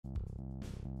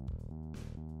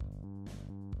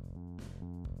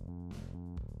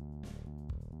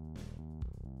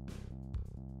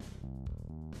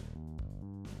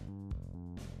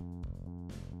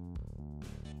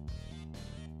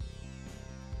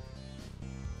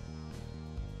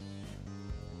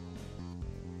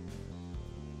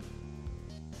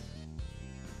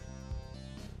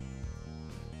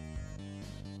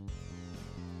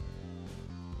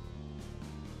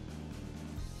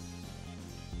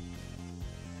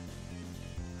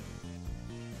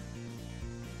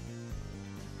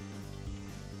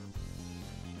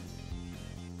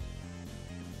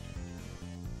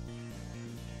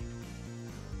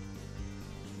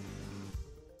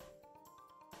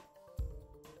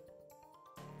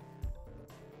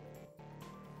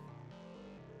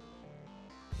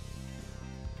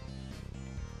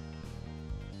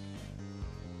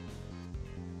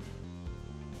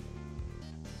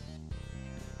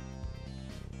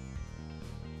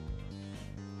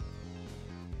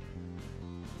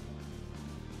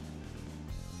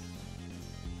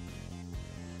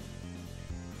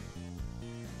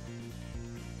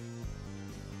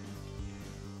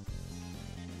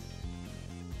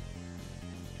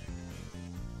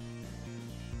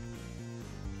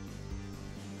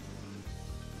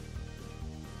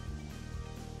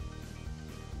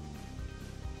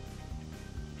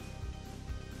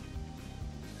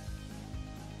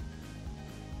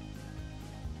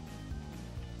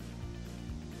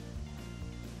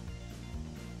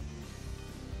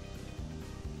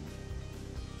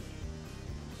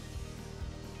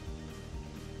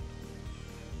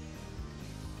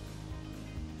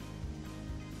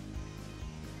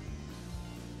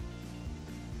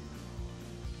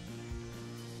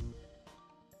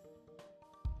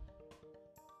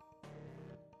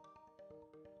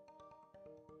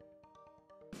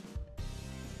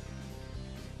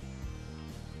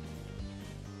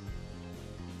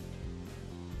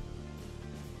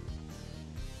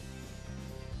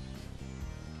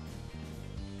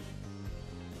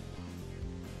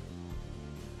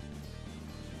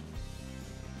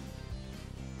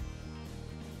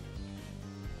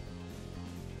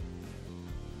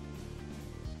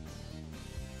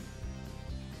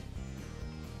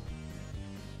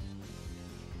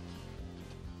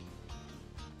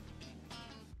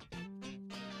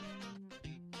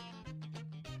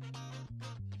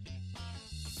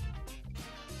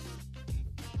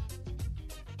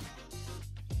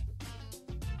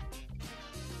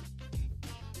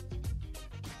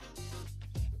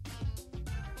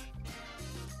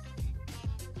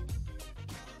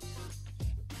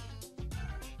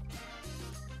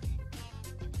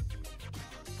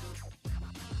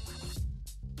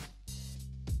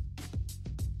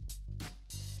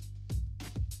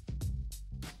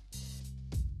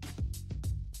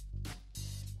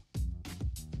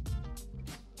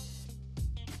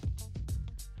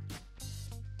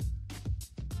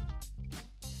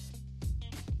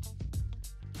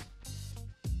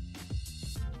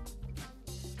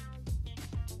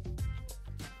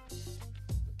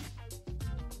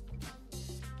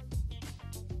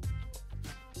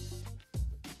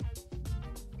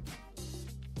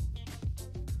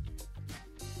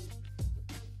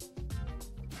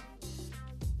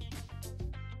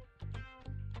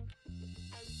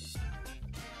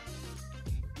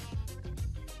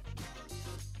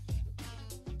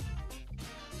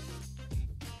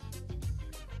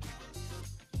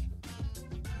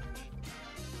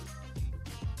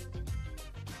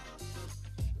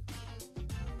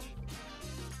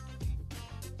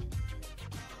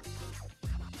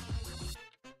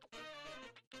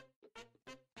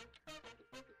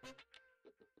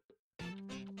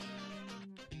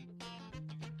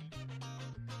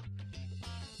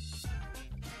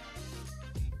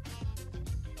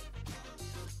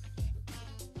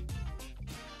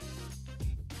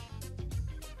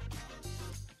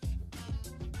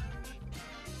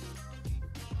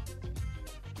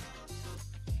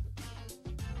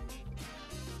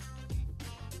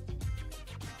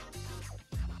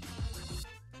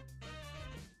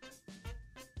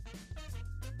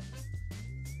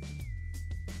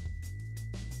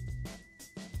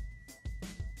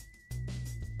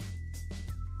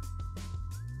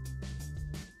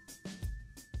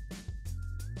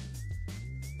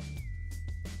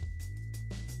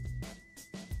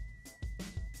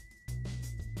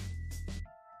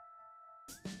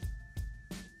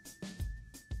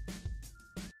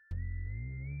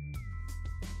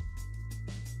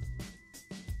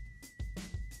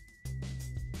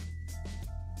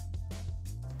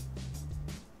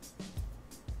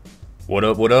What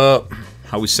up, what up?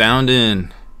 How we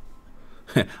sounding?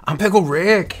 I'm Pickle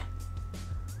Rick.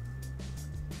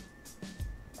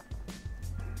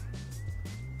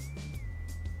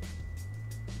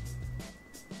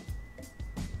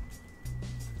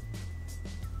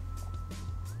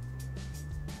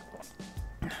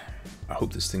 I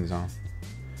hope this thing's on.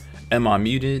 Am I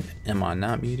muted? Am I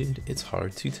not muted? It's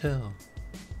hard to tell.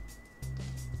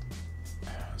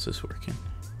 Is this working?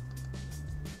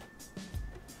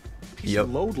 Yep.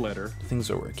 Load letter. Things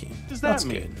are working. Does that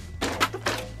mean? Good.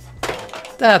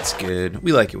 That's good.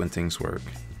 We like it when things work.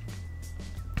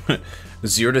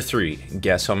 0 to 3.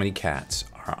 Guess how many cats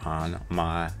are on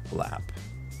my lap?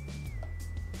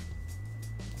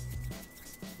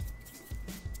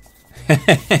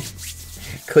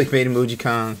 Clickbait emoji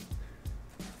con.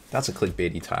 That's a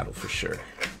clickbaity title for sure.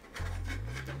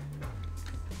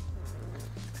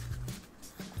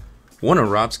 One of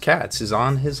Rob's cats is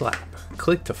on his lap.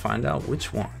 Click to find out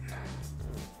which one.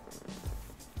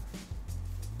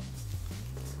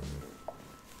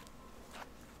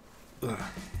 Ugh.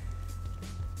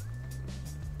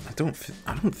 I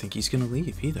don't think he's gonna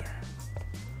leave either.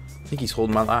 I think he's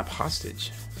holding my lap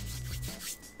hostage.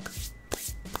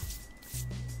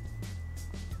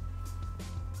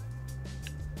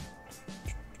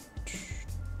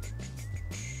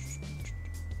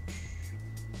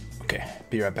 Okay,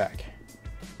 be right back.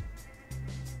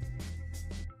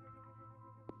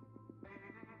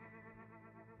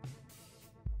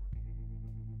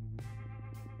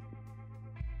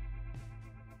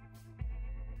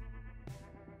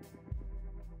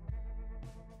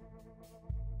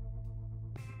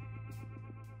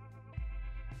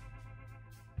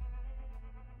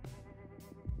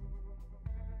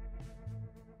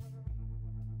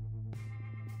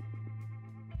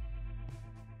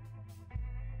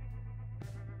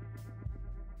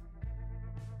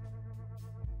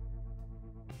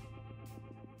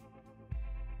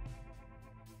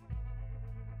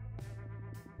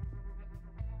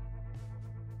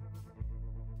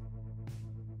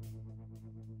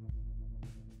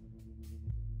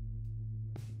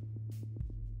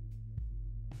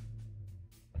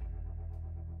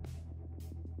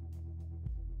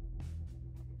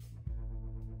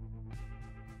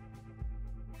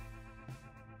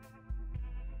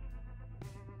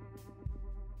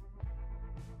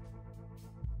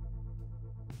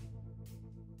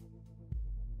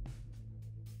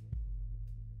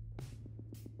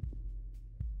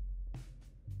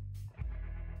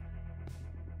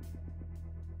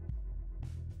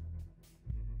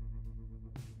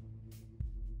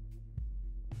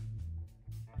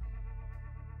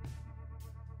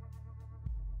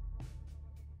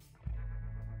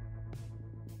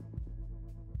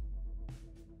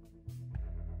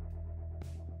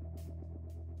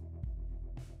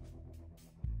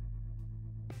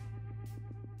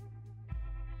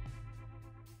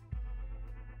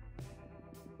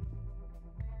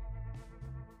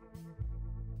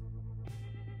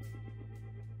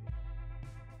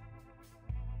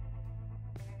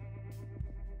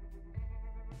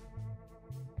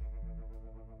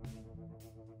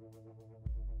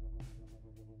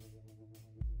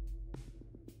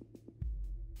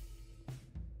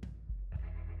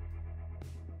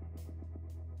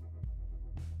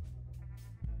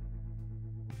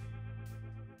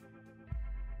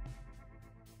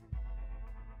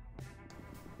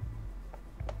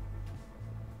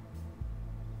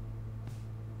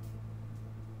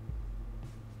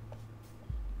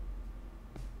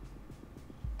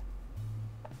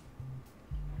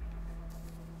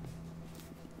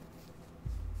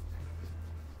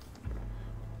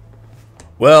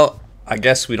 Well, I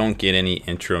guess we don't get any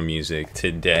intro music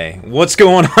today. What's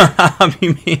going on,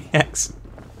 Hobby Maniacs?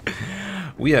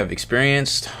 We have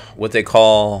experienced what they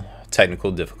call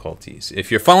technical difficulties. If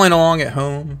you're following along at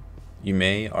home, you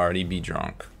may already be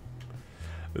drunk.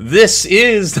 This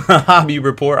is the Hobby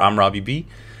Report. I'm Robbie B.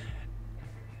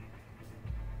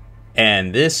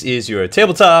 And this is your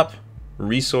tabletop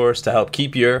resource to help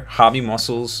keep your hobby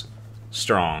muscles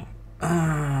strong.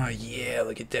 Ah, yeah,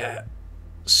 look at that.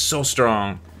 So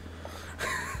strong.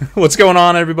 What's going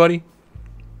on, everybody?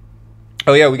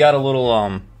 Oh yeah, we got a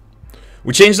little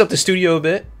we changed up the studio a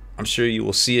bit. I'm sure you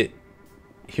will see it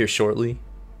here shortly.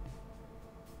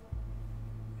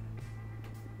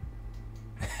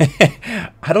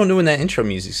 I don't know when that intro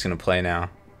music's gonna play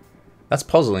now. That's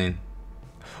puzzling.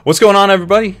 What's going on,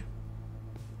 everybody?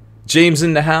 James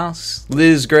in the house,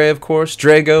 Liz Gray, of course,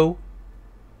 Drago,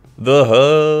 the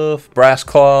Huff, Brass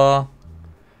Claw,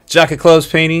 Jacket Clothes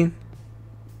Painting,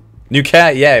 new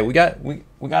cat. Yeah, we got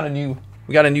a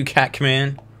new cat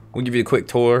command. We'll give you a quick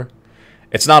tour.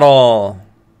 It's not all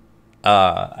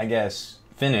I guess,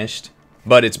 finished,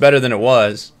 but it's better than it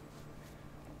was.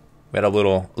 We had a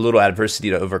little adversity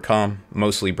to overcome,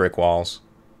 mostly brick walls.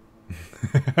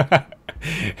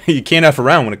 You can't F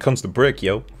around when it comes to brick,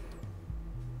 yo.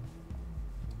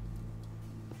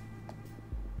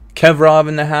 Kevrov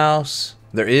in the house.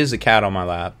 There is a cat on my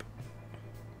lap.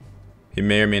 He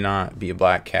may or may not be a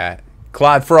black cat.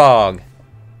 Clyde Frog.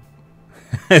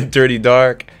 Dirty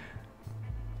Dark.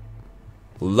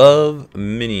 Love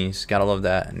Minis. Gotta love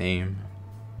that name.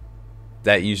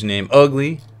 That username.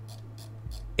 Ugly.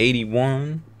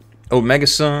 81. Omega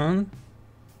Sun.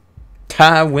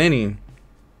 Ty Winning.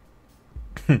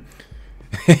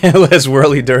 Less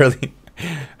whirly durly.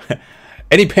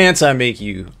 Any pants I make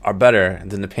you are better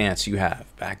than the pants you have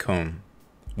back home.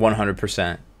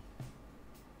 100%.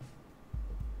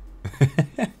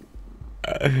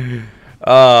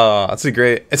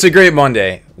 It's a great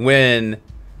Monday when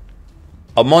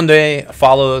a Monday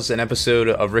follows a new episode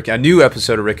of Rick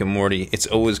and Morty. It's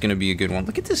always gonna be a good one.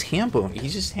 Look at this Hambo.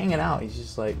 He's just hanging out. He's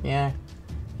just like, yeah.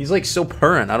 He's like so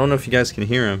purring. I don't know if you guys can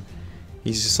hear him.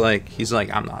 He's like,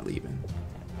 I'm not leaving.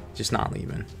 Just not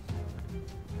leaving.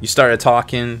 You started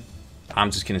talking, I'm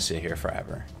just gonna sit here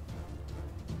forever.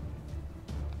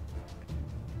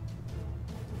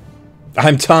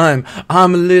 I'm time.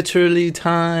 I'm literally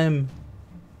time.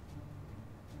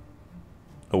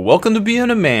 Welcome to being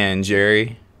a man,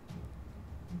 Jerry.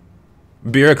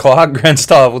 Beer o'clock,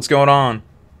 Grenstov, what's going on?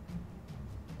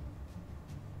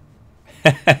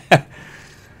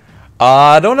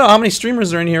 I don't know how many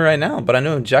streamers are in here right now, but I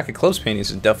know Jack of Close Paintings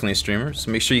is definitely a streamer,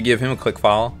 so make sure you give him a quick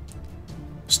follow.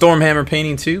 Stormhammer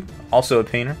Painting 2, also a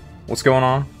painter. What's going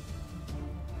on?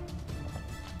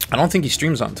 I don't think he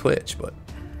streams on Twitch, but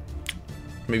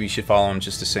maybe you should follow him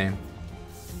just the same.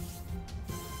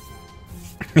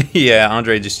 Yeah,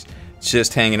 Andre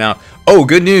just hanging out. Oh,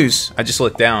 good news! I just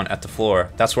looked down at the floor.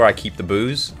 That's where I keep the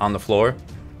booze, on the floor.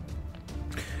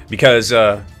 Because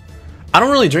I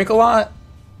don't really drink a lot.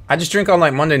 I just drink on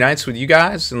like Monday nights with you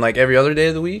guys and like every other day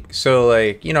of the week. So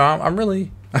like, you know, I'm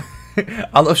really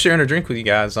I love sharing a drink with you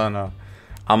guys on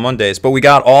Mondays. But we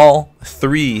got all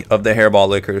 3 of the hairball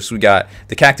liquors. We got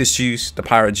the cactus juice, the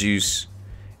pirate juice,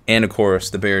 and of course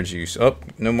the bear juice. Oh,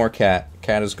 no more cat.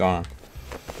 Cat is gone.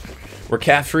 We're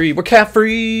cat free. We're cat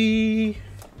free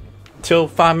till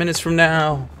 5 minutes from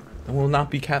now. And we'll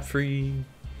not be cat free.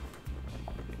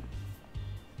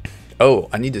 Oh,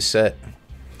 I need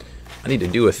to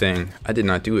do a thing. I did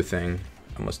not do a thing.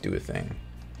 I must do a thing.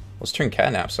 Let's turn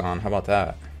catnaps on. How about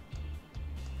that?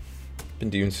 Been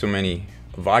doing so many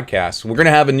vodcasts. We're gonna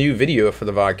have a new video for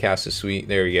the vodcast this week.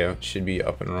 There we go. Should be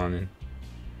up and running.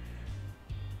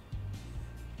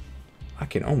 I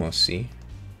can almost see.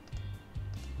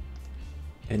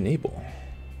 Enable.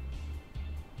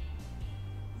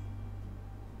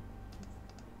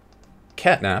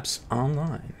 Catnaps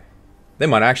online. They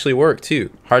might actually work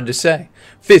too. Hard to say.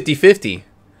 50-50.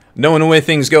 Knowing the way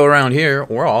things go around here,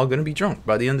 we're all going to be drunk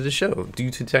by the end of the show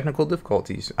due to technical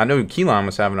difficulties. I know Keelan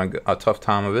was having a tough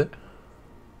time of it.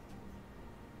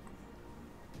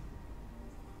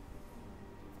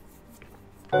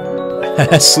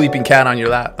 Sleeping cat on your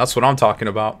lap. That's what I'm talking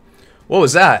about. What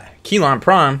was that? Keelan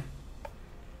Prime.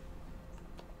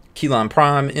 Keelan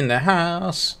Prime in the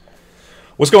house.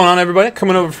 What's going on, everybody?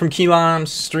 Coming over from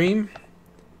Keelan's stream.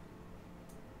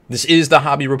 This is the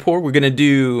Hobby Report. We're going to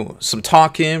do some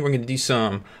talking. We're going to do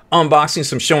some unboxing,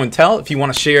 some show and tell. If you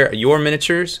want to share your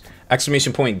miniatures, !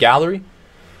 gallery.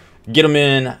 Get them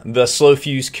in the Slow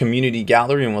Fuse community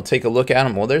gallery and we'll take a look at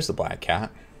them. Well, there's the black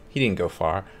cat. He didn't go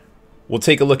far. We'll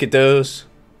take a look at those.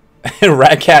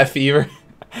 Rat Cat Fever.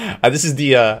 This is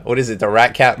the, what is it? The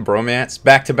Rat Cat Bromance.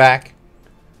 Back to back.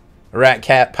 Rat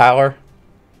Cat Power.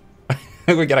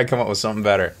 We got to come up with something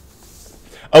better.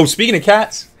 Oh, speaking of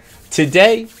cats,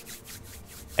 today...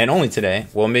 and only today.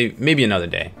 Well, maybe another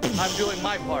day. I'm doing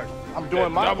my part. I'm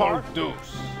doing my part. I'm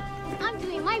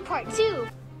doing my part too.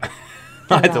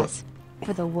 I don't.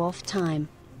 For the wolf time.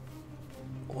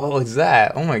 What is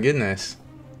that? Oh my goodness.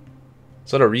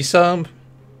 Is that a resub?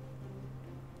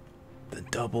 The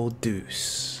double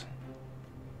deuce.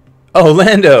 Oh,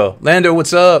 Lando. Lando,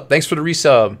 what's up? Thanks for the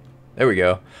resub. There we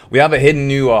go. We have a hidden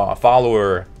new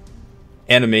follower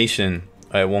animation.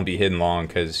 It won't be hidden long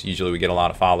because usually we get a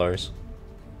lot of followers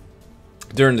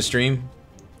during the stream.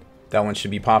 That one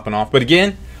should be popping off. But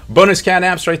again, bonus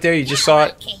catnaps right there. You just saw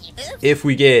it. If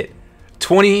we get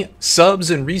 20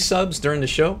 subs and resubs during the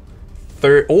show,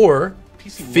 or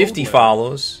 50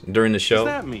 follows during the show,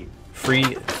 free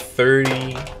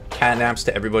 30 catnaps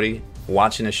to everybody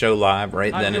watching the show live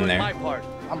right then and there.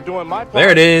 I'm doing my part. There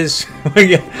it is.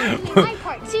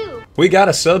 We We got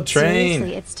a sub train.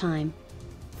 Seriously, it's time.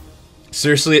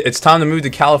 Seriously, it's time to move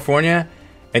to California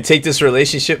and take this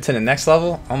relationship to the next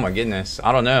level. Oh my goodness,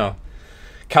 I don't know.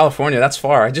 California, that's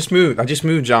far. I just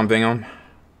moved, John Bingham.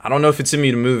 I don't know if it's in me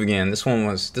to move again. This one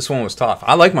was tough.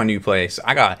 I like my new place.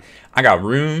 I got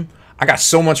room. I got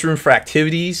so much room for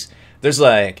activities. There's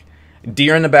like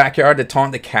deer in the backyard to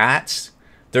taunt the cats.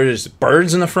 There's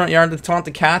birds in the front yard to taunt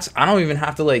the cats. I don't even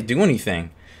have to like do anything.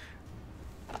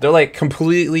 They're like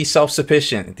completely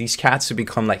self-sufficient. These cats have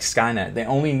become like Skynet. They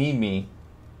only need me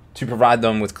to provide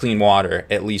them with clean water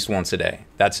at least once a day.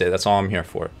 That's it. That's all I'm here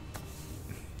for.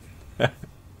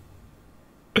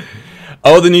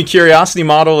 Oh, the new Curiosity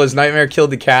model is Nightmare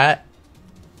Killed the Cat.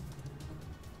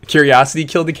 Curiosity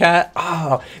killed the cat?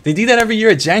 Oh, they do that every year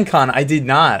at Gen Con. I did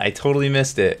not. I totally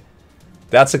missed it.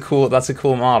 That's a cool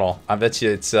model. I bet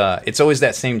you it's always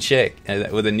that same chick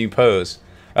with a new pose.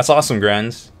 That's awesome,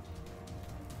 Grens.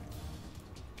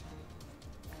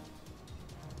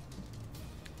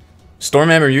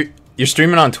 Stormhammer, you're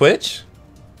streaming on Twitch?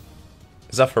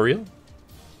 Is that for real?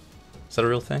 Is that a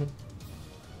real thing?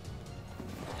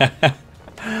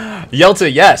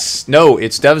 Yelta, yes. No,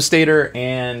 it's Devastator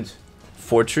and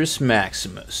Fortress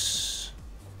Maximus.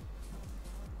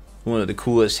 One of the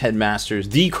coolest headmasters,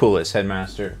 the coolest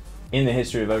headmaster in the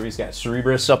history of ever. He's got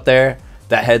Cerebrus up there.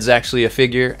 That head's actually a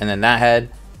figure, and then that head,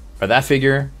 or that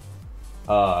figure,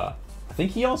 I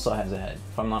think he also has a head,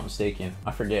 if I'm not mistaken.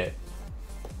 I forget.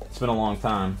 It's been a long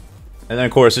time. And then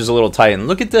of course there's a little Titan.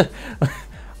 Look at the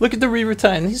Reaver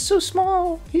Titan. He's so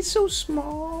small. He's so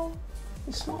small.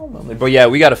 He's small. But yeah,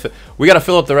 we gotta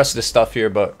fill up the rest of the stuff here.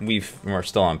 But we're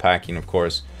still unpacking, of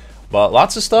course. But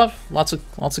lots of stuff, lots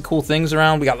of cool things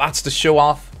around. We got lots to show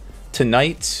off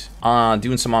tonight.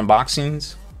 Doing some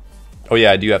unboxings. Oh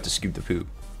yeah, I do have to scoop the poop.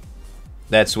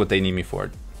 That's what they need me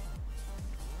for.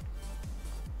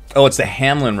 Oh, it's the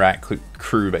Hamlin Rat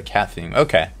crew at Cat Theme.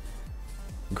 Okay.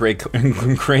 Gray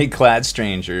clad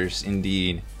strangers,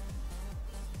 indeed.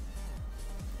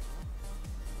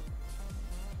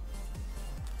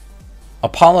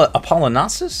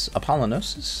 Apollonosis?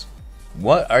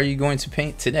 What are you going to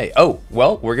paint today? Oh,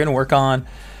 well, we're going to work on...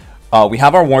 we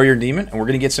have our Warrior Demon, and we're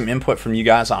going to get some input from you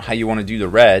guys on how you want to do the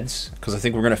reds, because I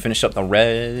think we're going to finish up the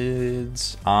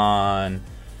reds on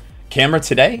camera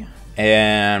today,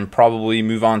 and probably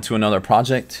move on to another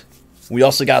project. We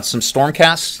also got some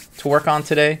Stormcasts to work on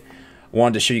today.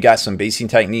 Wanted to show you guys some basing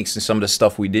techniques and some of the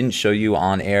stuff we didn't show you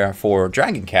on air for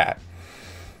Dragon Cat.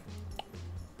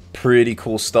 Pretty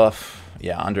cool stuff.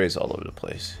 Yeah, Andre's all over the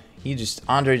place.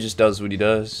 Andre just does what he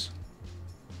does.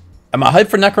 Am I hyped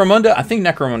for Necromunda? I think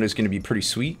Necromunda is going to be pretty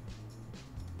sweet.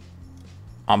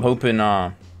 I'm hoping,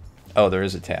 oh, there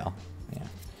is a tail. Yeah.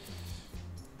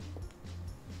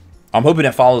 I'm hoping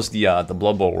it follows the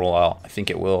Blood Bowl rollout. I think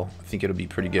it will. I think it'll be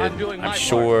pretty good. I'm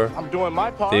sure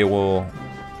they will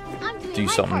do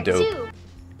something dope. Too.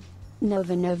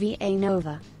 Nova Novi A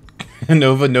Nova.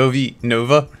 Nova Novi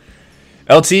Nova.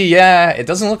 LT, yeah, it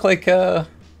doesn't look like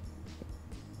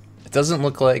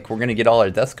we're gonna get all our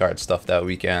Death Guard stuff that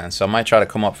weekend. So I might try to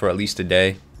come up for at least a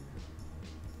day.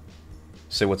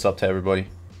 Say what's up to everybody.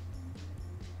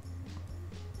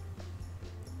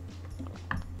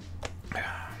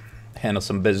 Handle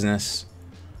some business.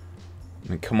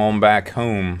 And come on back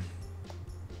home.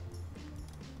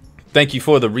 Thank you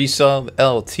for the resub,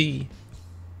 LT.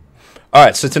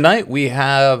 Alright, so tonight we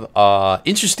have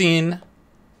interesting...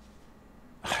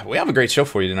 We have a great show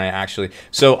for you tonight, actually.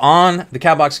 So on the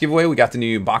Cat Box giveaway, we got the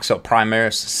new Box Up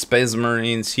Primaris Space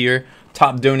Marines here.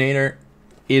 Top donator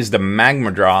is the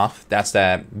Magma Droth. That's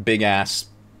that big-ass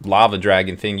lava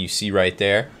dragon thing you see right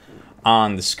there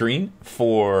on the screen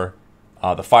for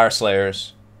the Fire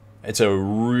Slayers. It's a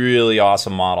really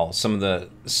awesome model. Some of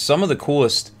the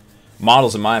coolest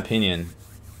models, in my opinion,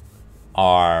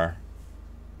 are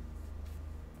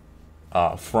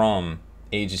from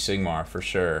Age of Sigmar for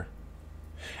sure.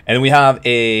 And then we have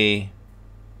a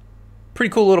pretty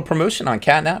cool little promotion on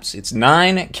catnaps. It's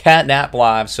 9 catnap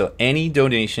lives, so any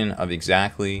donation of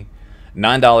exactly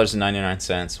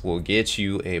 $9.99 will get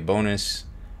you a bonus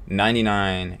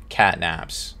 99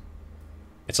 catnaps.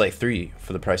 It's like 3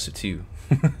 for the price of 2.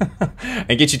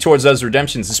 And get you towards those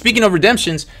redemptions. And speaking of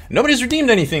redemptions, nobody's redeemed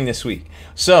anything this week.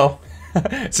 So,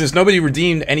 since nobody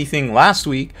redeemed anything last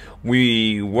week,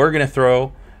 we were going to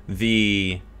throw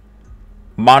the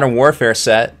Modern Warfare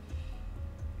set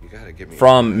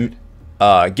from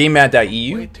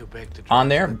GameMad.eu on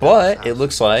there, but it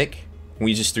looks like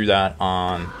we just threw that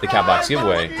on the Catbox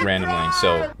giveaway randomly,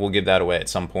 so we'll give that away at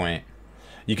some point.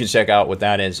 You can check out what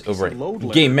that is over at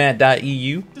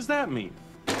GameMad.eu. What does that mean?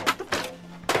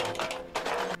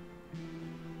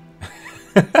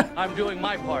 I'm doing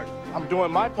my part. I'm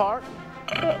doing my part.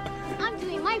 I'm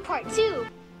doing my part too.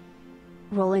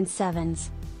 Rolling sevens.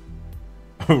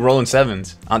 Rolling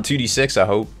sevens on 2d6, I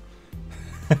hope.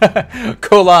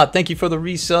 Kola, thank you for the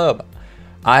resub.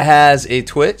 I has a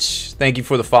Twitch, thank you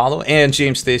for the follow. And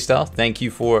James Staystyle, thank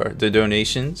you for the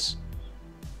donations.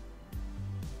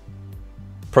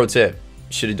 Pro tip,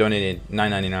 should have donated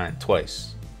 $9.99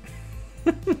 twice.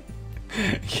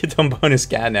 Get them bonus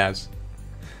catnaps.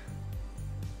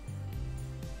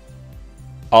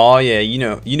 Oh yeah, you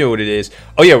know what it is.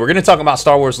 Oh yeah, we're gonna talk about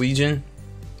Star Wars Legion,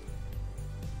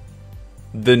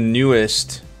 the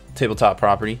newest tabletop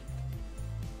property.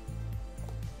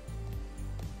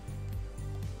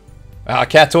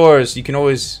 Cat Tours, you can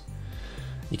always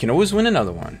win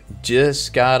another one.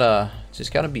 Just gotta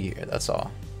be here. That's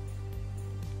all.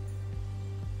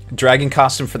 Dragon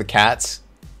costume for the cats.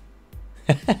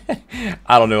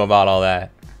 I don't know about all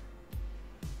that.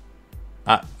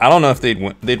 I don't know if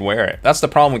they'd wear it. That's the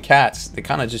problem with cats. They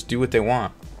kind of just do what they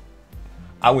want.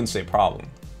 I wouldn't say problem.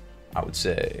 I would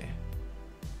say,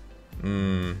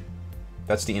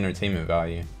 that's the entertainment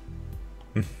value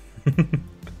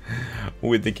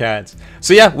with the cats.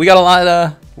 So yeah, we got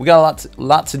a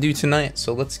lot to do tonight.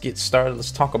 So let's get started.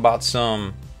 Let's talk about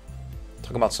some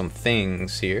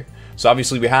things here. So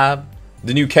obviously we have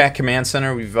the new cat command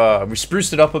center. We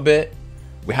spruced it up a bit.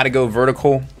 We had to go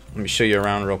vertical. Let me show you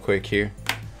around real quick here.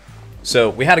 So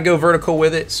we had to go vertical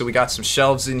with it. So we got some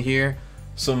shelves in here,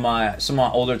 some of my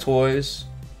older toys,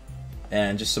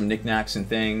 and just some knickknacks and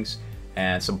things,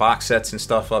 and some box sets and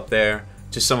stuff up there.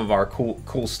 Just some of our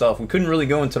cool stuff. We couldn't really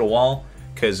go into the wall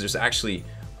because there's actually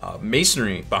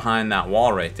masonry behind that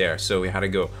wall right there. So we had to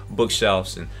go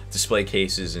bookshelves and display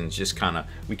cases, and just kind of,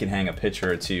 we can hang a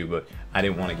picture or two, but I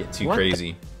didn't want to get too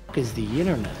crazy. What is the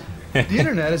internet? The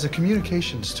internet is a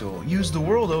communications tool used the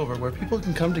world over where people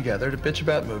can come together to bitch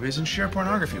about movies and share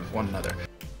pornography with one another.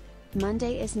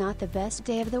 Monday is not the best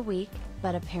day of the week,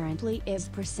 but apparently is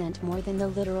 % more than the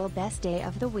literal best day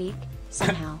of the week,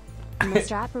 somehow.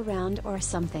 Must wrap around or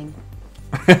something.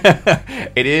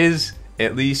 It is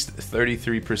at least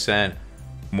 33%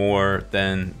 more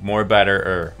than more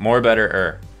better.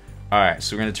 Alright,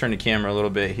 so we're going to turn the camera a little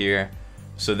bit here.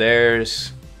 So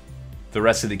there's the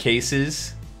rest of the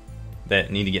cases that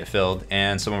need to get filled,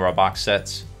 and some of our box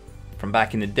sets from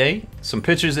back in the day. Some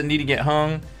pictures that need to get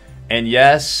hung. And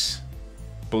yes,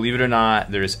 believe it or not,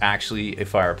 there's actually a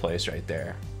fireplace right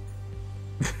there.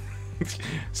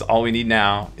 So all we need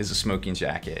now is a smoking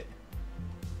jacket.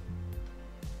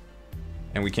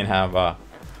 And we can have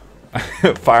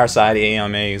fireside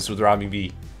AMAs with Robbie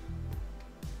B.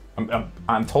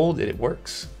 I'm told that it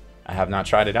works. I have not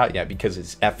tried it out yet because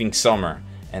it's effing summer,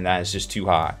 and that is just too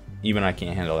hot. Even I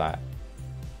can't handle that.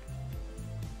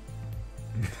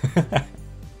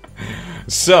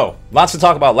 So, lots to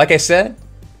talk about. Like I said,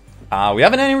 we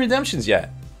haven't had any redemptions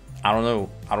yet. I don't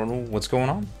know what's going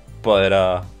on,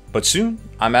 but soon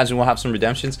I imagine we'll have some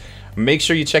redemptions. Make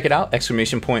sure you check it out.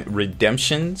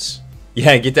 !redemptions.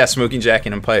 Yeah, get that smoking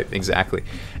jacket and pipe. Exactly.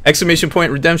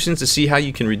 !redemptions to see how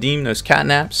you can redeem those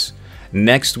catnaps.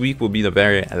 Next week will be the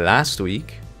very last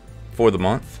week for the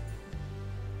month.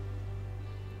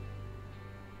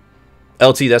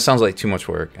 LT, that sounds like too much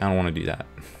work. I don't want to do that.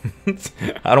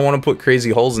 I don't want to put crazy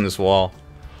holes in this wall.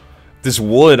 This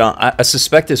wood, I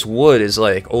suspect this wood is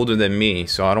like older than me,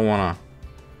 so I don't want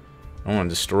to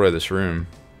destroy this room.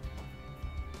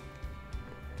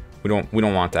 We don't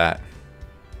want that.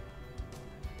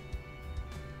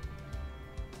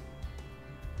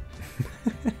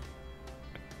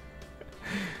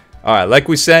 All right, like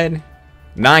we said,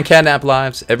 9 catnap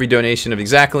lives. Every donation of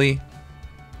exactly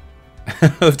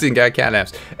lifting got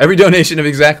catnaps. Every donation of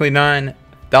exactly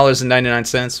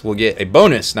 $9.99 will get a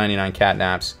bonus 99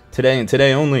 catnaps today and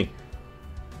today only.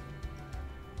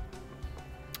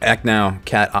 Act now.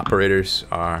 Cat operators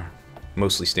are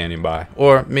mostly standing by,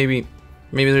 or maybe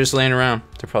they're just laying around.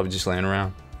 They're probably just laying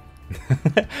around.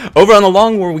 Over on the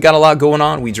Long War, we got a lot going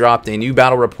on. We dropped a new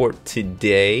battle report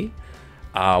today.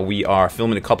 We are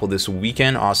filming a couple this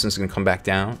weekend. Austin's gonna come back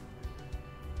down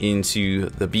into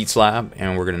the Beats Lab,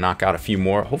 and we're gonna knock out a few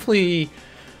more. Hopefully,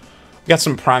 we got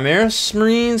some Primaris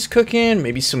Marines cooking,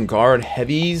 maybe some Guard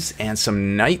Heavies, and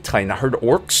some Night Titan. I heard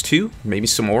Orcs too, maybe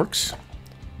some Orcs.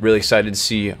 Really excited to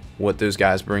see what those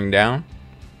guys bring down.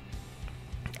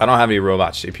 I don't have any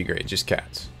robots JP grade, just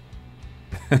cats.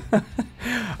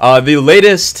 The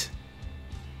latest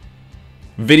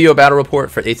video battle report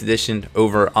for 8th edition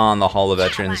over on the Hall of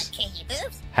Veterans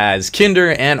has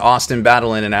Kinder and Austin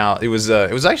battle in and out. It was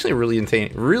actually a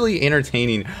really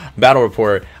entertaining battle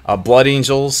report. Blood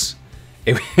Angels.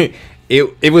 It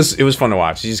It was fun to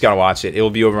watch. You just gotta watch it. It will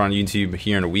be over on YouTube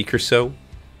here in a week or so,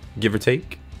 give or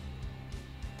take.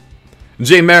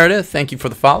 Jay Meredith, thank you for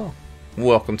the follow.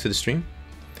 Welcome to the stream.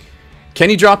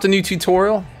 Kenny dropped a new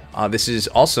tutorial. This is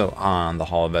also on the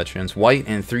Hall of Veterans. White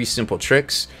and 3 simple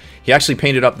tricks. He actually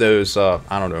painted up those, I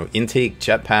don't know, intake,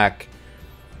 jetpack,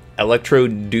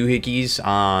 electrode doohickeys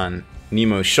on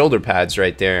Nemo's shoulder pads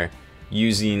right there,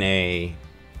 using a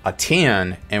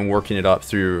tan and working it up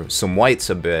through some whites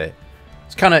a bit.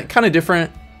 It's kind of different.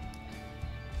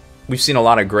 We've seen a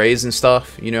lot of grays and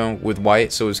stuff, you know, with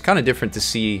white, so it's kind of different to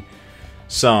see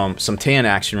some tan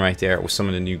action right there with some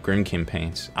of the new Grimkin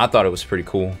paints. I thought it was pretty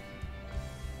cool.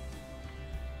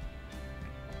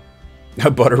 A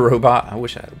butter robot. I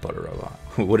wish I had a butter robot.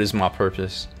 What is my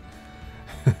purpose?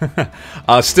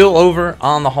 Still over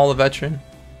on the Hall of Veteran.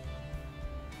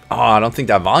 Oh, I don't think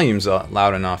that volume's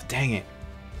loud enough. Dang it.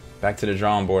 Back to the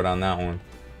drawing board on that one.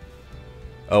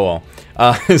 Oh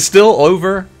well. Still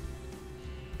over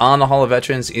on the Hall of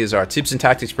Veterans is our tips and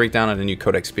tactics breakdown of the new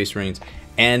Codex Space Marines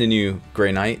and the new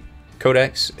Grey Knight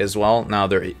Codex as well. Now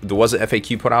there was an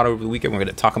FAQ put out over the weekend. We're going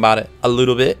to talk about it a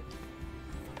little bit.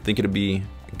 I think it'll be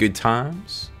good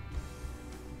times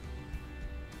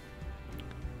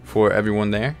for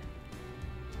everyone there.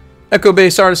 Echo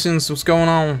Base Artisans, what's going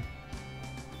on?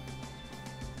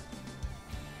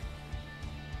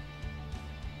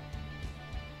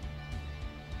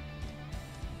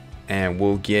 And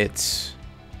we'll get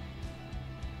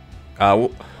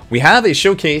we have a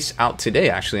showcase out today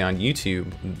actually on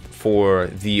YouTube for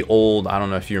the old, I don't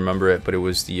know if you remember it, but it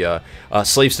was the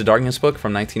Slaves to Darkness book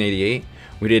from 1988.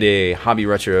 We did a hobby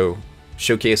retro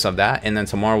showcase of that, and then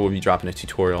tomorrow we'll be dropping a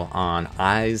tutorial on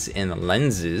eyes and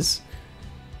lenses.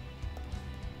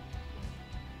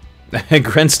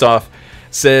 Grenstoff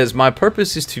says, my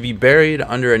purpose is to be buried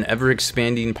under an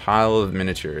ever-expanding pile of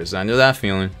miniatures. I know that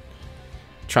feeling.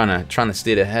 Trying to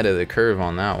stay ahead of the curve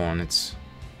on that one. It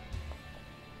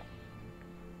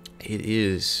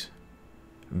is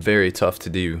very tough to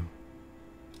do.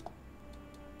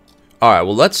 Alright,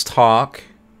 well, let's talk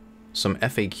some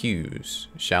FAQs,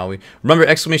 shall we? Remember,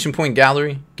 exclamation point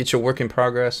gallery. Get your work in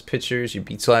progress, pictures, your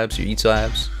beat slabs, your eat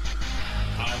slabs.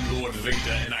 I'm Lord Vader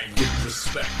and I give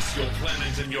respect. Your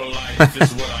planet and your life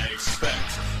is what I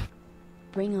expect.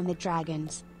 Bring on the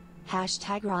dragons.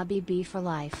 Hashtag Robbie B for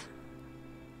life.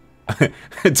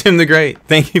 Tim the Great,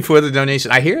 thank you for the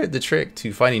donation. I hear the trick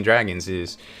to fighting dragons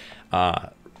is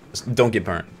don't get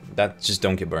burnt. Just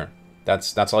don't get burnt.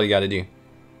 That's all you got to do.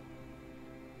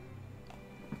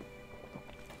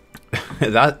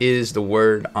 That is the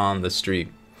word on the street.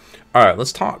 All right,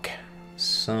 let's talk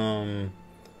some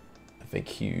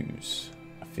FAQs.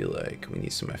 I feel like we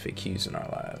need some FAQs in our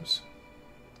lives.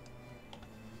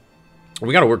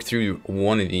 We got to work through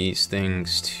one of these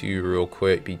things too real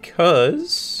quick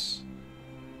because...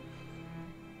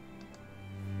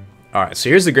 Alright, so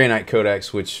here's the Grey Knight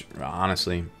Codex, which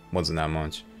honestly wasn't that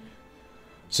much.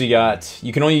 So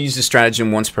you can only use the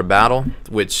stratagem once per battle,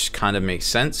 which kind of makes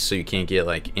sense, so you can't get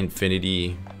like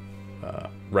infinity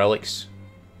relics.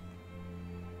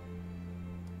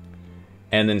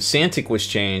 And then Santic was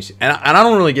changed, and I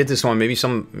don't really get this one. Maybe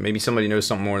somebody knows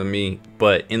something more than me.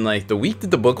 But in like the week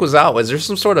that the book was out, was there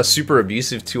some sort of super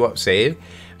abusive 2-up save?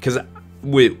 Because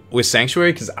with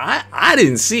Sanctuary, because I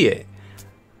didn't see it.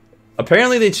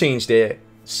 Apparently they changed it,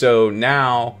 so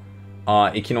now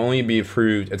it can only be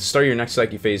approved at the start of your next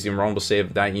psyche phase. The invulnerable save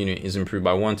of that unit is improved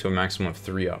by 1 to a maximum of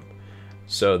 3 up.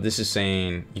 So this is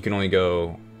saying you can only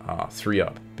go 3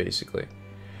 up basically,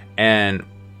 and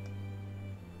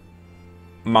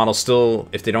models still,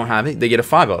 if they don't have it, they get a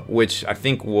 5 up, which I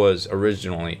think was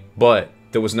originally, but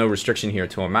there was no restriction here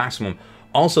to a maximum.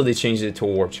 Also, they changed it to a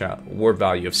warp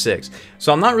value of 6.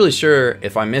 So I'm not really sure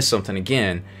if I missed something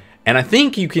again. And I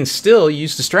think you can still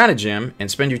use the stratagem and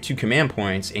spend your 2 command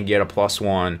points and get a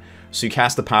 +1. So you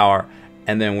cast the power,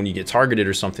 and then when you get targeted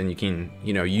or something, you can,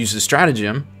 you know, use the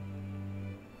stratagem,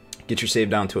 get your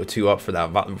save down to a 2 up for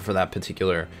that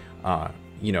particular,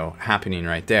 you know, happening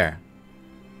right there.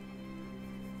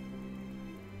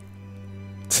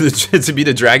 To be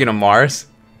the Dragon of Mars.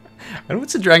 I don't know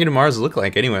what's the Dragon of Mars look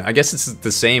like anyway. I guess it's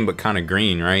the same but kind of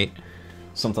green, right?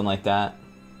 Something like that.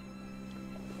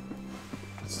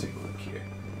 Let's take a look here.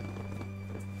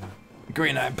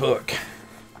 Grey Knight book.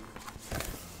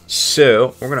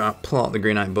 So we're gonna pull out the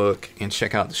Grey Knight book and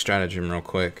check out the stratagem real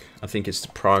quick. I think it's the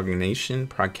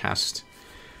Podcast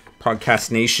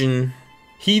Nation.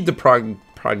 Heed the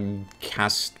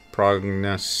Prognost,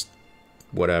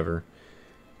 whatever.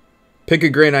 Pick a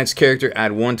Grey Knight's character,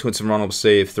 add 1 to its invulnerable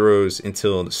save throws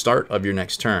until the start of your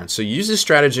next turn. So use this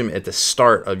stratagem at the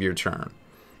start of your turn.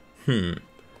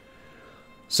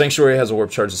 Sanctuary has a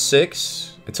warp charge of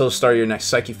 6. Until the start of your next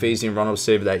psychic phase, the invulnerable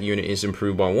save of that unit is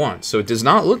improved by 1. So it does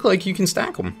not look like you can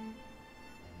stack them.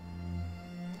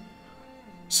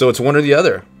 So it's one or the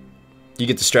other. You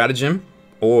get the stratagem,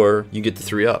 or you get the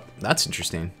 3-up. That's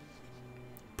interesting.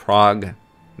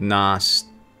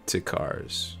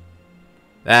 Prognosticars.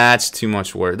 That's too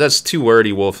much word. That's too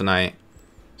wordy, Wolfenite.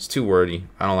 It's too wordy.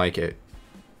 I don't like it.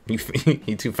 You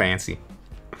too fancy.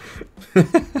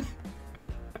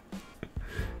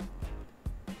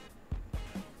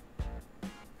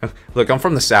 Look, I'm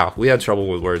from the South. We have trouble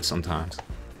with words sometimes.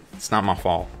 It's not my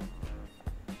fault.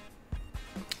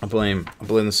 I blame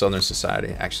the Southern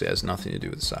Society. Actually, it has nothing to do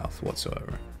with the South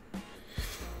whatsoever.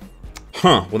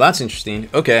 Huh. Well, that's interesting.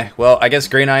 Okay. Well, I guess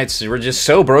Grey Knights were just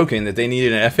so broken that they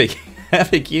needed an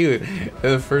FAQ in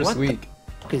the first week.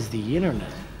 What is the internet?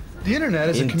 The internet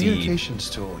is Indeed. a communications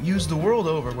tool used the world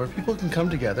over where people can come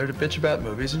together to bitch about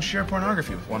movies and share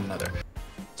pornography with one another.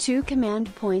 2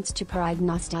 command points to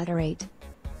prognosticate.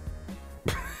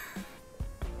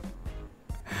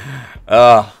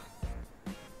 That's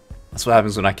what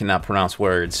happens when I cannot pronounce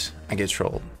words. I get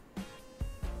trolled.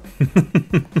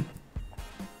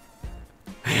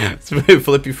 It's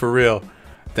Flippy for real.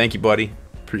 Thank you, buddy.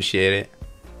 Appreciate it.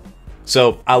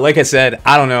 So, like I said,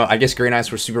 I don't know. I guess Grey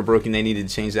Knights were super broken. They needed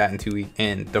to change that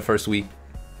in the first week.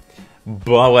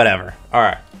 But whatever. All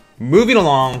right. Moving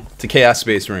along to Chaos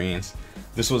Space Marines.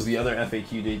 This was the other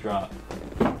FAQ day drop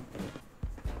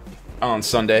on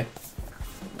Sunday.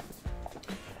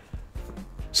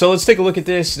 So let's take a look at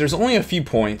this. There's only a few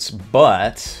points,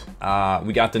 but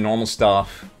we got the normal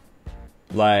stuff.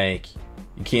 Like,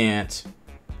 you can't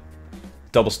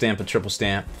double stamp and triple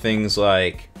stamp. Things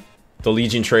like the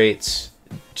Legion traits.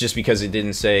 Just because it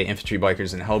didn't say infantry,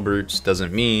 bikers, and hellbrutes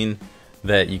doesn't mean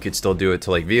that you could still do it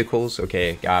to like vehicles.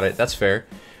 Okay, got it. That's fair.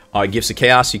 Gifts of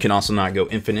Chaos, you can also not go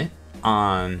infinite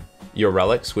on your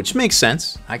relics, which makes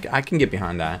sense. I can get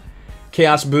behind that.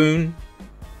 Chaos Boon.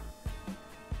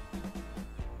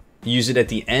 Use it at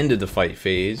the end of the fight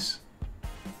phase.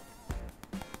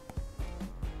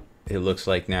 It looks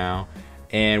like now.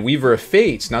 And Weaver of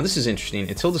Fates. Now this is interesting.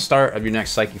 Until the start of your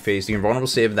next psychic phase, the invulnerable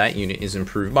save of that unit is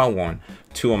improved by 1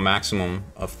 to a maximum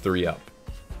of 3-up.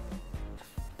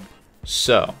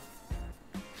 So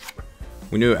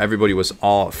we knew everybody was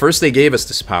all. First they gave us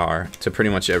this power to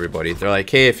pretty much everybody. They're like,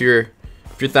 hey, if you're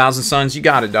 1,000 Suns, you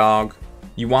got it, dog.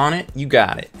 You want it, you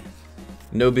got it.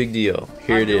 No big deal.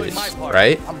 Here it is,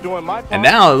 right? I'm doing my part. And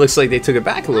now it looks like they took it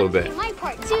back a little bit. I'm doing my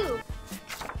part too.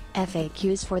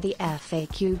 FAQs for the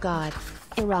FAQ god.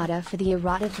 Errata for the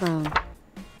errata throne.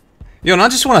 Yo, and I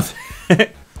just want to...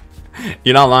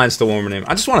 You're not lying, still warmer name.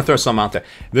 I just want to throw something out there.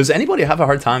 Does anybody have a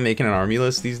hard time making an army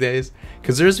list these days?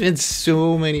 Because there's been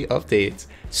so many updates,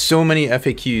 so many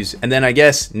FAQs, and then I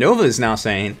guess Nova is now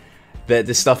saying that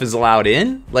this stuff is allowed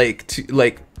in. Like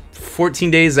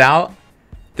 14 days out,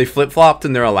 they flip flopped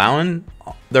and they're allowing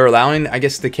I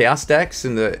guess the Chaos decks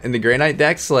and the Grey Knight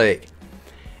decks. Like,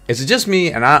 is it just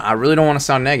me? And I really don't want to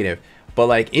sound negative, but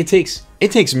like it takes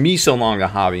me so long to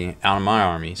hobby out of my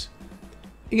armies.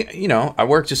 You know, I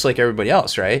work just like everybody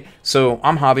else, right? So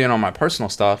I'm hobbying on my personal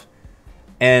stuff,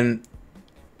 and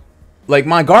like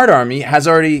my guard army has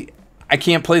already. I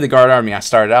can't play the guard army I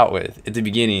started out with at the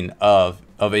beginning of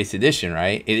 8th edition,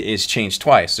 right? It is changed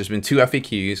twice. There's been 2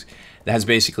 FAQs that has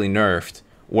basically nerfed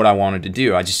what I wanted to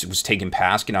do. I just was taking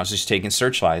Pask and I was just taking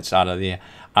Searchlights out of the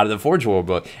Forge World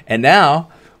book, and now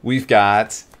we've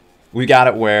got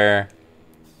it where,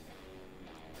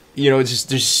 you know, just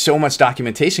there's so much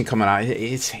documentation coming out.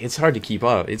 It's hard to keep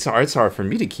up. It's hard for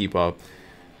me to keep up.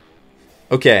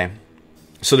 Okay,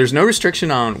 so there's no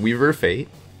restriction on Weaver of Fate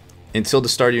until the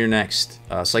start of your next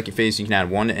psychic phase. You can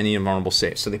add 1 to any invulnerable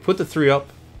save. So they put the 3-up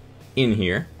in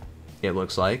here. It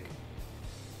looks like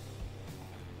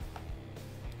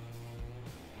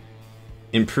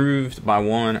improved by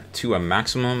 1 to a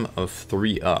maximum of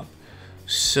 3-up.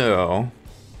 So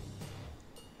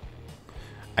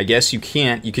I guess you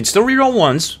can still reroll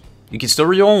 1s. You can still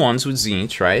reroll 1s with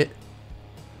Tzeentch, right?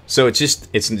 So it's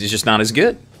just not as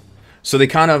good. So they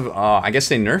kind of I guess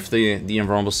they nerfed the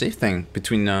invulnerable save thing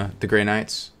between the Grey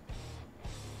Knights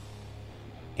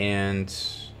and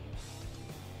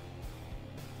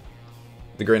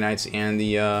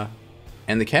the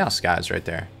Chaos guys right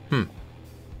there.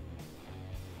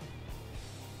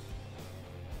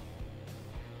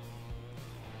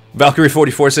 Valkyrie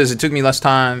 44 says it took me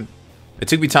time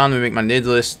to make my nid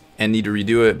list and need to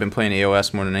redo it. Been playing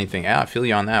AOS more than anything. Yeah, I feel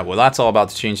you on that. Well, that's all about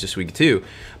to change this week too.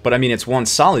 But I mean, it's one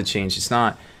solid change. It's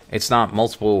not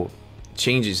multiple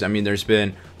changes. I mean, there's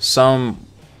been some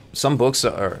books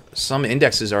or some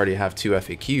indexes already have 2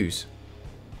 FAQs.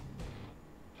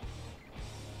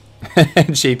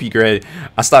 JP Gray.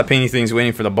 I stopped painting things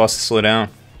waiting for the boss to slow down.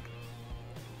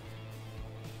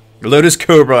 Lotus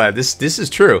Cobra. This is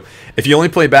true. If you only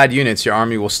play bad units, your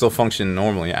army will still function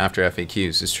normally after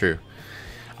FAQs. It's true.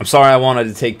 I'm sorry I wanted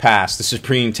to take pass. The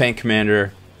Supreme Tank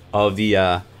Commander of the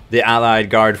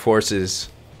Allied Guard Forces.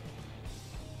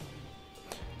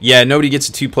 Yeah, nobody gets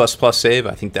a 2++ save.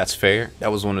 I think that's fair.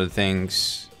 That was one of the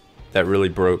things that really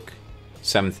broke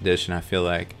 7th edition, I feel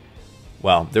like.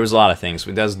 Well, there was a lot of things,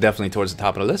 but that was definitely towards the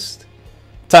top of the list.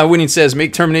 Ty Winning says,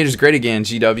 make Terminators great again,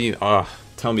 GW. Oh,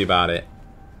 tell me about it.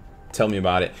 Tell me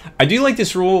about it. I do like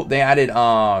this rule. They added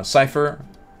Cypher.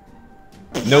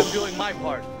 Nope. I'm doing my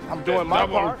part. I'm doing my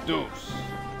part.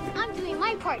 I'm doing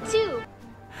my part too.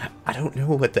 I don't know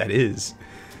what that is.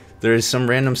 There is some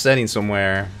random setting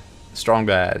somewhere. Strong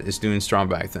Bad is doing strong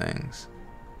bad things.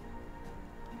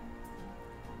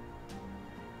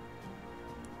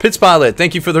 Pitts Pilot,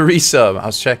 thank you for the resub. I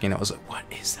was checking. I was like, what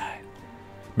is that?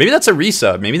 Maybe that's a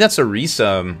resub. Maybe that's a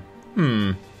resub.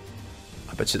 I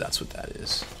bet you that's what that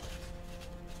is.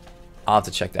 I'll have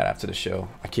to check that after the show.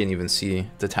 I can't even see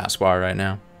the taskbar right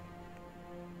now.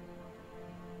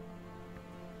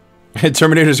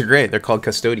 Terminators are great. They're called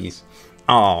Custodies.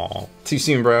 Oh, too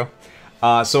soon, bro.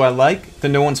 So I like the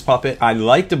No One's Puppet. I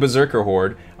like the Berserker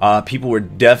Horde. People were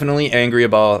definitely angry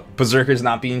about Berserkers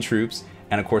not being troops.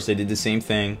 And of course they did the same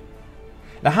thing.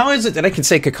 Now how is it that I can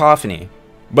say Cacophony,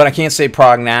 but I can't say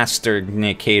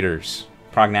Prognosticators?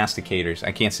 Prognosticators.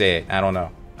 I can't say it. I don't know.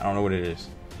 I don't know what it is.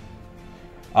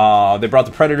 They brought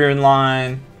the Predator in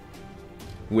line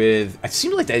with... It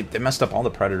seemed like they messed up all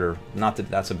the Predator. Not that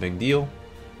that's a big deal.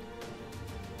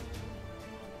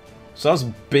 So that was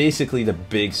basically the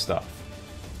big stuff.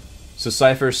 So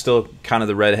Cypher is still kind of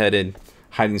the redheaded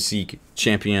hide-and-seek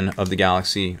champion of the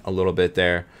galaxy a little bit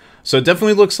there. So it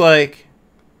definitely looks like...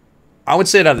 I would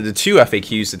say out of the 2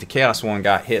 FAQs that the Chaos one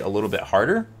got hit a little bit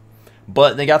harder.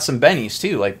 But they got some bennies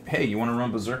too. Like, hey, you want to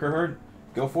run Berserker Herd?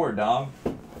 Go for it, dog.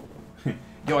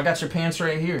 Yo, I got your pants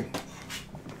right here.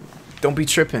 Don't be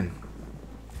tripping.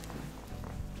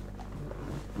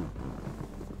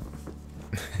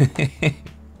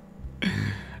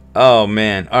 Oh,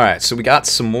 man. Alright, so we got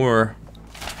some more.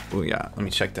 What we got? Let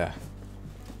me check that.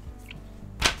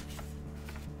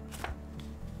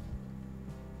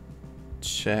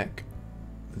 Check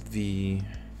the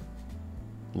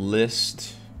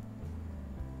list.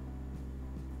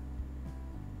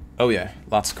 Oh yeah,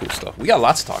 lots of cool stuff. We got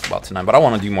lots to talk about tonight, but I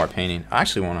want to do more painting. I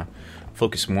actually want to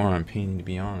focus more on painting, to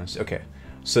be honest. Okay,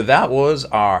 so that was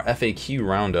our FAQ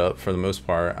roundup for the most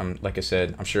part. Like I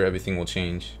said, I'm sure everything will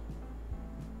change.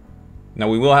 Now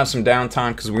we will have some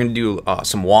downtime because we're going to do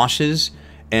some washes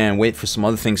and wait for some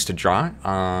other things to dry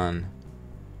on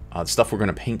the stuff we're going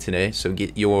to paint today. So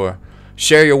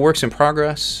share your works in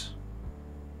progress.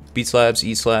 Beat slabs,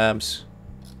 eat slabs.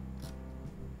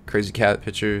 Crazy cat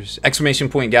pictures. Exclamation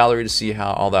point gallery to see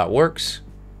how all that works.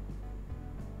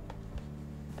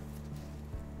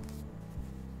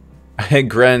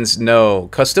 Grens, no.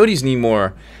 Custodies need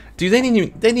more. Dude,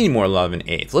 they need more love in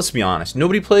 8th. Let's be honest.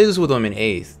 Nobody plays with them in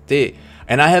 8th.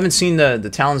 And I haven't seen the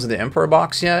Talons of the Emperor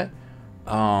box yet.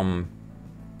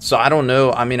 So I don't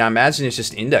know. I mean, I imagine it's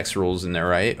just index rules in there,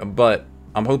 right? But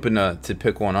I'm hoping to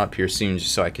pick one up here soon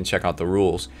just so I can check out the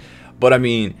rules. But I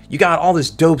mean, you got all this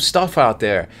dope stuff out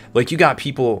there. Like you got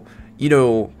people, you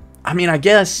know. I mean, I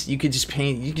guess you could just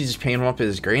paint them up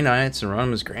as Grey Knights and run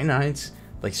them as Grey Knights.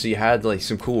 Like so, you had like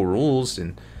some cool rules,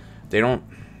 and they don't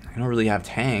really have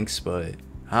tanks. But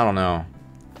I don't know.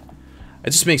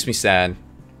 It just makes me sad.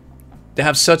 They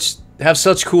have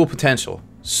such cool potential,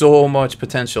 so much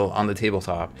potential on the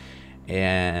tabletop,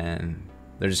 and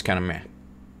they're just kind of meh,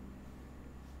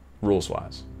 rules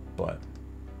wise. But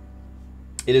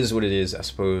it is what it is, I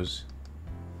suppose.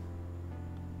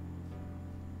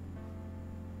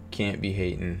 Can't be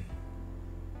hating.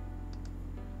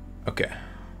 Okay.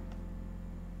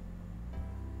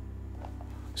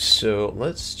 So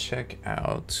let's check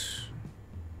out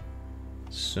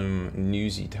some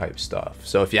newsy type stuff.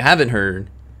 So if you haven't heard,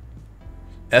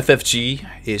 FFG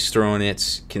is throwing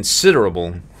its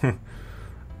considerable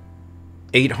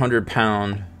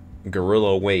 800-pound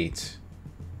gorilla weight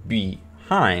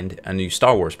behind a new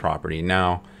Star Wars property.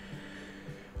 Now,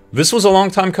 this was a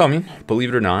long time coming, believe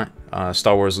it or not.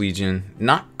 Star Wars Legion,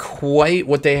 not quite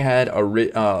what they had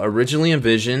originally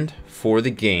envisioned for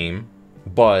the game,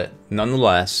 but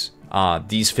nonetheless,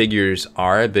 these figures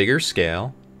are a bigger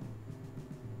scale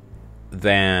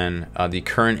than the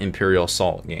current Imperial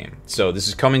Assault game. So this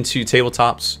is coming to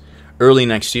tabletops early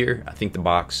next year. I think the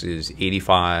box is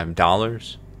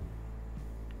 $85.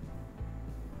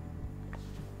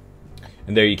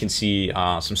 And there you can see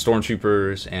some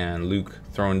stormtroopers and Luke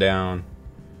thrown down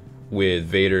with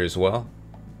Vader as well.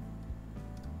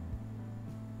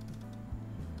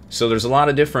 So there's a lot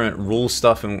of different rule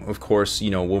stuff, and of course, you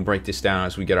know, we'll break this down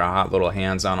as we get our hot little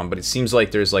hands on them. But it seems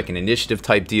like there's like an initiative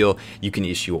type deal. You can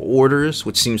issue orders,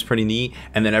 which seems pretty neat,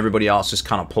 and then everybody else just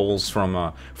kind of pulls from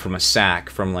a sack,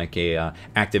 from like a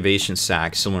activation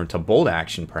sack, similar to bolt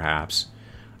action perhaps,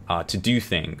 to do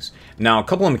things. Now, a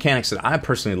couple of mechanics that I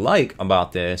personally like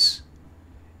about this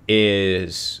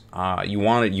is you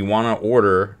want to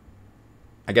order.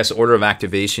 I guess order of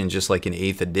activation, just like in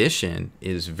 8th edition,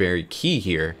 is very key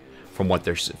here from what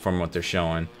they're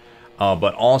showing.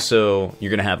 But also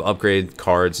you're gonna have upgrade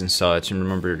cards and such. And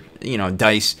remember, you know,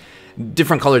 dice,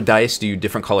 different colored dice do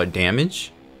different colored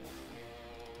damage,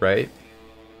 right?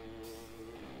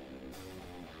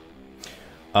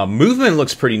 Movement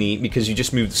looks pretty neat because you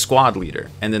just move the squad leader,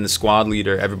 and then the squad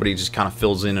leader, everybody just kind of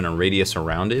fills in a radius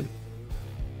around it.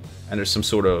 And there's some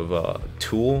sort of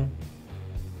tool.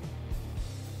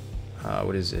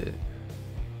 What is it?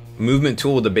 Movement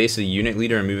tool with the base of the unit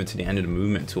leader and move it to the end of the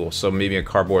movement tool. So maybe a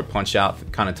cardboard punch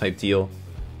out kind of type deal.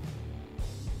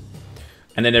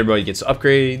 And then everybody gets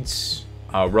upgrades.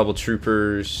 Rebel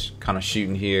troopers kind of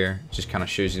shooting here. Just kind of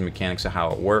shows you the mechanics of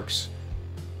how it works.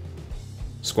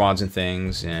 Squads and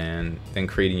things, and then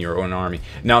creating your own army.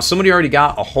 Now, somebody already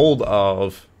got a hold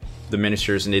of the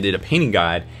miniatures and they did a painting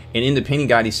guide. And in the painting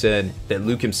guide, he said that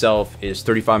Luke himself is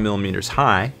 35 millimeters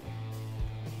high.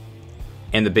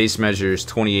 And the base measures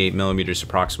 28 millimeters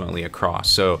approximately across.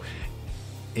 So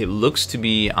it looks to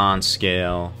be on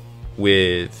scale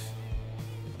with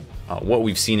what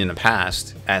we've seen in the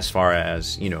past, as far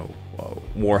as, you know,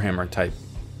 Warhammer type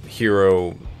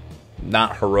hero,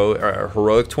 not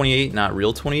heroic 28, not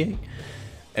real 28,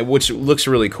 which looks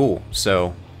really cool.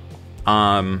 So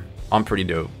I'm pretty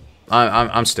dope.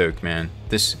 I'm stoked, man.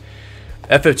 This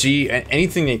FFG,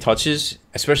 anything they touches,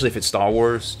 especially if it's Star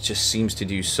Wars, just seems to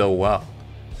do so well.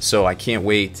 So I can't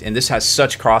wait. And this has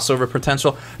such crossover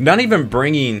potential. Not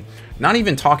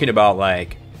even talking about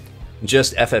like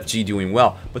just FFG doing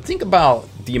well, but think about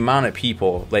the amount of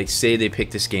people, like say they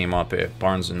pick this game up at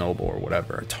Barnes & Noble or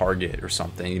whatever, a Target or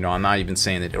something. You know, I'm not even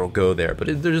saying that it'll go there,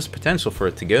 but there's potential for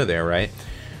it to go there, right?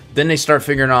 Then they start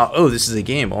figuring out, oh, this is a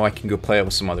game. Oh, I can go play it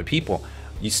with some other people.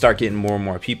 You start getting more and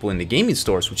more people in the gaming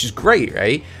stores, which is great,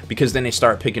 right? Because then they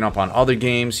start picking up on other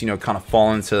games, you know, kind of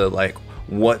fall into like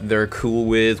what they're cool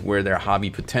with, where their hobby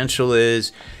potential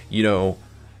is, you know,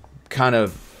 kind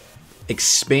of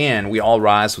expand. We all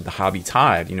rise with the hobby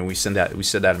tide. You know, we said that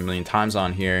a million times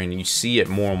on here, and you see it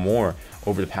more and more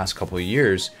over the past couple of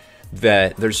years,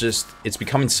 that it's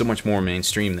becoming so much more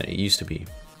mainstream than it used to be.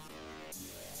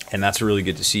 And that's really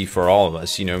good to see for all of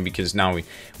us, you know, because now we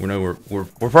know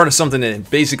we're part of something that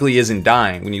basically isn't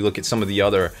dying. When you look at some of the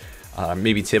other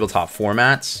maybe tabletop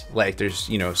formats, like there's,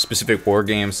 you know, specific war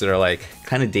games that are like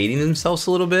kind of dating themselves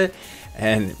a little bit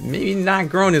and maybe not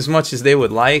growing as much as they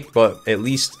would like, but at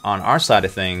least on our side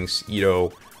of things, you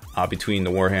know, between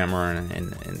the Warhammer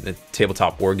and the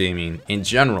tabletop wargaming in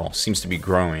general seems to be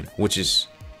growing, which is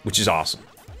awesome,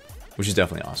 which is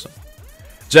definitely awesome.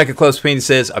 Jacket Clubs Painted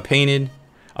says, I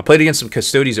played against some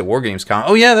custodians at WarGamesCon.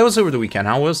 Oh yeah, that was over the weekend.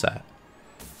 How was that?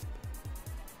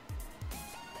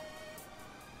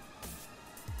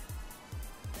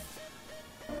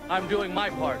 I'm doing my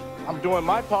part. I'm doing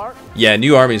my part. Yeah,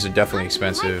 new armies are definitely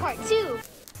expensive. My part too.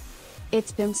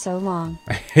 It's been so long.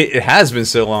 It has been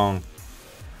so long.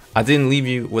 I didn't leave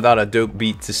you without a dope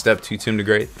beat to step to Tim the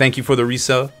Great. Thank you for the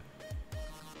resub.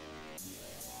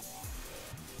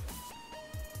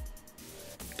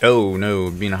 Oh no,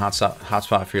 being a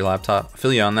hotspot for your laptop. I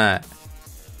feel you on that.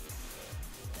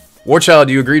 Warchild,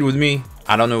 you agreed with me.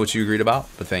 I don't know what you agreed about,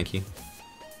 but thank you.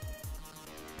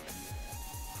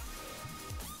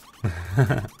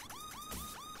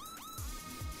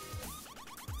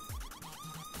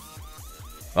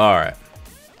 Alright.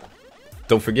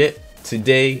 Don't forget,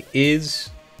 today is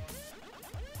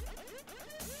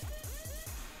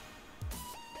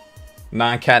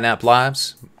 9 catnap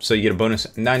lives, so you get a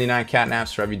bonus 99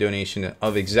 catnaps for every donation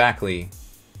of exactly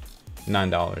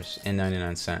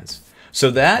 $9.99. So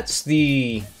that's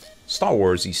the Star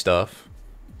Wars-y stuff,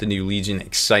 the new Legion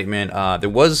excitement. There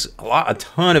was a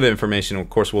ton of information. Of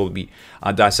course, we'll be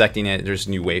dissecting it. There's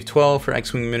new Wave 12 for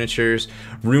X-Wing miniatures.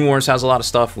 Rune Wars has a lot of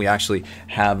stuff. We actually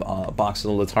have a box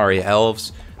of the Latari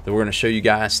Elves that we're going to show you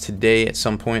guys today at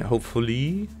some point,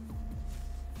 hopefully.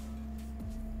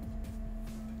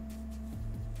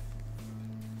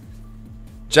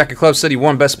 Jacket Club said he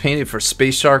won Best Painted for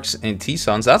Space Sharks and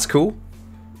T-Suns. That's cool.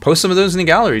 Post some of those in the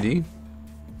gallery, dude.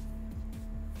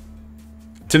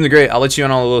 Tim the Great, I'll let you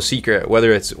in on a little secret.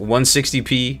 Whether it's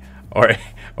 160p or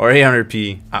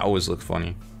 800p, I always look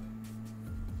funny.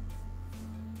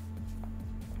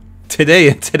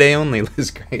 Today only,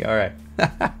 Liz Gray. All right.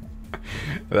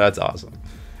 That's awesome.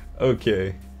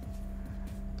 Okay.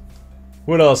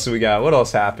 What else do we got? What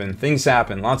else happened? Things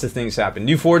happen. Lots of things happen.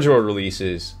 New Forge World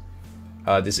releases.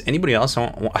 Does anybody else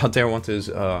out there want those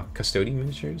Custodian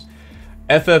miniatures?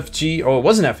 FFG. Oh, it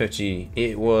wasn't FFG.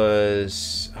 It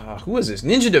was... who was this?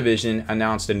 Ninja Division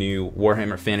announced a new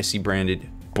Warhammer Fantasy branded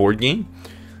board game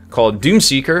called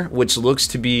Doomseeker, which looks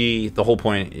to be... The whole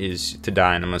point is to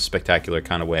die in a most spectacular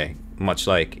kind of way, much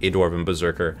like a Dwarven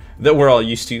Berserker that we're all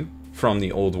used to from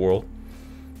the old world.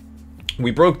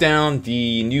 We broke down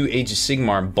the new Age of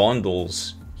Sigmar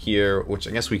bundles here, which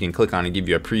I guess we can click on and give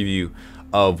you a preview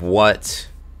of what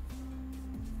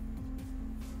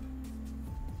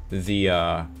the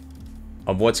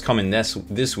of what's coming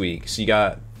this week. So you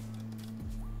got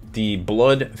the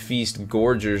Blood Feast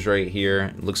Gorgers right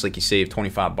here. It looks like you saved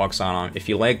 25 bucks on them. If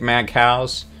you like Mad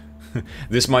Cows,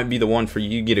 this might be the one for you.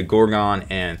 You get a Gorgon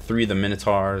and 3 of the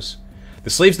Minotaurs. The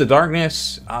Slaves to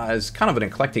Darkness is kind of an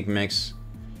eclectic mix.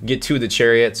 You get 2 of the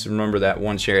Chariots. Remember that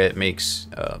one Chariot makes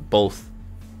both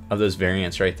of those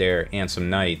variants right there, and some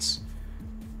Knights.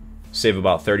 Save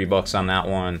about 30 bucks on that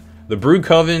one. The Brood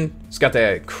Coven, it's got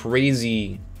that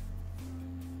crazy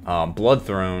Blood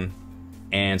Throne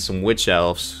and some Witch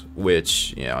Elves,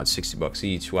 which, you know, it's 60 bucks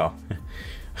each. Well,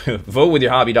 vote with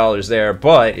your hobby dollars there,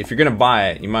 but if you're gonna buy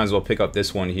it, you might as well pick up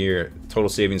this one here. Total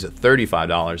savings at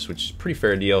 $35, which is a pretty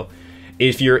fair deal.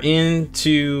 If you're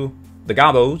into the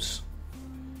Gobos,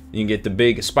 you can get the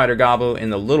big Spider Gobbo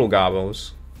and the little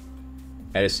Gobos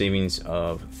at a savings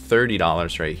of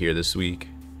 $30 right here this week.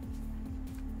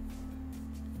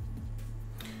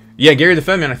 Yeah, Gary the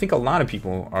Fedman, I think a lot of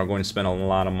people are going to spend a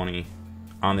lot of money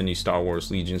on the new Star Wars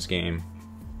Legions game.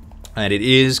 And it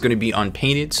is going to be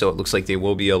unpainted, so it looks like they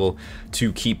will be able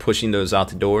to keep pushing those out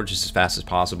the door just as fast as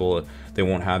possible. They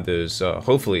won't have those,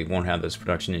 hopefully won't have those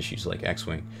production issues like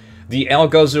X-Wing. The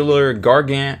Algozular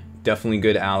Gargant, definitely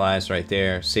good allies right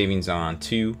there. Savings on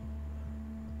 2.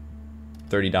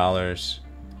 $30.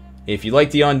 If you like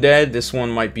the Undead, this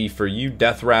one might be for you.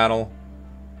 Death Rattle.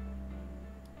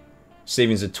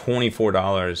 Savings of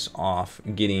 $24 off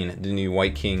getting the new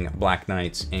White King, Black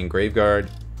Knights, and Graveguard.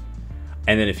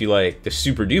 And then if you like the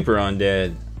super duper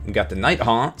undead, you got the Night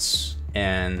Haunts,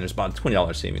 and there's about a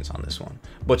 $20 savings on this one.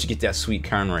 But you get that sweet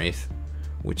Karn Wraith,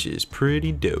 which is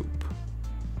pretty dope.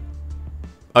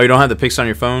 Oh, you don't have the pics on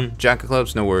your phone, Jack of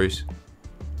Clubs? No worries.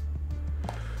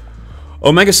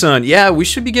 Omega Sun, yeah, we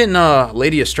should be getting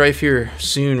Lady of Strife here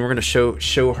soon. We're gonna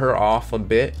show her off a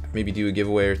bit, maybe do a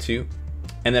giveaway or two.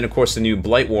 And then, of course, the new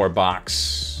Blight War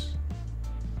box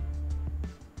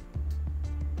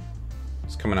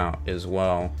is coming out as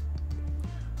well.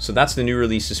 So that's the new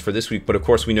releases for this week. But, of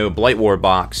course, we know Blight War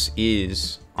box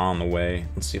is on the way.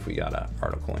 Let's see if we got an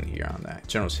article in here on that.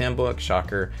 General's Handbook,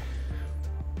 shocker.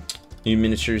 New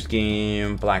miniatures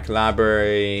game, Black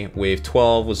Library. Wave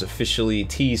 12 was officially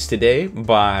teased today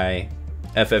by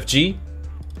FFG.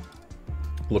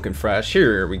 Looking fresh.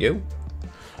 Here we go.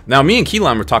 Now, me and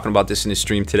Keyline were talking about this in the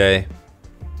stream today.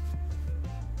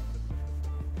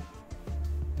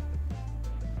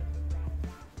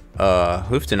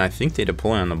 Hoofton, I think they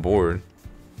deploy on the board.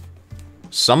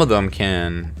 Some of them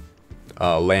can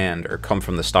land or come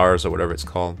from the stars or whatever it's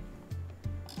called.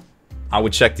 I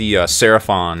would check the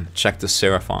Seraphon. Check the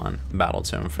Seraphon battle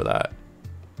tome for that.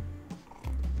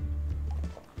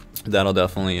 That'll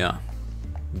definitely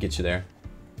get you there.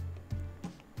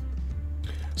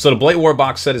 So the Blight War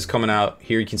box set is coming out.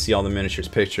 Here you can see all the miniatures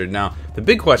pictured. Now, the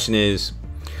big question is,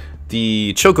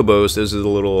 the Chocobos, those are the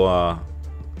little,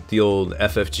 the old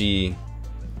FFG,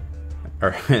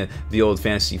 or the old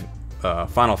fantasy,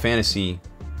 Final Fantasy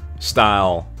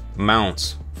style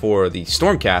mounts for the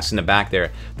Stormcast in the back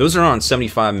there. Those are on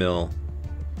 75 mil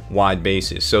wide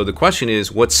bases. So the question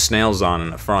is, what's Snails on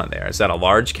in the front there? Is that a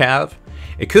large cab?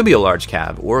 It could be a large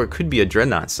cab, or it could be a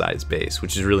Dreadnought size base,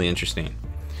 which is really interesting.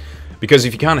 Because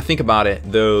if you kind of think about it,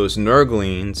 those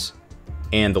Nurglings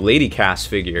and the Lady Cast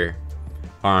figure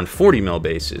are on 40 mil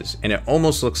bases, and it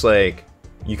almost looks like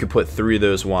you could put 3 of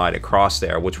those wide across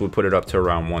there, which would put it up to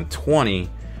around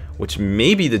 120, which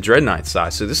may be the Dreadnought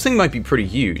size. So this thing might be pretty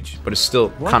huge, but it's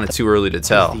still kind of too early to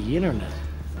tell. The internet.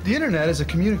 The internet is a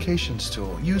communications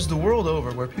tool used the world over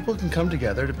where people can come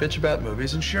together to bitch about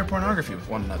movies and share pornography with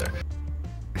one another.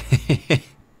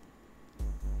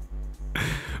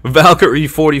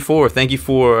 Valkyrie44, thank you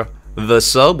for the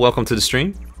sub. Welcome to the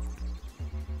stream.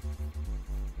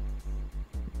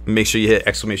 Make sure you hit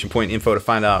exclamation point info to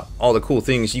find out all the cool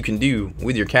things you can do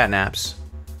with your catnaps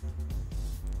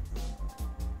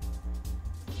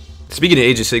Speaking of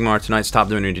Age of Sigmar, tonight's top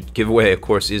donated giveaway, of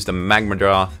course, is the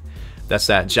Magmadroth. That's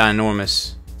that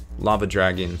ginormous lava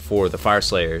dragon for the Fire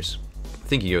Slayers. I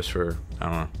think he goes for, I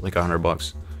don't know, like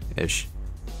 $100-ish.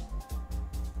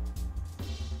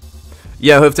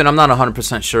 Yeah, Hoofton, I'm not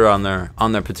 100% sure on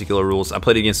their particular rules. I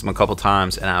played against them a couple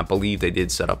times, and I believe they did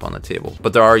set up on the table.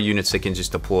 But there are units that can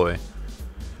just deploy.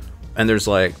 And there's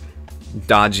like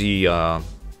dodgy, the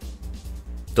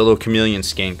little chameleon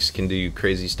skinks can do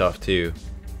crazy stuff too.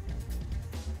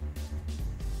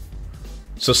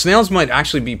 So snails might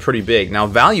actually be pretty big. Now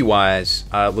value-wise,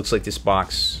 it looks like this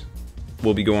box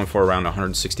will be going for around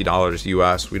 $160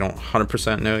 US. We don't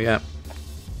 100% know yet.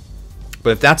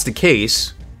 But if that's the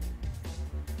case,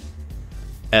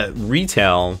 at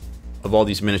retail of all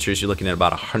these miniatures, you're looking at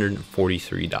about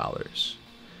 $143.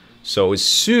 So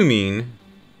assuming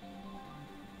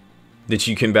that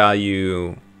you can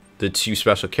value the 2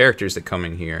 special characters that come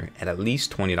in here at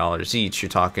least $20 each, you're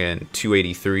talking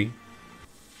 $283.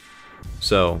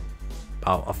 So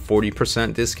about a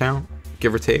 40% discount,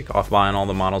 give or take, off buying all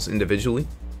the models individually.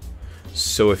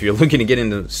 So if you're looking to get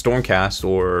into Stormcast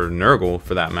or Nurgle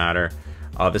for that matter,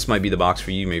 this might be the box for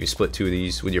you. Maybe split 2 of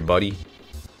these with your buddy.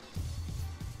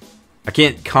 I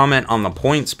can't comment on the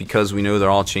points because we know they're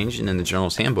all changing in the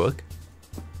General's Handbook.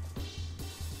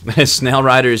 Snail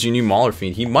Rider is your new Mauler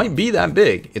Fiend. He might be that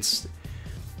big. It's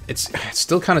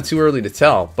still kind of too early to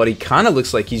tell, but he kind of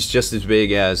looks like he's just as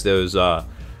big as those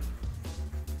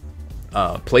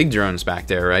plague drones back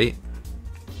there, right?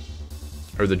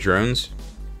 Or the drones,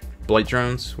 blight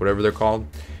drones, whatever they're called.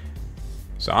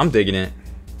 So I'm digging it.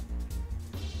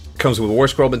 Comes with War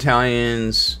Scroll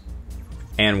battalions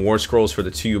and War Scrolls for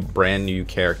the 2 brand new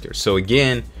characters. So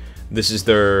again, this is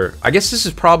their, I guess this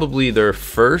is probably their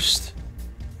first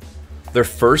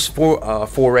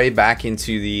foray back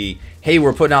into the, hey,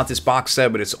 we're putting out this box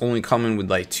set, but it's only coming with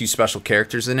like 2 special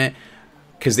characters in it.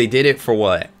 Because they did it for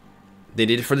what? They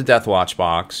did it for the Death Watch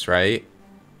box, right?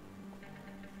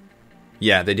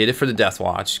 Yeah, they did it for the Death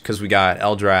Watch because we got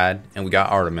Eldrad and we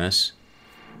got Artemis.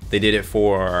 They did it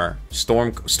for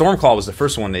Stormclaw was the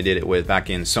first one they did it with back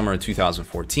in summer of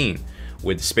 2014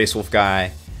 with the Space Wolf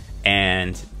guy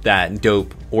and that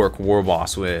dope Orc War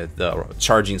Boss with the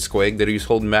charging squig that he was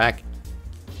holding back.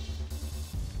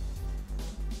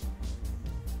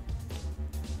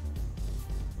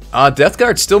 Death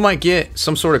Guard still might get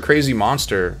some sort of crazy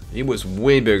monster. He was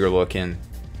way bigger looking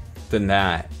than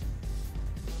that.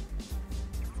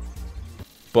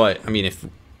 But, I mean, if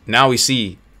now we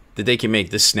see that they can make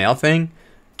this snail thing,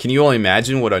 can you only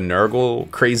imagine what a Nurgle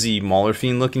crazy Mauler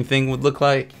Fiend looking thing would look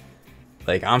like?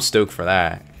 Like, I'm stoked for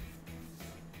that.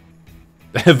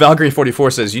 Valkyrie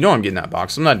 44 says, you know I'm getting that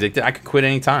box. I'm not addicted. I can quit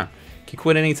anytime. Can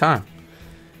quit anytime.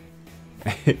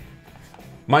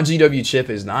 My GW chip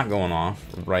is not going off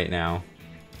right now.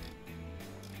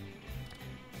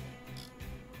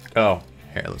 Oh,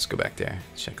 here, let's go back there.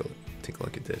 Take a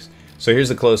look at this. So here's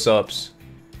the close-ups.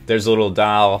 There's a little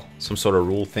dial, some sort of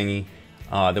rule thingy.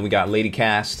 Then we got Lady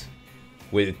Cast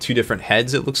with 2 different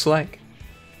heads, it looks like.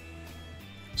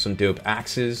 Some dope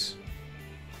axes.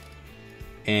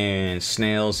 And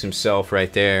Snails himself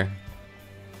right there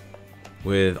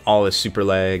with all his super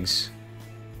legs.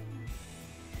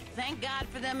 Thank God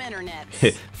for them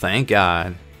internets. Thank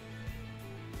God.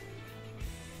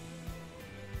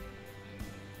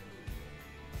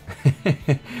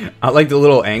 I like the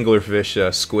little anglerfish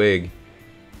squig.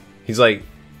 He's like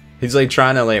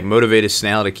trying to like motivate his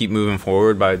snail to keep moving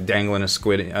forward by dangling a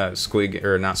squig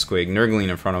or not squig, nurgling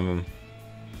in front of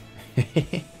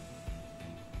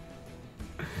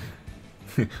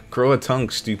him. Grow a tongue,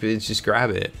 stupid. Just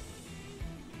grab it.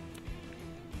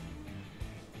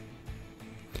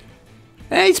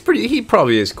 Hey, he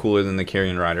probably is cooler than the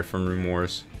Carrion Rider from Rune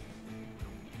Wars.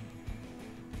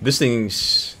 This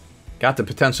thing's got the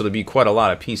potential to be quite a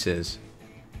lot of pieces.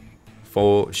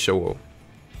 For sure.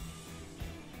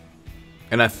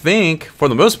 And I think, for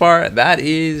the most part, that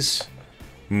is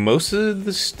most of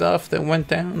the stuff that went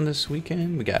down this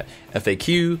weekend. We got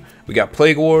FAQ, we got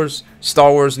Plague Wars,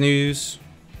 Star Wars news.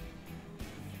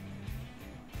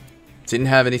 Didn't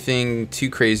have anything too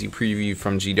crazy preview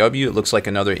from GW. It looks like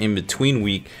another in-between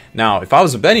week. Now, if I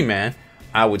was a betting man,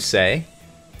 I would say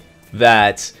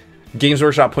that Games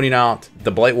Workshop putting out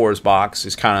the Blight Wars box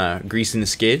is kind of greasing the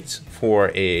skids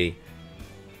for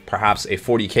perhaps a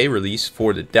 40K release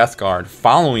for the Death Guard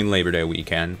following Labor Day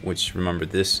weekend, which, remember,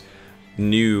 this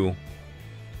new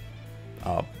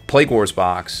Plague Wars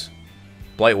box,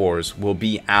 Blight Wars, will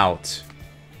be out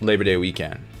Labor Day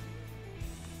weekend.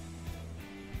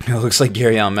 It looks like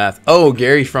Gary on meth. Oh,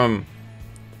 Gary from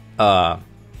SpongeBob.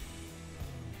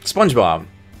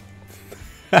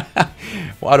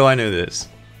 Why do I know this?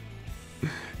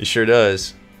 It sure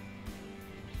does.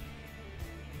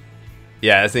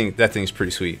 Yeah, that thing's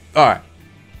pretty sweet. Alright.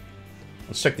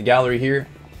 Let's check the gallery here.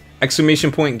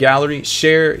 Exclamation point gallery.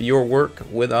 Share your work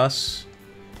with us.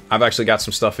 I've actually got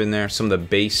some stuff in there. Some of the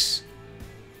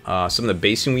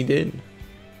basing we did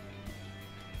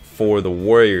for the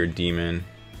warrior demon.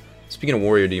 Speaking of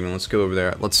warrior demon, let's go over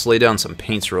there. Let's lay down some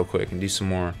paints real quick and do some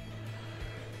more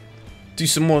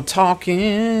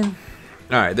talking.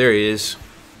 Alright, there he is.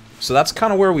 So that's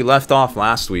kind of where we left off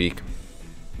last week.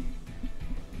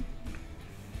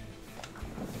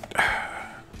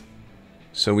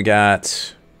 So we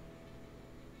got...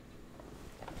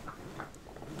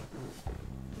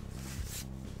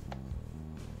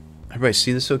 Everybody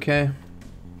see this okay?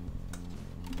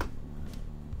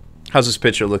 How's this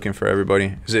picture looking for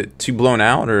everybody? Is it too blown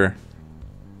out, or?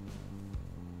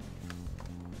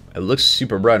 It looks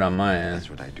super bright on my end. That's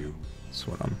what I do. That's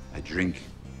what I drink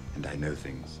and I know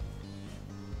things.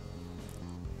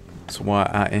 That's why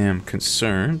I am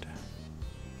concerned.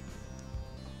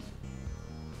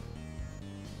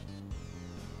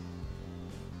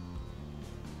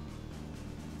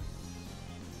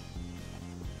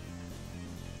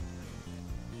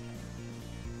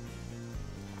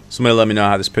 Somebody let me know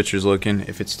how this picture's looking,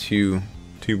 if it's too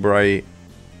bright.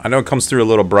 I know it comes through a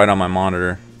little bright on my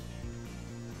monitor.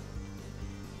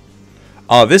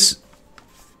 This...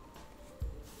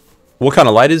 What kind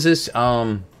of light is this?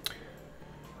 I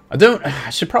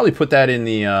should probably put that in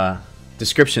the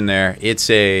description there. It's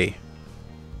a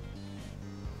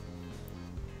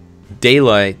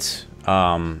daylight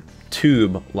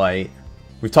tube light.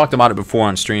 We've talked about it before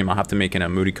on stream. I'll have to make an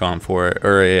emoticon for it,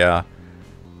 or a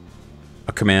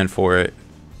command for it.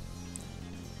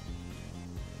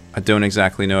 I don't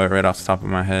exactly know it right off the top of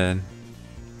my head.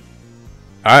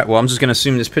 Alright, well, I'm just gonna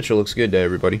assume this picture looks good to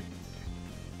everybody.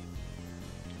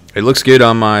 It looks good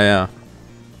on my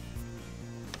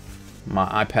my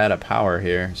iPad at power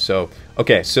here. So,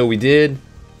 okay, so we did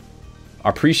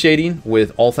our pre-shading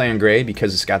with Ulthan Gray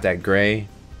because it's got that gray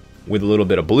with a little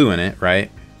bit of blue in it,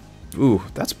 right? Ooh,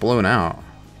 that's blown out.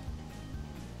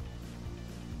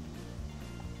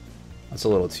 That's a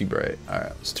little too bright.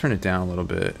 Alright, let's turn it down a little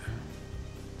bit.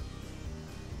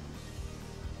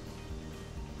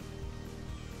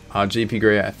 JP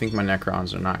Gray, I think my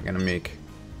Necrons are not going to make...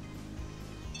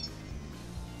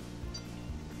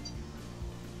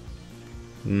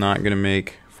 Not going to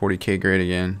make 40k grade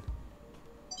again.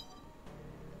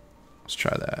 Let's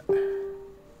try that.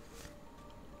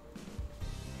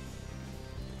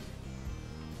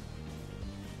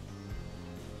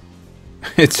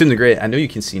 It's in the gray. I know you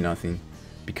can see nothing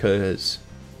because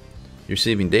you're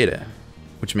saving data,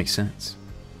 which makes sense.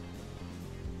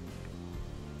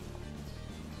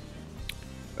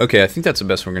 Okay, I think that's the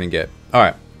best we're going to get.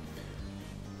 Alright.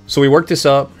 So we worked this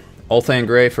up. Ulthan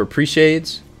Gray for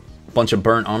pre-shades. A bunch of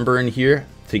burnt umber in here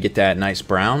to get that nice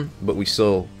brown. But we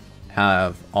still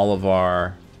have all of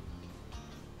our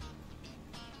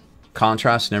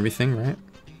contrast and everything, right?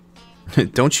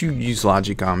 Don't you use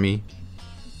logic on me.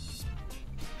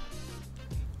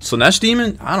 Slanesh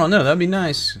Demon? I don't know. That'd be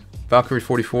nice. Valkyrie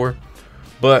 44.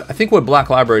 But I think what Black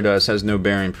Library does has no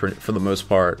bearing for the most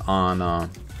part on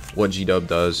what G-Dub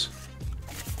does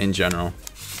in general.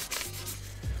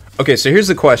 Okay, so here's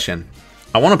the question.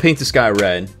 I want to paint this guy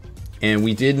red, and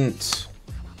we didn't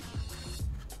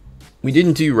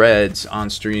do reds on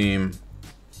stream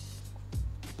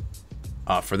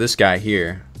for this guy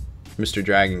here, Mr.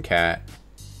 Dragon Cat,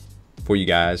 for you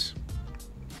guys.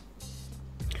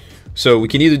 So we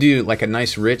can either do like a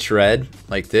nice rich red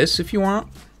like this if you want,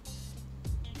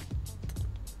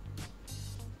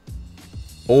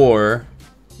 or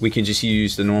we can just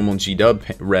use the normal G-Dub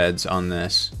reds on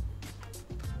this,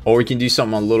 or we can do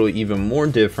something a little even more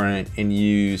different and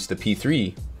use the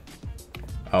P3.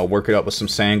 Work it up with some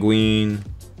Sanguine,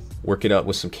 work it up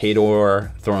with some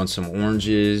Kador, throw in some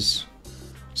oranges.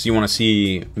 So you want to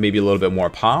see maybe a little bit more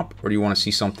pop, or do you want to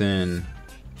see something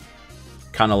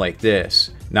kind of like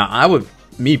this? Now,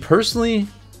 me personally,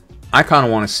 I kind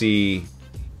of want to see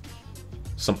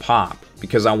some pop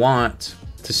because I want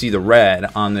to see the red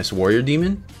on this warrior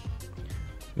demon.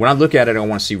 When I look at it, I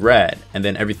want to see red, and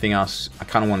then everything else I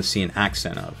kind of want to see an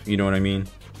accent of. You know what I mean?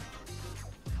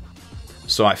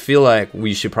 So I feel like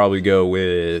we should probably go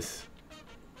with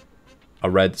a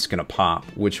red that's going to pop,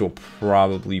 which will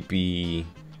probably be...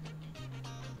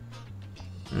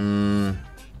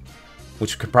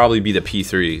 which could probably be the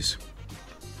P3s.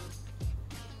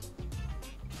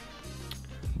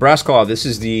 Brassclaw, this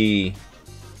is the...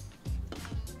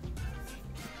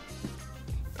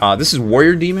 this is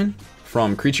Warrior Demon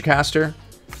from Creature Caster.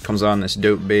 Comes on this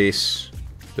dope base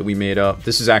that we made up.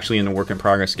 This is actually in the work in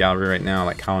progress gallery right now,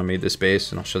 like how I made this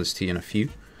base, and I'll show this to you in a few.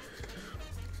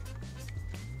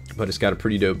 But it's got a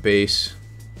pretty dope base,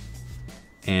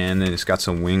 and then it's got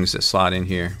some wings that slide in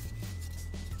here.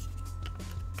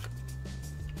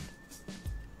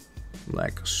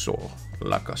 Like so,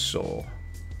 like a soul.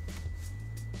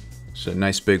 So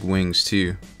nice big wings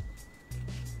too.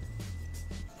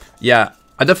 Yeah,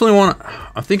 I definitely want.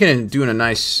 I'm thinking of doing a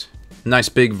nice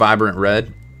big vibrant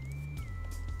red,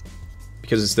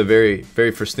 because it's the very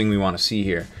first thing we want to see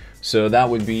here. So that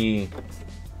would be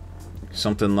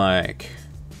something like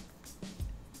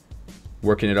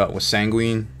working it up with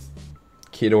sanguine,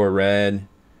 Kidor red,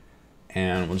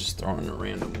 and we'll just throw in a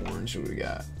random orange. What we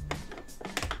got?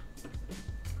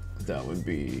 That would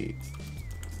be,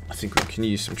 I think we can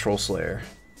use some Troll Slayer,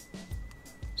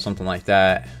 something like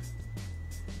that.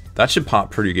 That should pop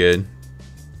pretty good.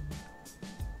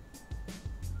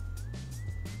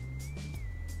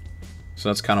 So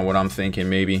that's kind of what I'm thinking,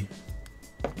 maybe.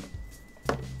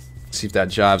 See if that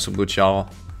jives with what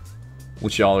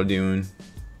y'all are doing.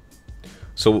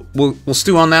 So we'll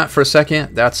stew on that for a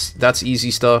second. That's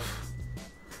easy stuff.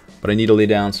 But I need to lay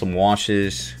down some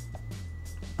washes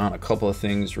on a couple of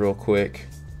things real quick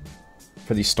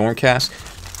for these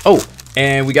Stormcasts. Oh,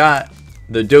 and we got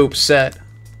the dope set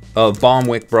of Balm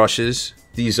Wick brushes.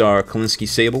 These are Kolinsky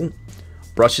Sable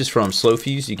brushes from Slow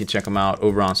Fuse. You can check them out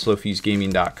over on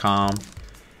slowfusegaming.com.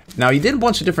 Now, he did a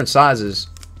bunch of different sizes,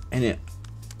 and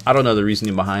I don't know the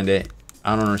reasoning behind it.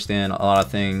 I don't understand a lot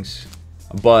of things,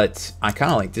 but I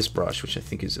kind of like this brush, which I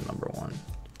think is the number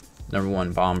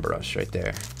one bomb brush right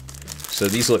there. So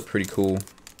these look pretty cool.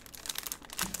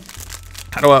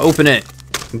 How do I open it?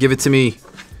 Give it to me.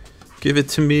 Give it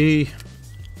to me.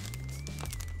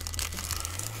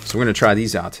 So we're gonna try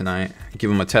these out tonight. Give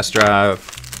them a test drive.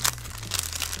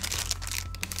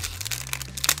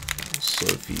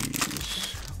 Slow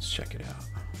Fuse. Let's check it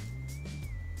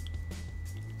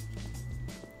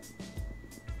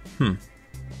out.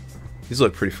 These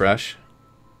look pretty fresh.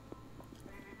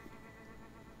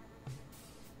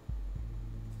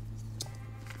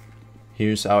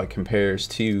 Here's how it compares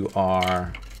to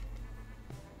our,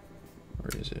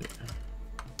 where is it?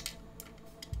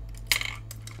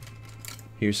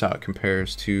 Here's how it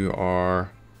compares to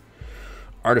our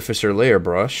Artificer Layer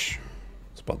brush.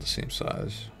 It's about the same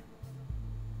size.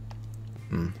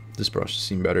 This brush has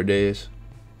seen better days.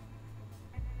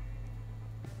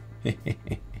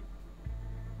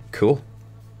 Cool.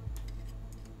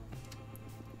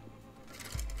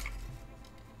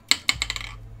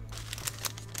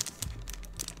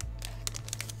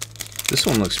 This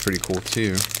one looks pretty cool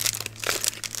too.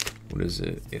 What is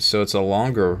it? So it's a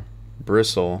longer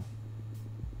bristle.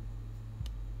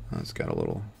 Oh, it's got a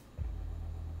little,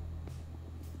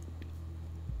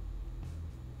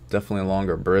 definitely a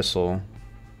longer bristle.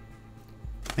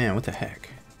 Man, what the heck?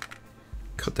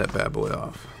 Cut that bad boy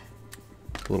off.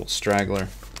 A little straggler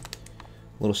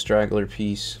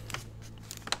piece.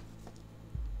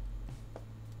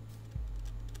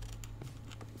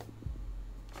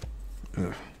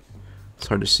 Ugh. It's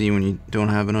hard to see when you don't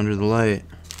have it under the light.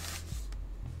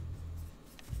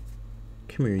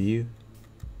 Come here, you.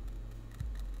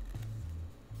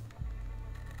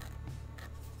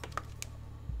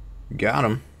 Got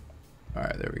him. All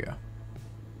right, there we go.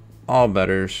 All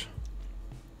betters.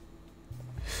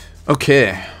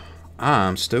 Okay,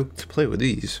 I'm stoked to play with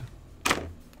these.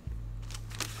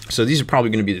 So these are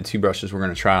probably going to be the two brushes we're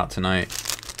going to try out tonight.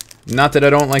 Not that I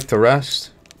don't like the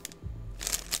rest.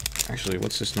 Actually,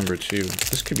 what's this number 2?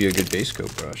 This could be a good base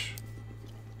coat brush.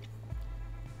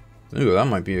 Ooh, that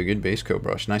might be a good base coat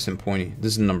brush. Nice and pointy.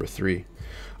 This is number 3.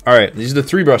 All right, these are the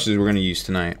 3 brushes we're going to use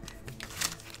tonight.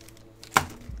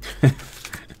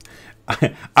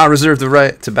 I reserve the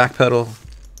right to backpedal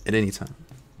at any time.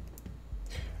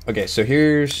 Okay, so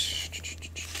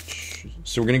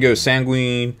so we're gonna go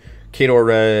Sanguine, Kidor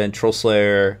Red, Troll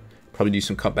Slayer. Probably do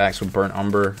some cutbacks with Burnt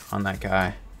Umber on that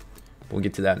guy. We'll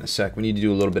get to that in a sec. We need to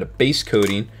do a little bit of base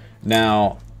coating.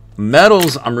 Now,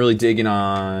 metals, I'm really digging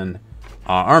on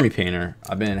Army Painter.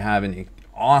 I've been having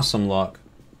awesome luck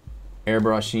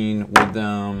airbrushing with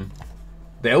them.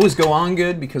 They always go on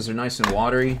good because they're nice and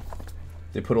watery.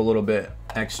 They put a little bit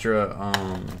extra,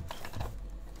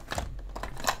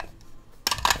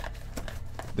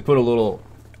 they put a little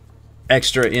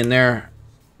extra in there.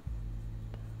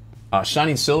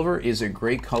 Shining Silver is a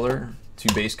great color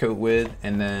to base coat with,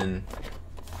 and then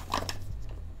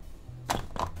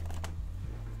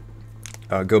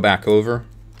go back over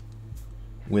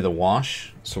with a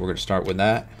wash. So we're going to start with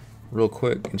that. real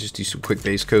quick and just do some quick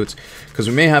base coats, because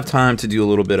we may have time to do a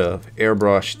little bit of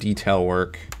airbrush detail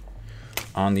work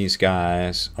on these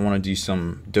guys. I want to do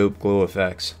some dope glow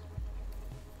effects.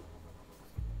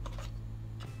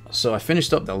 So I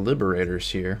finished up the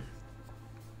Liberators here.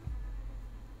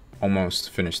 Almost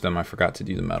finished them. I forgot to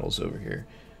do the metals over here.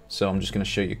 So I'm just going to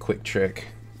show you a quick trick.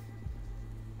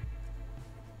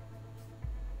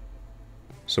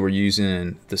 So we're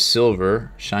using the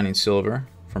silver, shining silver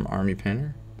from Army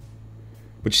Painter.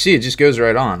 But you see, it just goes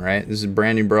right on, right? This is a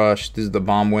brand new brush. This is the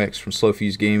Bomb Wicks from Slow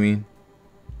Fuse Gaming.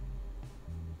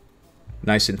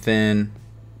 Nice and thin.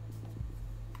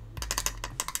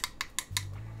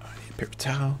 Paper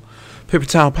towel. Paper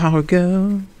towel power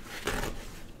go.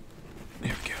 There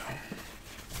we go.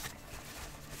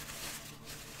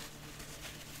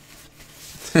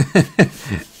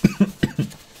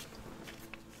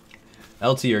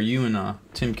 LT, are you and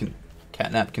Tim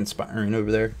Catnap conspiring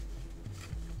over there?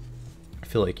 I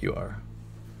feel like you are.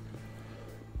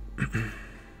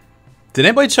 Did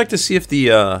anybody check to see if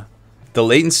the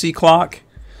latency clock,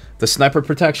 the sniper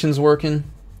protection's working?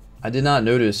 I did not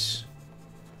notice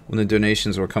when the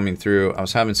donations were coming through. I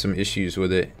was having some issues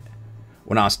with it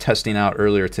when I was testing out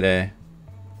earlier today.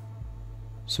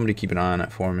 Somebody keep an eye on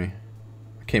that for me.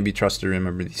 I can't be trusted to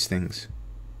remember these things.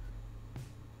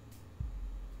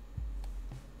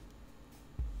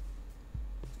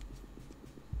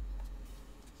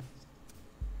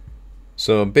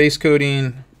 So base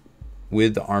coating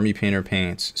with the Army Painter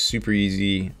paints, super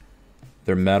easy.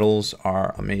 Their metals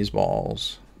are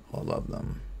amazeballs. I love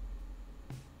them.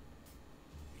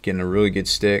 Getting a really good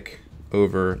stick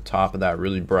over top of that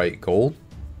really bright gold.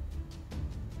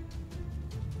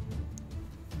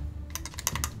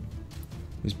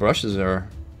 These brushes are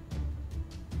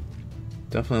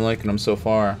definitely liking them so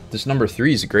far. This number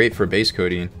 3 is great for base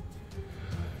coating.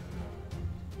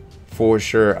 For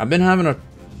sure. I've been having a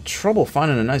trouble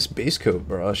finding a nice base coat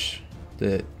brush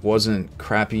that wasn't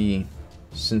crappy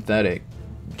synthetic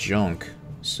junk,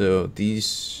 so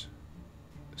these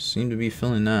seem to be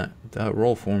filling that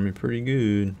role for me pretty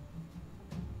good.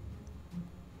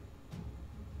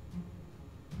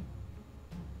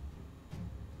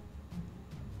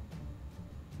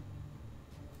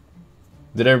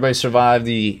 Did everybody survive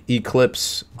the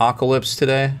apocalypse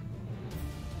today?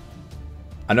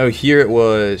 I know here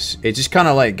it just kind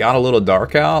of like got a little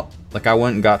dark out. Like I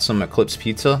went and got some Eclipse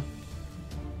pizza.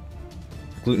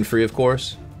 Gluten-free, of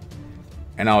course.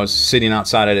 And I was sitting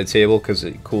outside at a table because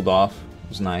it cooled off. It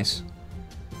was nice.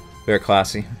 Very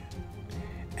classy.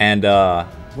 And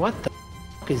what the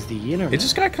f is the internet? It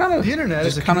just got kind of... The internet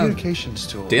is a communications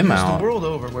tool dim used out. the world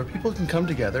over where people can come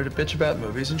together to bitch about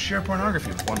movies and share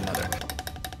pornography with one another.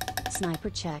 Sniper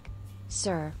check,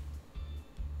 sir.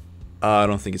 I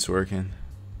don't think it's working.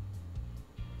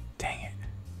 Dang it.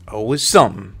 Oh, it's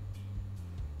something.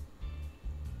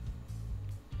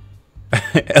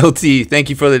 LT, thank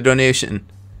you for the donation.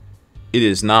 It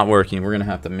is not working. We're going to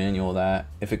have to manual that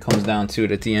if it comes down to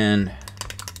it at the end.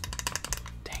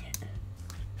 Dang it.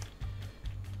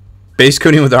 Base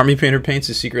coating with Army Painter paints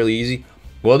is secretly easy.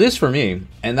 Well, it is for me.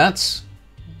 And that's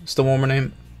still one more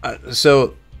name.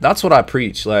 So that's what I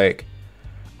preach. Like,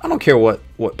 I don't care what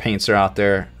paints are out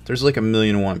there. There's like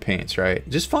 1,000,001 paints, right?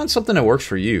 Just find something that works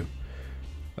for you.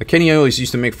 Like Kenny always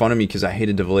used to make fun of me because I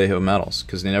hated the Vallejo metals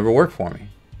because they never worked for me.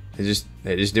 They just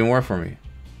didn't work for me.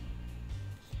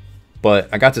 But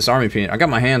I got this Army Painter. I got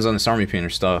my hands on this Army Painter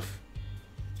stuff.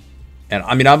 And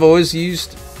I mean, I've always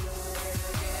used...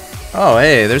 Oh,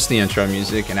 hey, there's the intro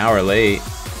music. An hour late.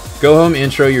 Go home,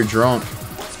 intro, you're drunk.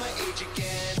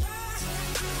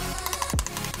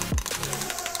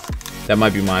 That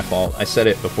might be my fault. I said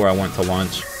it before I went to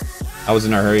lunch. I was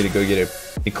in a hurry to go get a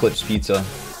Eclipse pizza.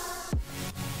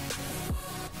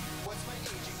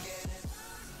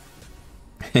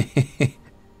 I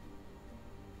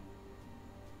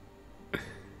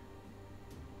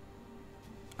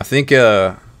think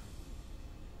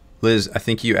Liz, I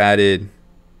think you added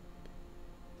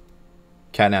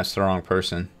Catnap's the wrong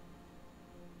person.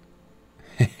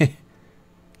 That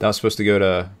was supposed to go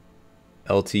to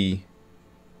LT.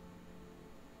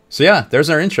 So yeah, there's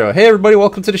our intro. Hey everybody,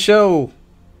 welcome to the show.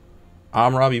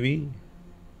 I'm Robbie B,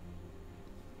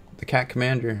 the Cat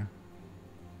Commander.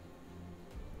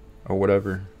 Or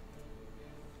whatever.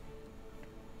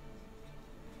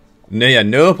 No, yeah,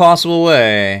 no possible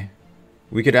way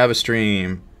we could have a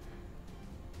stream.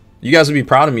 You guys would be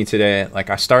proud of me today. Like,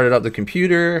 I started up the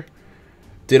computer,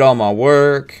 did all my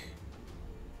work,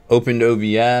 opened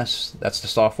OBS. That's the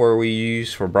software we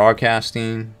use for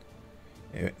broadcasting.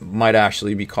 It might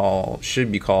actually be called,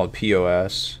 should be called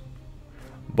POS.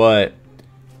 But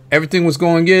everything was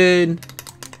going good.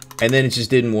 And then it just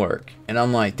didn't work. And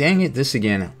I'm like, dang it, this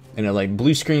again. And it like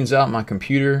blue screens out my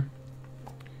computer.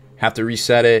 Have to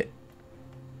reset it.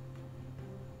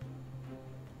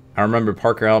 I remember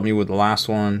Parker helped me with the last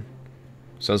one.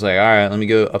 So I was like, alright, let me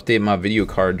go update my video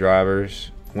card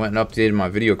drivers. Went and updated my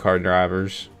video card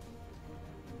drivers.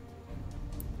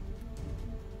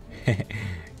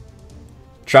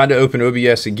 Tried to open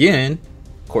OBS again.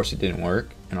 Of course it didn't work.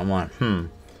 And I'm like,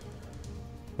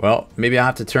 well, maybe I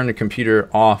have to turn the computer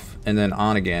off and then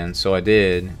on again. So I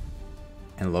did.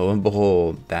 And lo and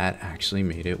behold, that actually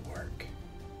made it work.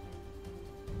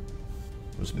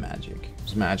 It was magic. It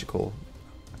was magical.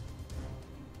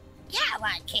 Yeah,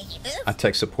 what can you do? I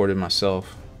tech supported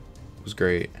myself. It was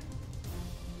great.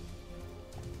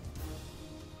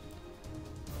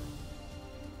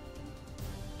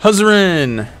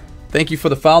 Huzzarin! Thank you for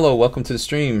the follow. Welcome to the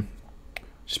stream.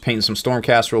 Just painting some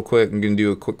Stormcast real quick. I'm going to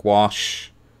do a quick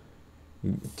wash.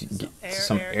 Get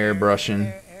some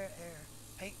airbrushing.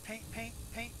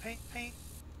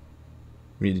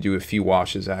 We need to do a few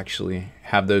washes actually.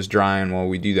 Have those drying while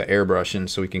we do the airbrushing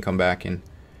so we can come back and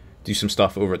do some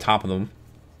stuff over top of them.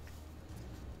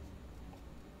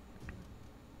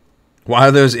 Why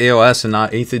are those AOS and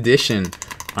not 8th edition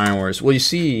Ironwares? Well, you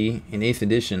see, in 8th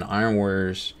edition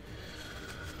Ironwares,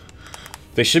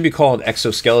 they should be called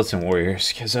Exoskeleton Warriors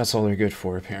because that's all they're good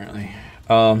for, apparently.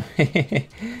 Now,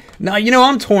 you know,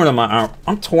 I'm torn on my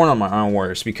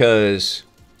Ironwares because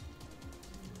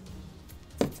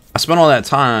I spent all that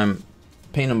time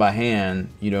painting them by hand,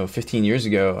 you know, 15 years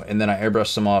ago, and then I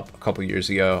airbrushed them up a couple years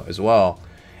ago as well.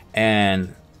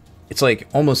 And it's like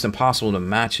almost impossible to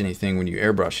match anything when you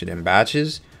airbrush it in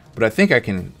batches, but I think I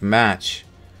can match.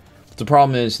 But the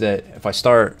problem is that if I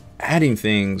start adding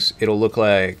things, it'll look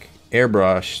like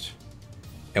airbrushed.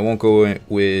 It won't go in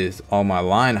with all my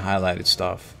line highlighted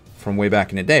stuff from way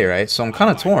back in the day, right? So I'm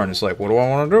kind of torn. It's like, what do I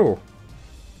want to do?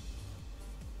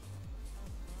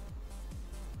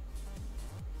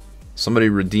 Somebody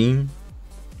redeem?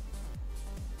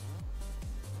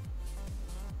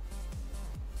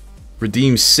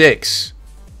 Redeem 6.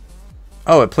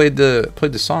 Oh, it played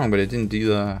the song, but it didn't do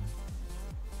the.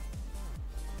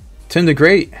 Tim the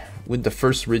Great with the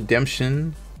first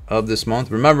redemption of this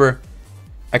month. Remember,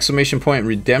 exclamation point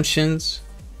redemptions.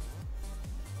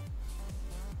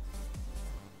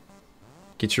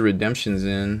 Get your redemptions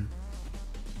in.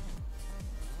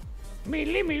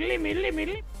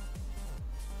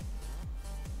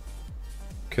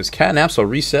 Because catnaps will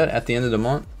reset at the end of the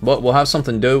month. But we'll have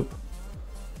something dope.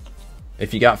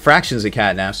 If you got fractions of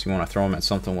catnaps, you want to throw them at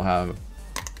something, we'll have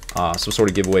some sort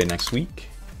of giveaway next week.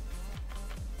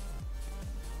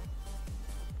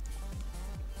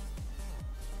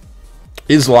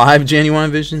 Is live Genuine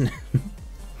Vision?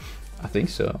 I think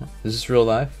so. Is this real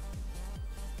life?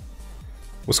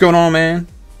 What's going on, man?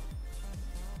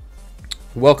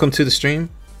 Welcome to the stream.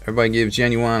 Everybody give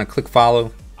Genuine a click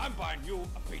follow. I'm buying you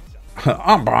a pizza.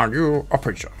 I'm buying you a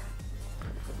pizza.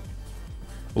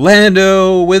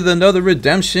 Lando with another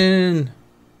redemption.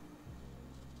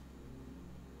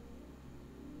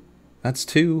 That's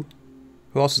 2.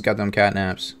 Who else has got them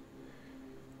catnaps?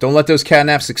 Don't let those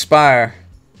catnaps expire.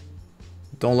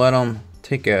 Don't let them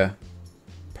take a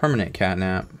permanent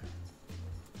catnap.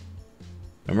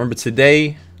 Remember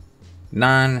today,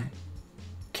 9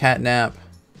 catnap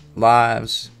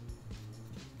lives.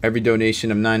 Every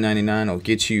donation of $9.99 will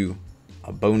get you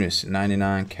a bonus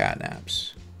 99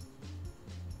 catnaps.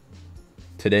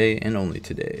 Today and only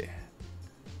today.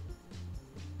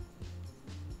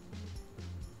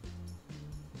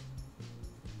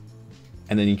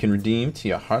 And then you can redeem to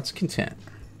your heart's content.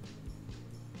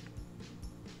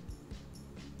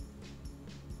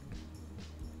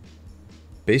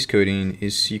 Base coating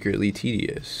is secretly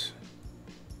tedious,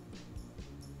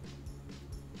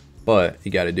 but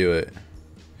you got to do it.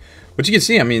 But you can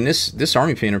see, I mean, this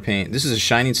Army Painter paint, this is a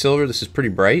shining silver. This is pretty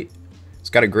bright.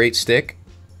 It's got a great stick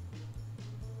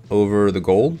over the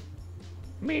gold,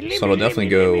 so it'll definitely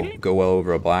go well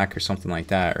over a black or something like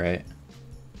that, right?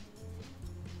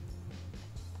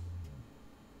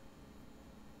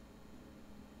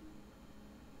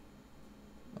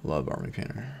 I love Army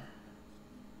Painter.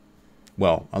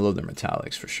 Well, I love their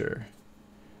metallics for sure.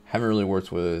 Haven't really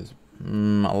worked with a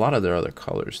lot of their other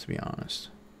colors, to be honest.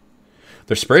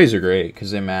 Their sprays are great because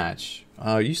they match.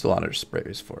 I used a lot of their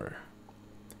sprays for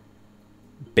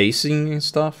basing and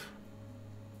stuff.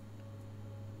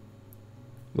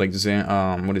 Like,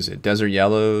 what is it? Desert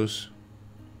Yellows.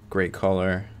 Great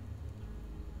color.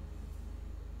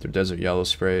 Their Desert Yellow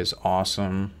spray is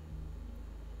awesome.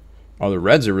 Oh, the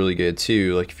reds are really good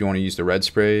too. Like, if you want to use the red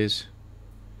sprays.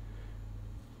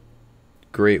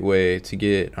 great way to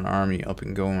get an army up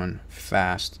and going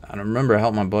fast. I remember I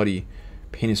helped my buddy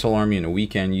paint his whole army in a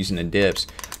weekend using the dips,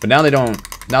 but now they don't.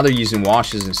 Now they're using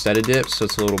washes instead of dips, so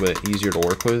it's a little bit easier to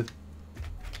work with.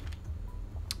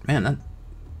 Man,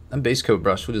 that base coat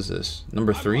brush, what is this?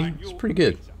 Number 3? It's pretty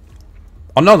good.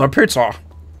 Another pizza.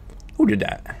 Who did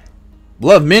that?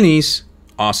 Love minis.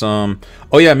 Awesome.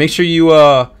 Oh yeah, make sure you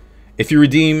if you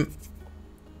redeem,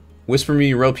 whisper me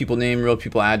your real people name, real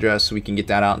people address, so we can get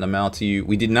that out in the mail to you.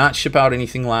 We did not ship out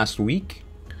anything last week.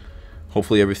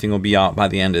 Hopefully everything will be out by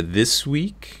the end of this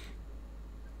week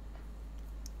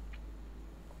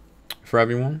for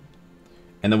everyone.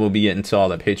 And then we'll be getting to all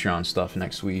that Patreon stuff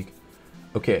next week.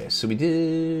 Okay, so we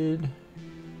did...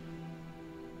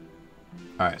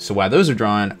 Alright, so while those are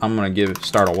drying, I'm going to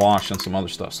start a wash on some other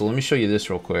stuff. So let me show you this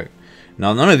real quick.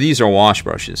 Now, none of these are wash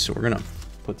brushes, so we're going to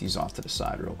put these off to the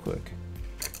side real quick.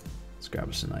 Let's grab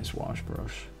us a nice wash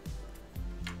brush.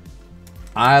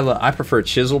 I prefer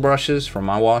chisel brushes for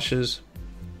my washes.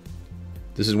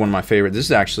 This is one of my favorite. This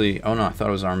is actually... Oh no, I thought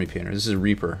it was Army Painter. This is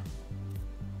Reaper.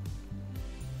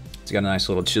 It's got a nice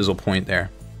little chisel point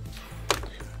there.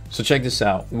 So check this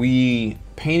out. We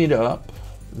painted up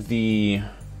the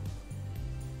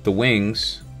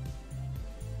wings,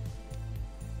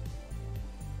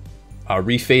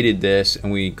 refaded this,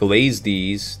 and we glazed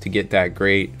these to get that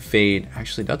great fade.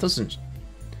 Actually, that doesn't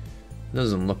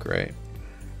look right.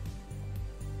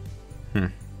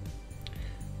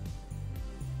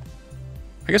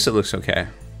 I guess it looks okay.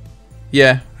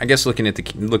 Yeah, I guess looking at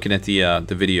the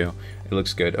video, it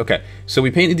looks good. Okay, so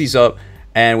we painted these up,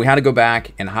 and we had to go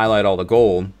back and highlight all the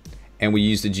gold, and we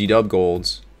used the G-Dub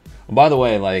golds. By the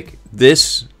way, like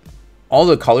this, all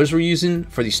the colors we're using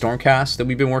for these Stormcasts that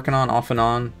we've been working on off and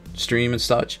on stream and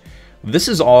such, this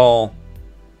is all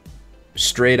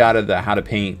straight out of the How to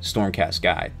Paint Stormcast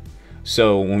guide.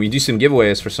 So when we do some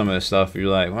giveaways for some of this stuff, you're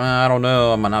like, well, I don't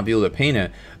know, I might not be able to paint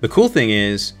it. The cool thing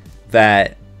is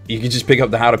that you can just pick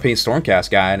up the How to Paint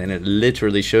Stormcast guide, and it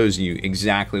literally shows you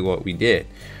exactly what we did.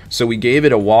 So we gave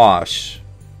it a wash,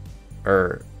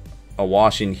 or a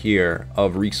wash in here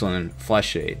of Riesling Flesh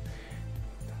Shade.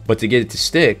 But to get it to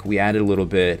stick, we added a little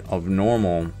bit of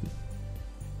normal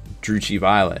Druchii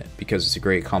Violet because it's a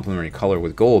great complementary color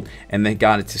with gold, and they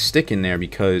got it to stick in there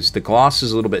because the gloss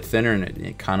is a little bit thinner and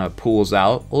it kind of pulls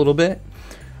out a little bit.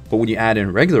 But when you add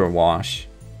in regular wash,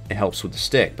 it helps with the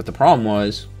stick. But the problem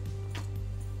was,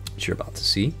 what you're about to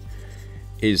see,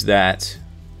 is that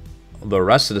the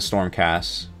rest of the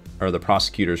Stormcasts, or the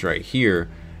prosecutors right here,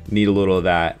 need a little of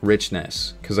that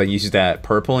richness because I used that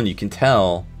purple, and you can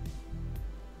tell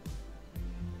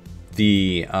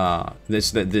the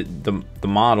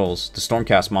models, the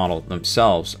Stormcast model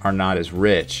themselves, are not as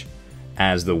rich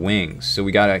as the wings. So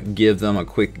we gotta give them a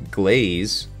quick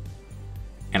glaze,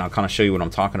 and I'll kind of show you what I'm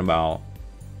talking about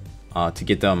to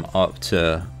get them up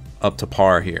to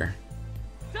par here.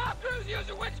 Stop Cruz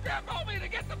using witchcraft on me to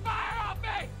get the fire off me!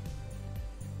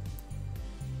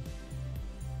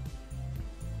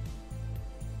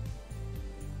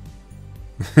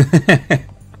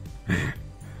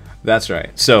 That's right.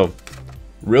 So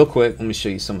real quick, let me show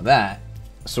you some of that.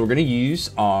 So we're gonna use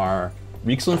our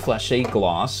Riesling Flesh Shade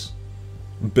gloss.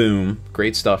 Boom,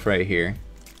 great stuff right here.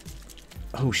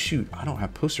 Oh shoot, I don't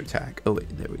have poster tag. Oh wait,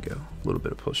 there we go. A little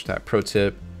bit of poster tag. Pro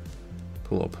tip,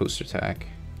 put a little poster tag.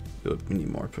 Oh, we need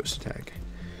more poster tag.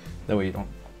 That way you don't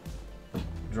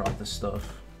drop this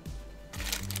stuff.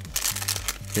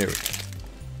 There we go.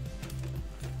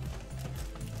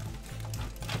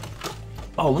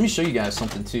 Oh, let me show you guys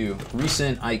something too.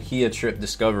 Recent IKEA trip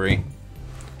discovery.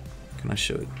 Can I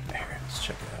show it? There, let's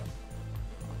check it out.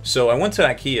 So I went to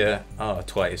IKEA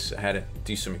twice. I had to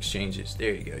do some exchanges.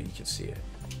 There you go, you can see it.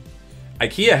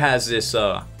 IKEA has this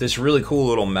this really cool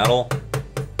little metal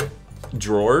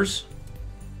drawers.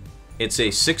 It's a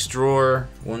 6-drawer,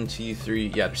 1, 2, 3.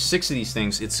 Yeah, there's 6 of these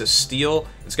things. It's a steel.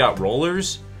 It's got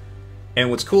rollers. And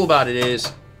what's cool about it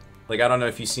is, like, I don't know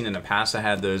if you've seen in the past, I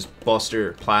had those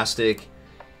Buster plastic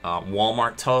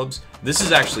Walmart tubs. This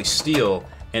is actually steel,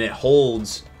 and it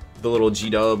holds the little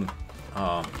G-Dub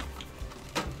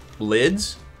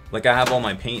lids. Like, I have all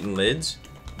my paint and lids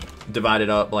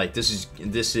divided up. Like,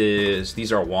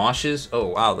 these are washes. Oh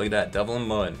wow, look at that, Devlin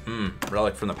mud,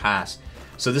 relic from the past.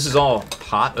 So this is all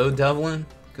hot Eau Devlin.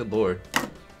 Good lord,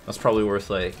 that's probably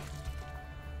worth like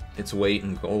its weight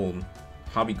in gold,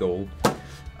 hobby gold.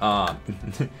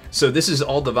 So this is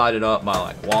all divided up by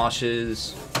like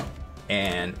washes,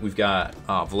 and we've got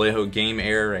Vallejo Game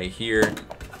Air right here,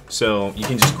 so you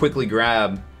can just quickly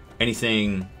grab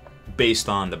anything based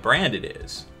on the brand it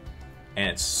is,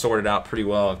 and it's sorted out pretty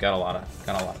well. Got a lot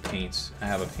of paints. I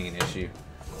have a paint issue.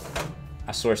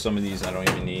 I store some of these I don't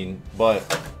even need.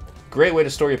 But great way to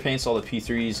store your paints. All the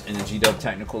P3s and the GW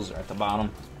Technicals are at the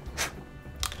bottom.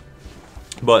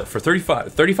 But for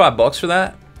 35 bucks for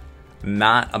that,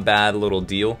 not a bad little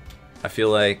deal, I feel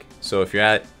like. So if you're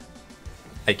at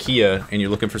IKEA and you're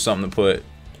looking for something to put,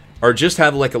 or just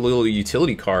have like a little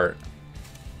utility cart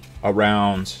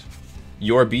around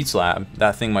your Beats Lab,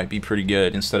 that thing might be pretty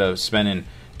good instead of spending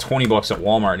 20 bucks at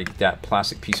Walmart to get that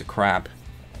plastic piece of crap.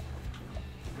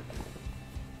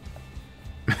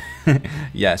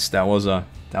 Yes, that was a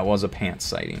pants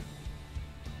sighting.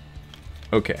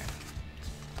 Okay.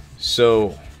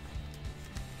 So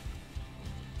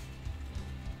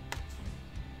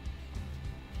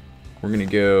we're gonna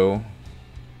go,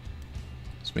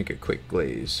 let's make a quick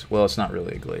glaze. Well, it's not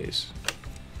really a glaze.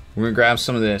 We're gonna grab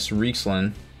some of this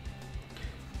Riesling,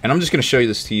 and I'm just gonna show you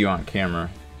this to you on camera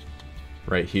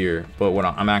right here, but what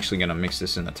I'm actually gonna mix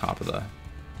this in the top of the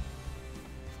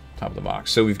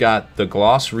box. So we've got the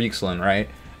gloss Riesling, right?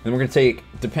 And we're gonna take,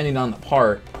 depending on the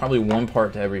part, probably 1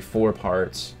 part to every 4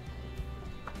 parts.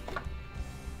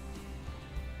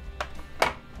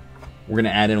 We're gonna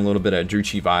add in a little bit of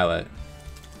Drucci Violet,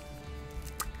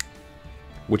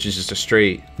 which is just a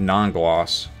straight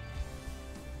non-gloss.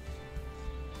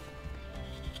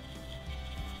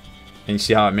 And you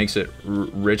see how it makes it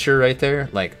richer right there?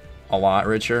 Like, a lot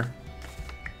richer.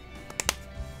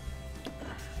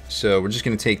 So we're just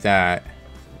gonna take that,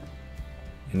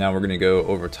 and now we're gonna go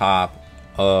over top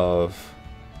of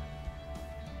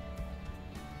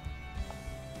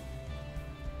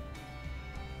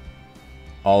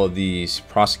all of these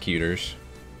prosecutors,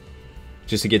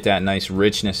 just to get that nice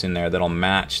richness in there that'll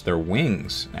match their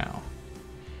wings now.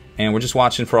 And we're just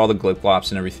watching for all the glip glops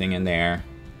and everything in there.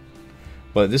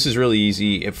 But this is really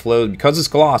easy. It flows, because it's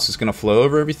gloss, it's gonna flow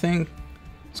over everything.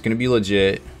 It's gonna be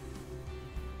legit.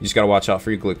 You just gotta watch out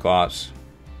for your glip glops.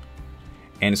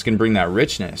 And it's gonna bring that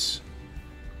richness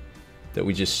that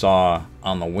we just saw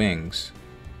on the wings.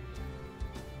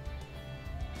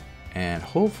 And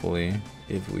hopefully,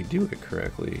 if we do it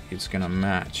correctly, it's gonna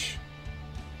match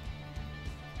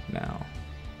now.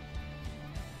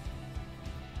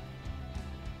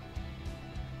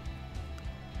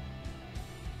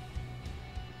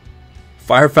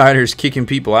 Firefighters kicking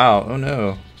people out. Oh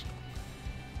no.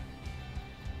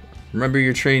 Remember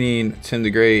your training, Tim the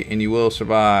Great, and you will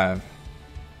survive.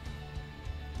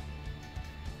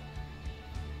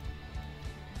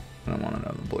 I don't want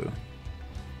another blue.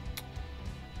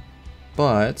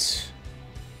 But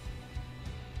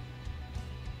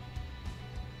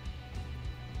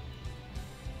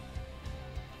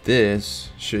this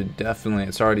should definitely,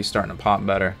 it's already starting to pop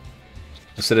better.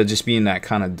 Instead of just being that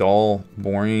kind of dull,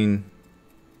 boring,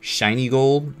 shiny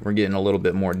gold, we're getting a little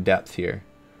bit more depth here.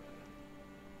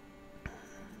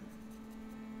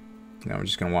 Now we're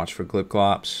just going to watch for glip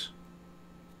glops.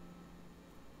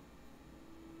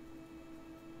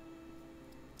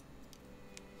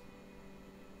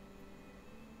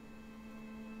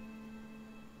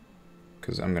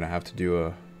 Because I'm going to have to do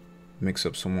a mix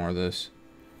up some more of this.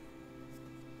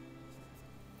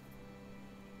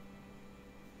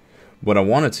 What I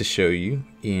wanted to show you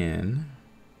in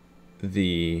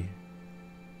the,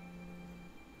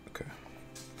 okay,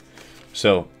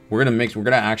 so we're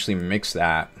gonna actually mix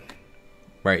that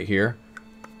right here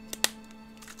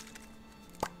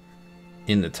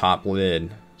in the top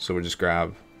lid. So we'll just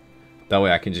grab, that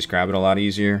way I can just grab it a lot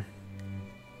easier.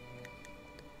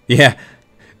 Yeah.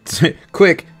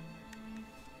 Quick,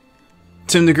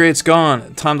 Tim the Great's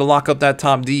gone. Time to lock up that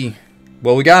top D.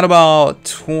 Well, we got about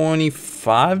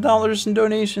 $25 in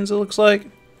donations, it looks like,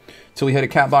 till we hit a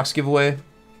cat box giveaway.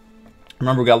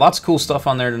 Remember, we got lots of cool stuff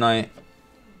on there tonight.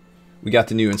 We got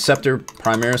the new Inceptor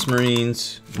Primaris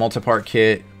Marines multi-part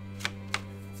kit.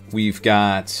 We've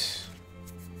got,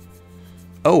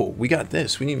 oh, we got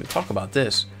this. We didn't even talk about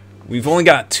this. We've only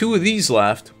got 2 of these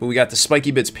left, but we got the Spiky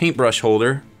Bits paintbrush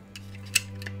holder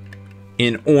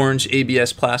in orange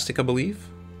ABS plastic, I believe,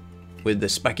 with the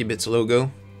Spiky Bits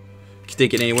logo. You can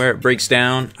take it anywhere. It breaks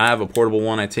down. I have a portable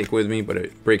one I take with me, but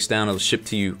it breaks down. It'll ship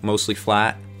to you mostly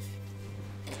flat.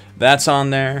 That's on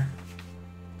there.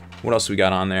 What else we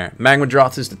got on there? Magma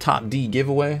Droth is the top D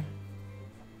giveaway.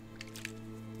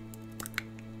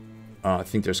 I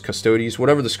think there's Custodies.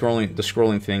 Whatever the scrolling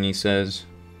thingy says.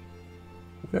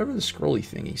 Whatever the scrolly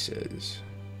thingy says.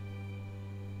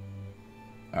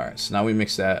 Alright, so now we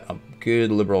mix that, a good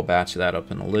liberal batch of that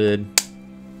up in the lid.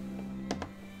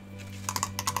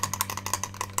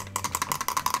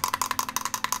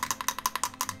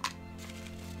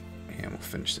 And we'll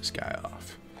finish this guy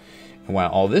off. And while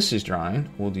all this is drying,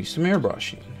 we'll do some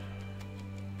airbrushing.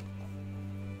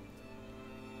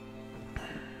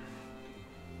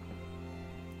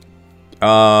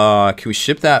 Can we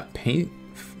ship that paint?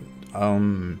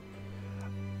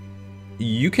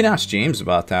 You can ask James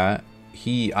about that.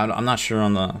 I'm not sure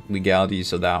on the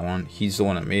legalities of that one. He's the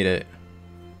one that made it.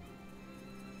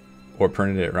 Or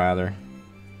printed it, rather.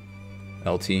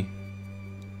 LT.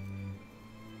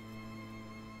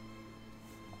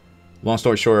 Long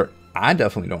story short, I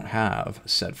definitely don't have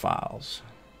said files.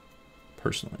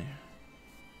 Personally.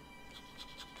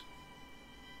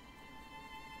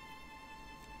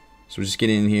 So we're just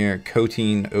getting in here,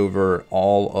 coating over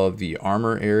all of the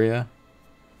armor area.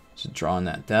 Just drawing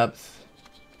that depth.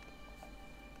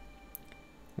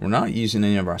 We're not using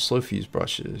any of our slow fuse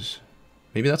brushes.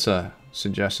 Maybe that's a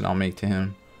suggestion I'll make to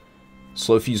him.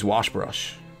 Slow fuse wash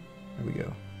brush. There we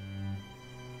go.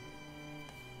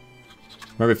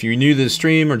 Remember, if you're new to the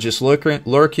stream or just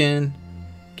lurking,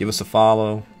 give us a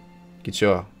follow. Get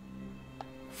your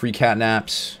free cat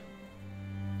naps.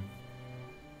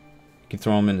 You can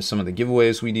throw them into some of the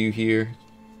giveaways we do here.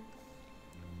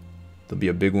 There'll be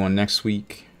a big one next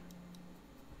week.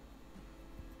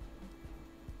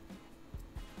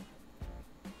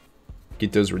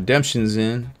 Get those redemptions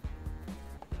in.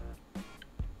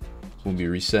 We'll be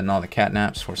resetting all the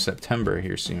catnaps for September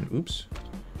here soon. Oops.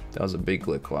 That was a big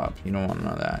glitch clop. You don't want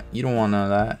none of that. You don't want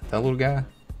none of that. That little guy?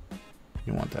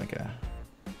 You don't want that guy.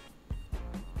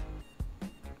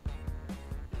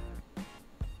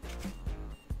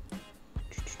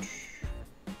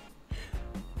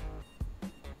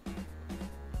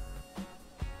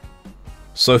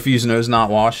 Slow fuse knows not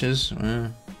washes.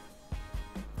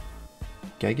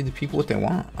 Gotta give the people what they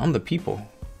want. I'm the people.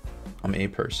 I'm a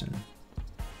person.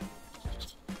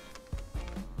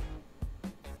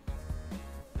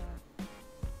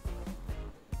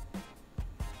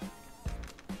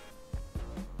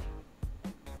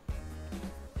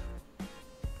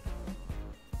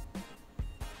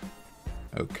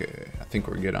 Okay, I think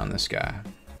we're good on this guy.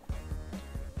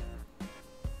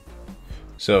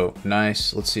 So,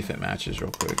 nice. Let's see if it matches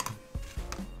real quick.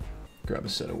 Grab a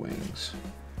set of wings.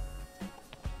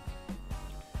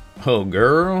 Oh,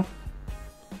 girl.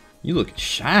 You look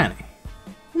shiny.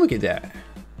 Look at that.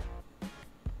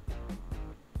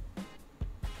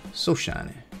 So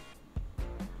shiny.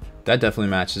 That definitely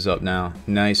matches up now.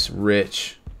 Nice,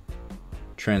 rich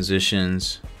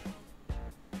transitions.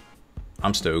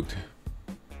 I'm stoked.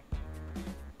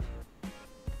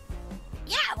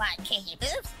 Yeah, I want to kill you,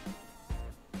 boobs.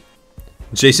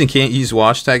 Jason can't use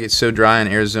wash tag. It's so dry in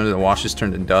Arizona that washes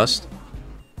turn to dust.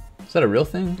 Is that a real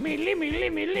thing?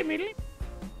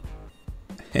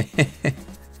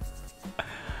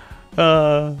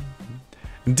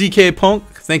 DK Punk,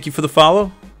 thank you for the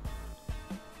follow.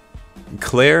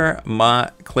 Claire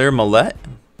Millette,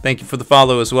 thank you for the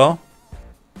follow as well.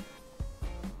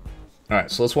 All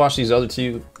right, so let's watch these other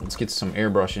two. Let's get some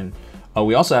airbrushing.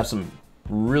 We also have some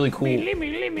really cool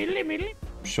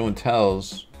show and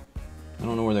tells. I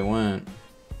don't know where they went.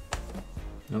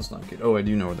 That's not good. Oh, I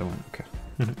do know where they went. Okay.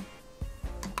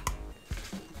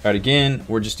 Alright, again,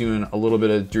 we're just doing a little bit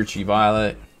of Dirty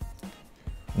Violet.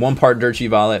 1 part Dirty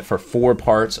Violet for 4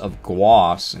 parts of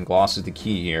gloss. And gloss is the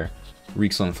key here.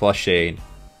 Riesling Flush Shade.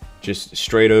 Just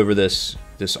straight over this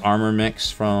armor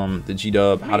mix from the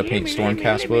G-Dub How to Paint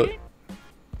Stormcast book.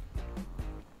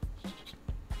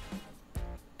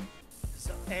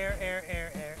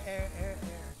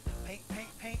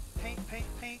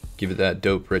 Give it that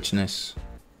dope richness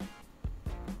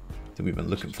that we've been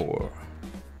looking for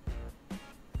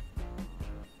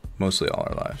mostly all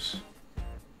our lives.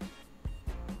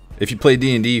 If you play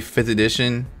D&D 5th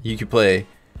edition, you could play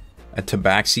a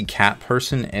Tabaxi cat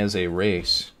person as a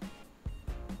race.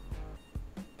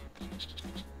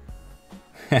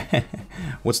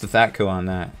 What's the Fatco on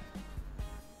that?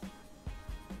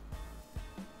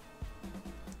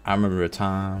 I remember a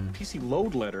time. PC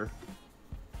load letter?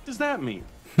 What does that mean?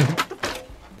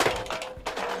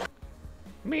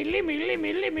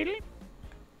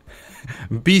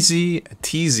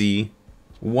 BZTZ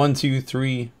 1 2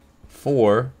 3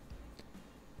 4.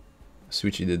 See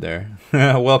what you did there.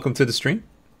 Welcome to the stream.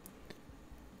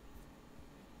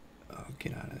 Oh,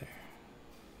 get out of there.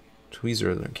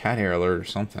 Tweezer alert, cat hair alert or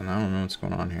something. I don't know what's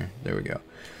going on here. There we go.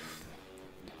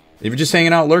 If you're just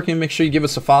hanging out lurking, make sure you give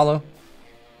us a follow.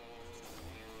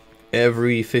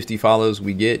 Every 50 follows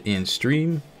we get in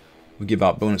stream, we give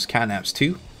out bonus catnaps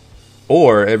too.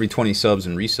 Or every 20 subs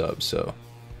and resubs. So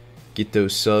get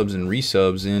those subs and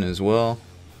resubs in as well.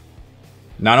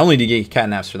 Not only do you get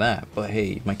catnaps for that, but hey,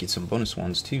 you might get some bonus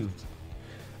ones too.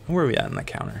 Where are we at on the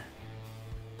counter?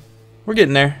 We're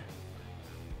getting there.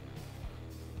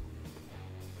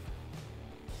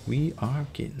 We are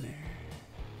getting there.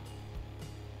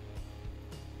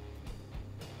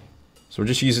 So we're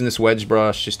just using this wedge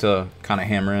brush just to kind of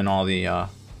hammer in all the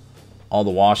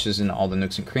washes and all the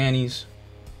nooks and crannies.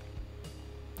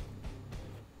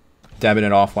 Dabbing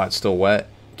it off while it's still wet,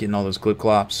 getting all those glip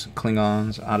glops,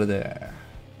 Klingons out of there.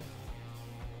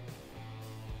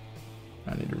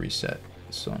 I need to reset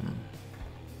some.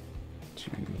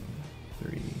 2,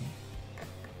 3,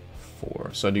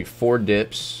 4. So I do 4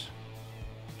 dips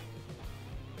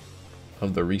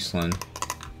of the Riesling,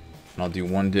 and I'll do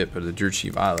 1 dip of the Dirty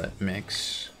Violet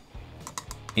mix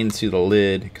into the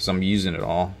lid because I'm using it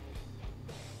all.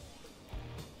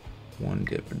 1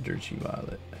 dip of Dirty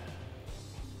Violet.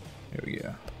 There we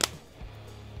go.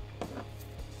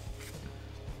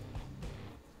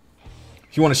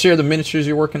 If you want to share the miniatures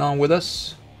you're working on with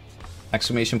us, !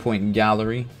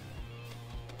 gallery.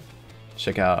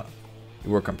 Check out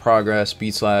your work in progress,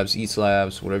 beats labs, eats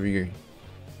labs, whatever you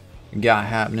got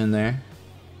happening there.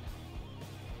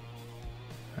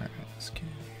 All right, let's get in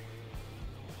here.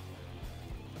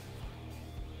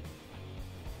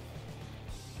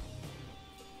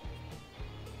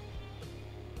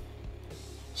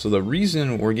 So the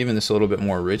reason we're giving this a little bit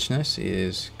more richness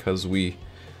is because we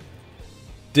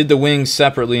did the wings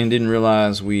separately and didn't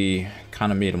realize we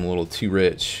kind of made them a little too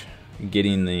rich.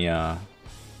 Getting the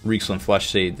Riesling Flesh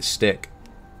Shade to stick,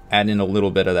 adding a little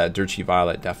bit of that Dirty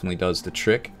Violet definitely does the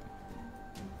trick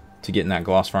to getting that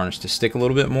gloss varnish to stick a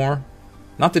little bit more.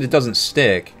 Not that it doesn't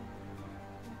stick,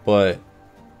 but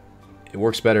it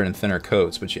works better in thinner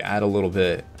coats, but you add a little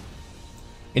bit.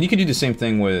 And you can do the same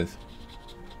thing with,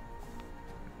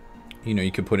 you know,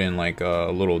 you could put in like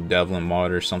a little Devlin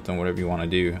mud or something, whatever you want to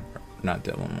do. Not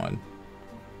Devlin mud.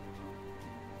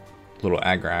 Little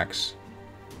Agrax.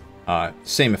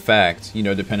 Same effect, you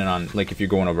know, depending on, like, if you're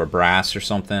going over brass or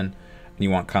something and you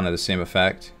want kind of the same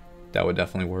effect, that would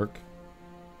definitely work.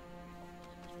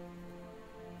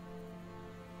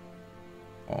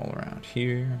 All around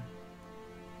here.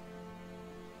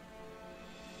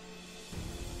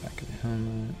 Back of the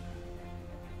helmet.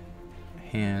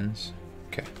 Hands.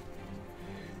 Okay.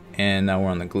 And now we're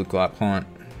on the glue glop hunt.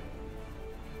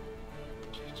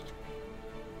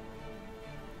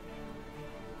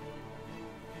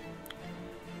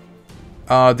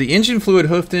 The engine fluid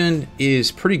hoofed in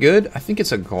is pretty good. I think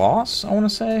it's a gloss, I want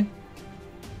to say.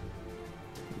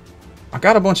 I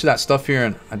got a bunch of that stuff here,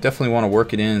 and I definitely want to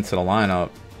work it into the lineup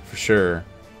for sure.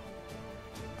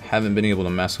 I haven't been able to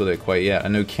mess with it quite yet. I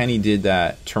know Kenny did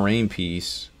that terrain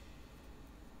piece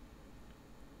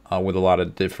with a lot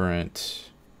of different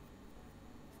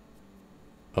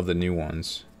of the new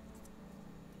ones.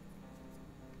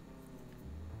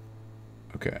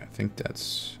 Okay, I think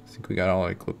we got all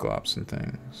like lip glops and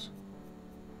things.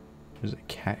 There's a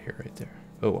cat here right there.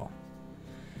 Oh well.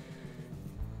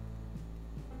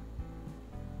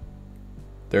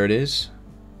 There it is.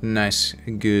 Nice,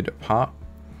 good pop.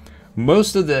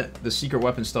 Most of the secret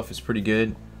weapon stuff is pretty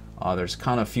good. There's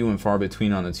kind of few and far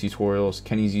between on the tutorials.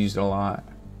 Kenny's used it a lot.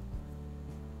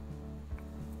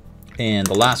 And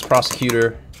the last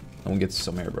prosecutor, and we'll get to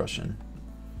some airbrushing.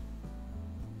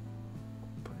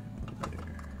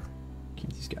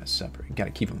 Keep these guys separate. Got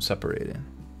to keep them separated.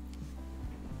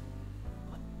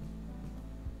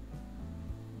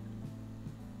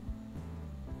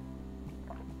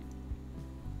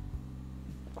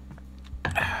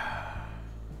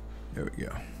 There we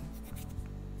go.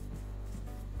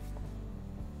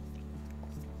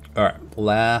 All right,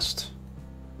 last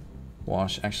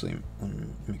wash. Actually, let me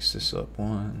mix this up.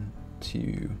 1,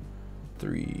 2,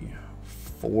 3,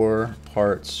 4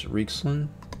 parts Riesling.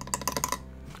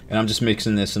 And I'm just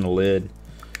mixing this in the lid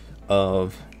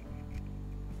of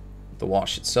the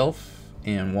wash itself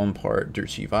and 1 part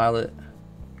Dirty Violet,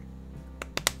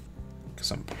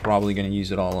 because I'm probably going to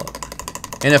use it all up.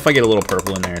 And if I get a little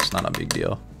purple in there, it's not a big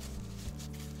deal.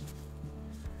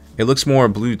 It looks more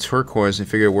blue turquoise. I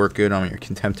figure it worked good on your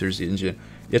Contemptor's engine.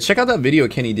 Yeah, check out that video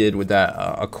Kenny did with that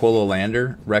Aquila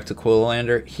lander, wrecked Aquila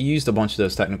lander. He used a bunch of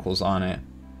those technicals on it.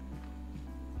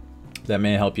 That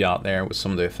may help you out there with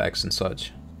some of the effects and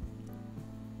such.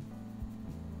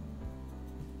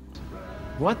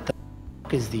 What the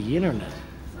f is the internet?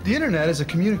 The internet is a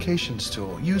communications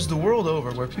tool used the world over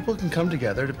where people can come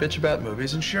together to bitch about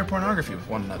movies and share pornography with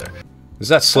one another. Is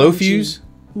that slow fuse?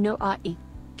 No,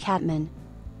 Catman.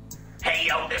 Hey,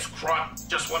 yo, this crud.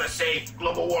 Just want to say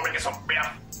global warming is a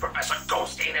myth. Professor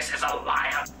Ghost Anus is a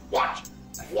liar. What?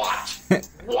 What?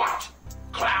 What?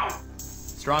 Clown?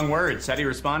 Strong words. How do you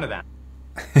respond to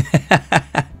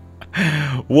that?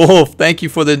 Wolf, thank you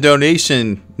for the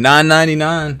donation.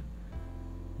 $9.99.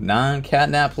 9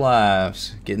 catnap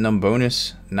lives. Getting them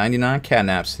bonus 99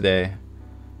 catnaps today.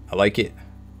 I like it.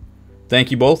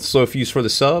 Thank you both. Slow Fuse for the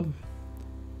sub.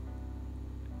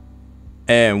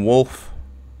 And Wolf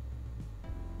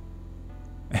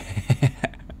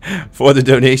for the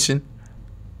donation.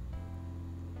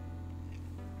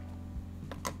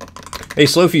 Hey,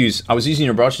 Slow Fuse, I was using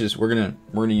your brushes. We're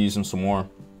gonna use them some more.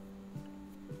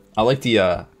 I like the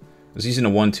I was using the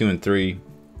 1, 2, and 3.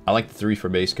 I like the 3 for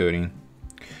base coating.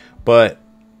 But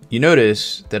you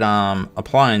notice that I'm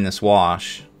applying this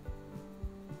wash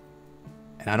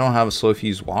and I don't have a Slow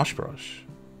Fuse wash brush.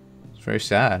 It's very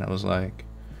sad. I was like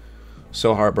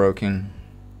so heartbroken.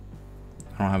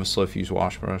 I don't have a Slow Fuse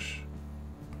wash brush.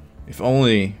 If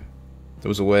only there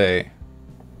was a way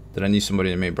that I knew somebody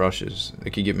that made brushes that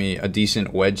could get me a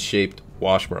decent wedge-shaped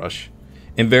wash brush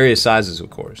in various sizes, of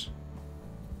course.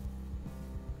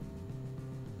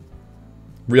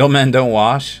 Real men don't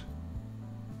wash?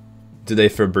 Do they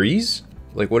Febreze?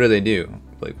 Like, what do they do?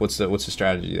 Like, what's the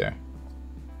strategy there?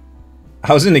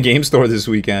 I was in the game store this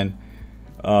weekend.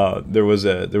 There was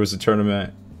a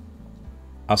tournament.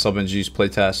 I saw Ben Juice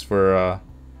playtest for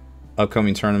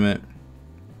upcoming tournament,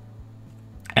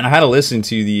 and I had to listen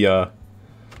to the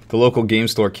local game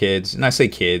store kids, and I say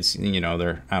kids, you know,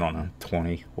 they're, I don't know,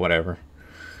 20, whatever.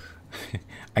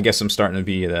 I guess I'm starting to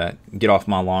be that get off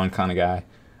my lawn kind of guy,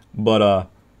 but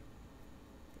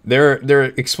they're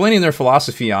explaining their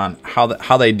philosophy on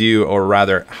how they do, or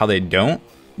rather how they don't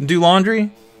do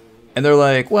laundry, and they're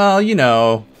like, well, you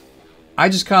know, I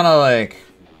just kind of like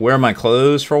wear my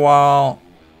clothes for a while,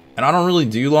 and I don't really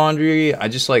do laundry. I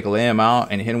just like lay them out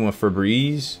and hit them with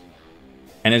Febreze,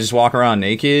 and then just walk around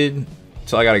naked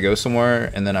till I gotta go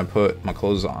somewhere, and then I put my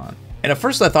clothes on. And at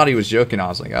first I thought he was joking. I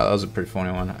was like, oh, that was a pretty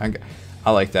funny one.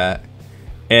 I like that.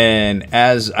 And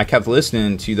as I kept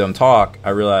listening to them talk, I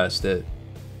realized that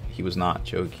he was not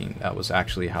joking. That was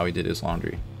actually how he did his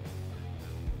laundry.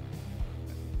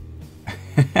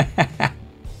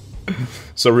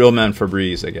 So real men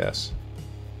Febreze, I guess.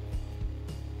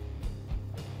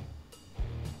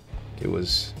 It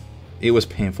was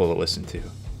painful to listen to.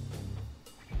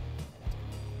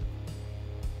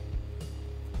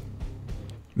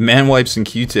 Man wipes and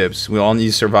Q-tips. We all need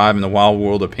to survive in the wild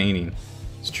world of painting.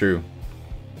 It's true.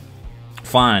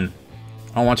 Fine.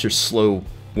 I don't want your slow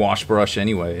wash brush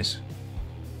anyways.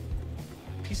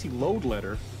 PC load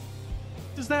letter?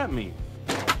 What does that mean?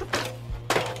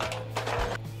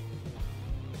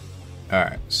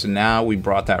 Alright, so now we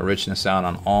brought that richness out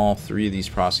on all 3 of these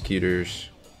prosecutors.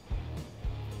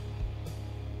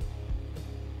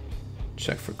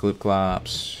 Check for glip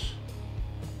glops.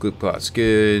 Glip glop's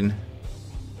good.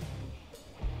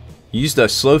 Use the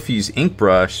Slow Fuse ink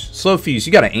brush. Slow Fuse,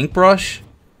 you got an ink brush?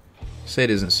 Say it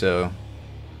isn't so.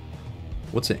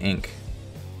 What's an ink?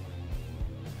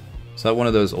 Is that one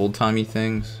of those old-timey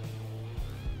things?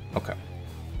 Okay.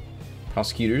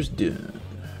 Prosecutor's done.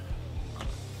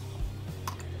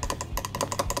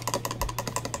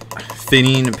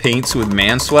 Thinning paints with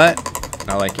man sweat.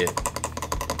 I like it.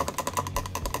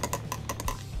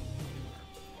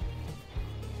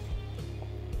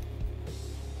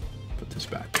 Put this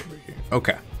back over here.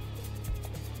 Okay.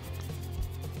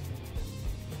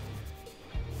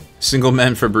 Single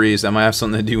men Febreze. That might have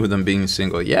something to do with them being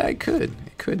single. Yeah, it could.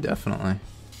 It could definitely.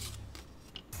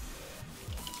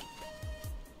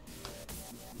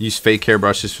 Use fake hair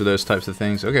brushes for those types of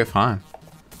things. Okay, fine.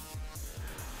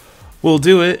 We'll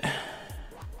do it.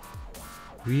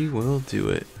 We will do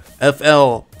it.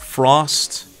 FL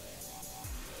Frost.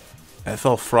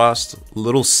 FL Frost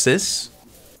Little Sis.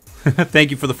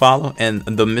 Thank you for the follow. And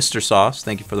the Mr. Sauce.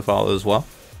 Thank you for the follow as well.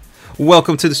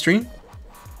 Welcome to the stream.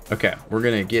 Okay, we're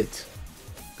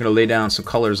gonna lay down some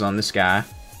colors on this guy.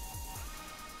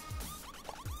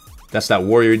 That's that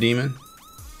warrior demon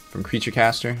from Creature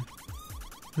Caster.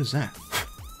 What is that?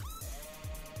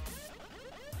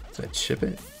 Does that chip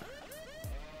it?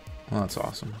 Oh, that's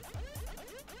awesome.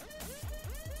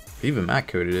 Even Matt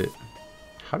coded it.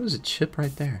 How does it chip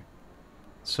right there?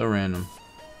 It's so random.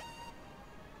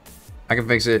 I can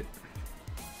fix it.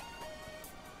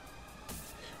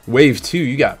 Wave 2,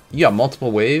 you got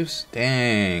multiple waves?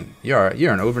 Dang. You're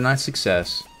an overnight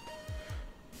success.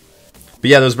 But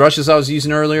yeah, those brushes I was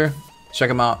using earlier, check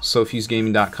them out,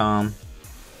 SoFuseGaming.com.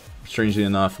 Strangely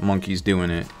enough, Monkey's doing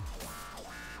it.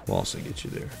 We'll also get you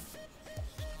there.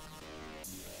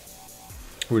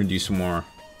 We're gonna do some more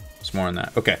on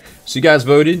that. Okay, so you guys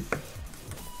voted.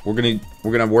 We're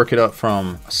gonna work it up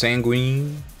from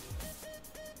sanguine,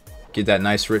 get that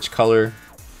nice rich color,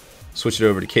 switch it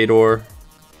over to Kador,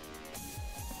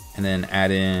 and then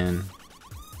add in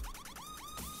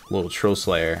a little Troll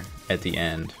Slayer at the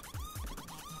end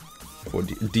for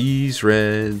these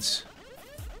reds.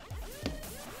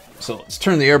 So let's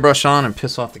turn the airbrush on and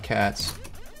piss off the cats,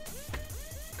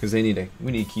 because we need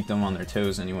to keep them on their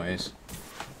toes anyways.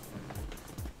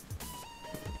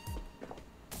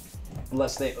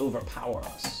 Unless they overpower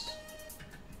us.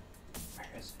 Where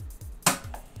is it?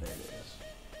 There it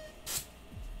is.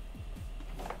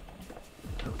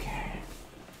 Okay.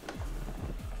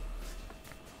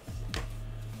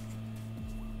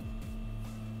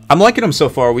 I'm liking them so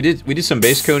far. We did some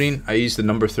base coating. I used the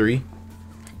number 3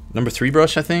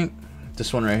 brush, I think.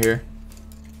 This one right here.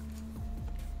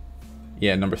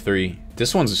 Yeah, number 3.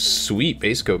 This one's a sweet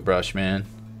base coat brush, man.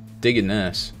 Digging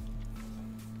this.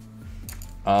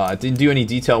 I didn't do any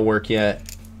detail work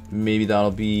yet. Maybe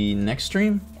that'll be next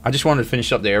stream. I just wanted to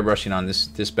finish up the airbrushing on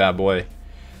this bad boy.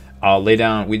 I'll lay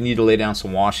down. We need to lay down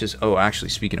some washes. Oh, actually,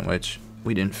 speaking of which,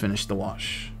 we didn't finish the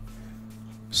wash.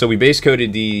 So we base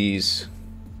coated these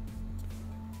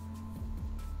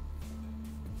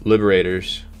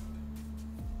Liberators,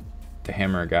 the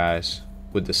hammer guys,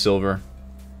 with the silver.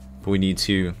 But we need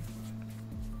to.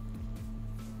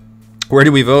 Where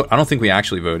did we vote? I don't think we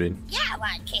actually voted. Yeah,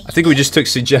 why can't I think we just took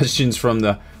suggestions from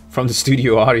the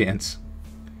studio audience.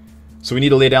 So we need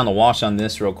to lay down the wash on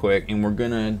this real quick, and we're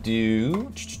gonna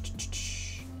do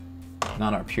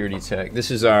not our Purity Tech. This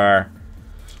is our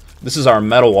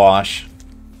metal wash.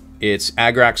 It's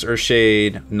Agrax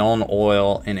Earthshade, Nuln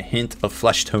Oil, and a hint of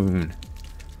Flesh Tone.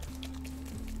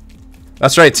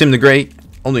 That's right, Tim the Great.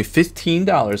 Only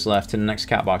 $15 left in the next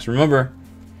cat box. Remember,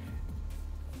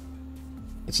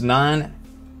 it's 9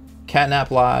 catnap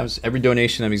lives. Every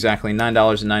donation of exactly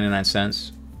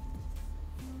 $9.99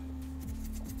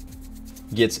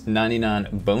 gets 99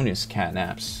 bonus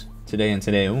catnaps today and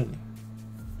today only.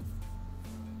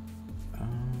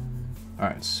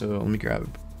 Alright, so let me grab it.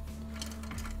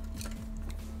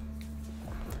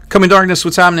 Coming Darkness,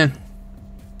 what's happening?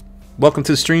 Welcome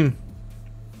to the stream.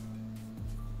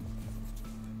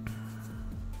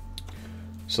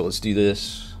 So let's do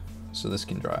this so this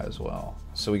can dry as well.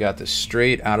 So we got this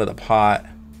straight out of the pot,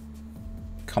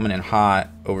 coming in hot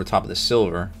over top of the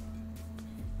silver.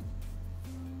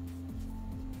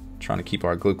 Trying to keep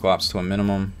our glue glops to a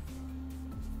minimum.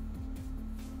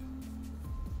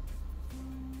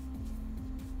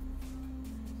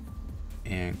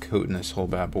 And coating this whole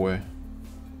bad boy.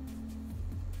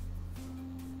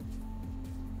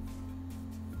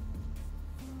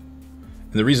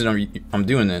 And the reason I'm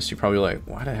doing this, you're probably like,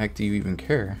 why the heck do you even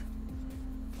care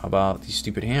about these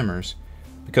stupid hammers?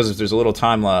 Because if there's a little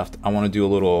time left, I want to do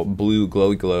a little blue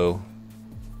glowy glow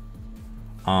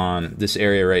on this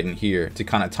area right in here to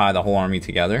kind of tie the whole army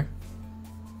together.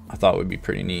 I thought it would be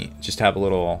pretty neat. Just to have a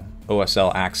little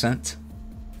OSL accent.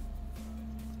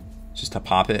 Just to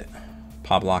pop it,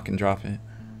 pop, lock, and drop it.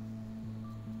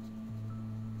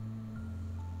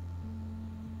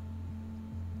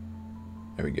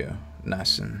 There we go.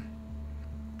 Nice and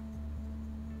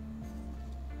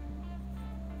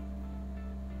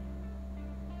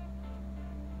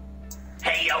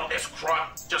Hey yo, this crook.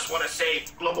 Just want to say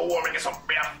global warming is a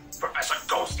myth. Professor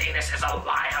Ghost Anus is a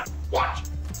liar. What?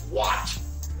 What?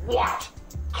 What?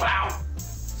 Clown?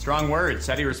 Strong words.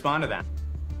 How do you respond to that?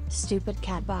 Stupid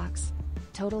cat box.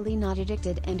 Totally not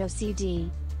addicted and OCD.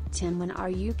 Tim, when are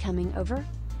you coming over?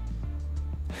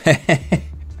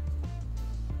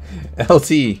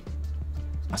 LT.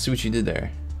 I see what you did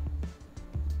there.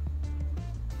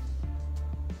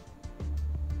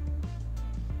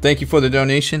 Thank you for the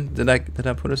donation. Did I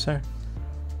put us there?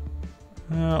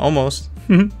 Almost.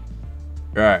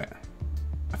 Alright.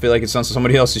 I feel like it's on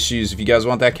somebody else's shoes if you guys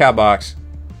want that cat box.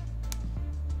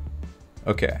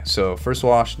 Okay, so first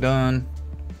wash done.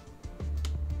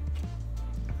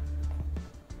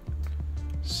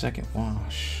 Second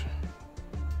wash.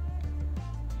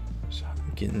 So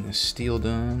I'm getting this steel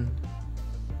done.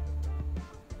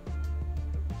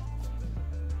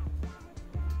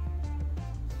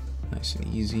 Nice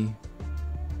and easy.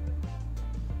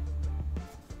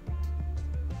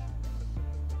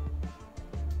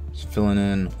 Just filling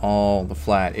in all the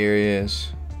flat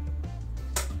areas.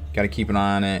 Got to keep an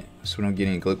eye on it so we don't get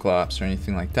any glue glops or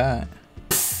anything like that.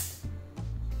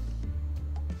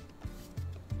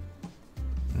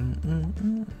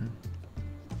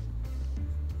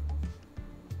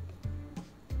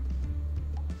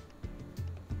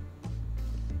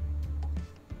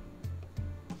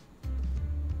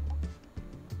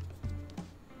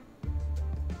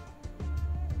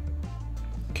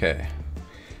 Okay,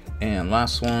 and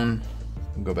last one,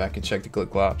 we'll go back and check the glue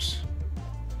glops.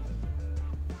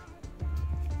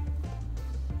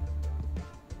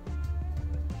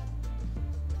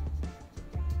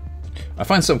 I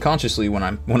find subconsciously when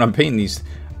I'm painting these,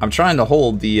 I'm trying to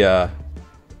hold the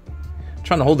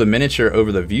miniature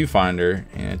over the viewfinder,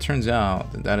 and it turns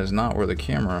out that is not where the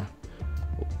camera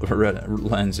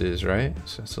lens is, right?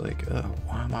 So it's like,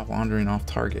 why am I wandering off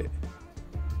target?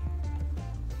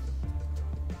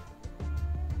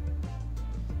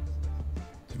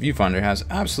 Viewfinder has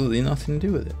absolutely nothing to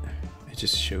do with it. It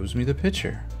just shows me the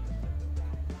picture.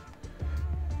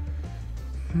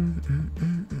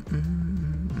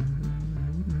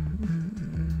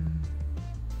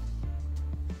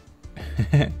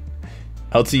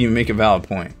 LT, you make a valid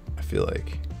point, I feel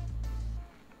like.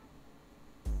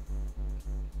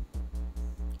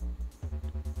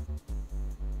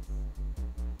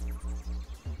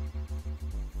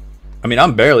 I mean,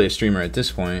 I'm barely a streamer at this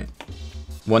point.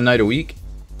 One night a week.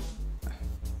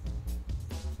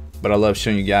 But I love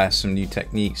showing you guys some new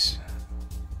techniques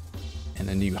and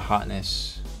a new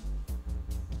hotness.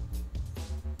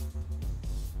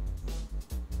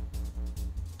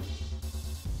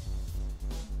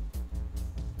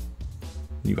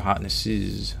 New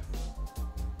hotnesses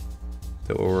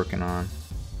that we're working on.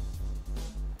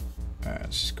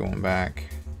 Alright, just going back.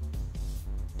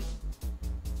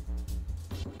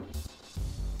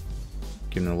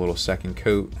 Giving it a little second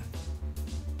coat.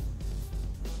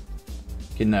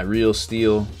 Getting that real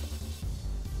steel.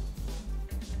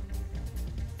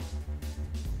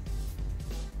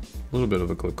 A little bit of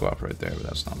a clip clop right there, but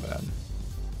that's not bad.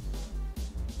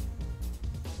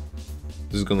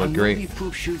 This is gonna look great.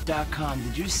 MoviePoopShoot.com.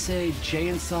 Did you say Jay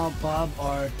and Silent Bob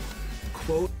are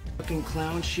quote fucking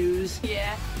clown shoes?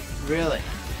 Yeah. Really?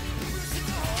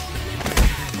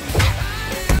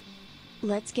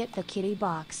 Let's get the kitty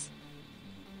box.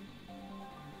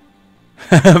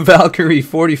 Valkyrie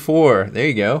 44. There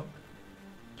you go.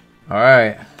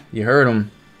 Alright. You heard him.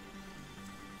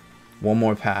 One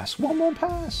more pass. One more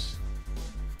pass.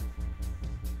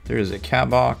 There's a cat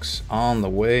box on the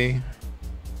way.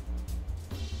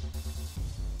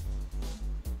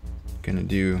 Gonna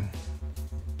do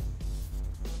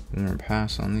one more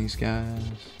pass on these guys.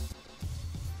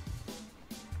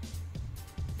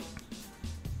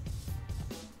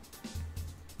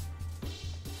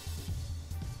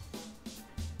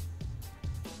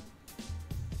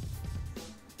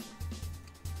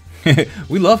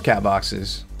 We love cat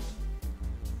boxes.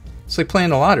 It's like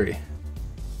playing the lottery.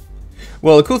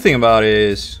 Well, the cool thing about it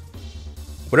is,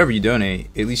 whatever you donate,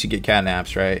 at least you get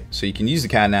catnaps, right? So you can use the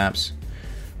catnaps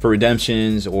for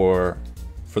redemptions or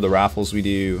for the raffles we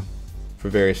do for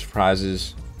various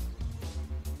prizes,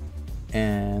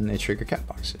 and they trigger cat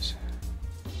boxes.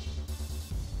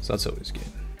 So that's always good.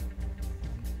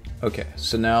 Okay,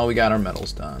 so now we got our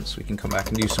medals done, so we can come back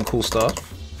and do some cool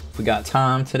stuff if we got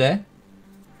time today.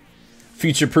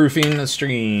 Future-proofing the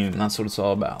stream, that's what it's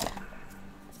all about.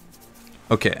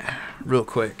 Okay, real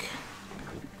quick.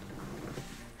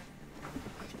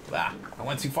 Ah, I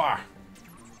went too far.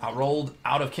 I rolled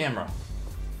out of camera.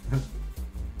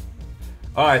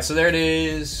 Alright, so there it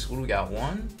is. What do we got?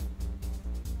 One?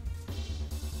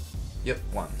 Yep,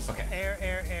 one. Okay.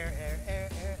 Air.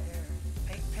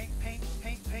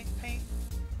 Paint.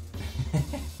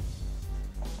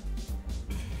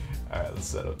 Alright, let's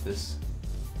set up this.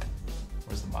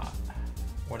 Where's the bot?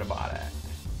 Where the bot at?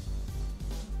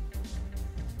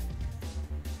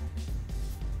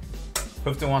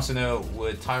 Hoofton wants to know,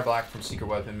 would tire black from Secret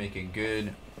Weapon make a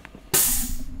good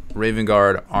Raven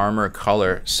Guard armor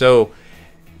color? So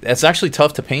that's actually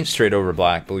tough to paint straight over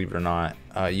black, believe it or not.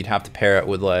 You'd have to pair it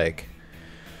with like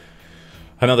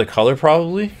another color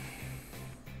probably.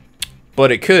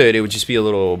 But it would just be a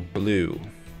little blue.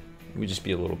 It would just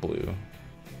be a little blue.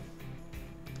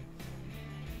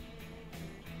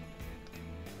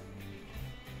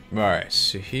 Alright,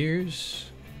 so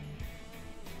here's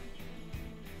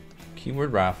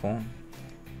keyword raffle.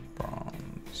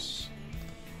 Bronze,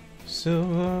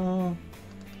 silver,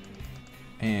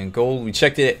 and gold. We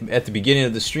checked it at the beginning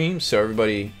of the stream, so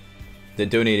everybody that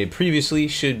donated previously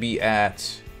should be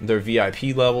at their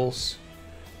VIP levels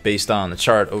based on the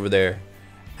chart over there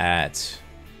at,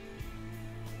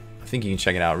 I think you can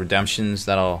check it out, redemptions.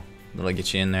 That'll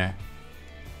get you in there.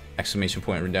 Exclamation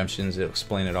point redemptions, it'll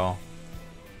explain it all.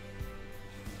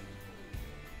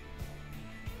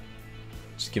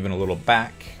 Just giving a little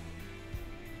back.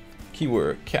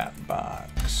 Keyword cat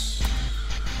box.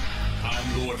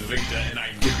 I'm Lord Victor and I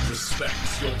give respect.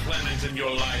 Your planet and your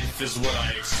life is what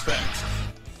I expect.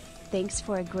 Thanks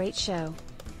for a great show.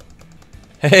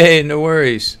 Hey, no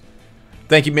worries.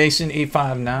 Thank you,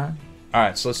 Mason859.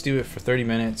 Alright, so let's do it for 30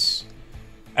 minutes.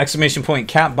 Exclamation point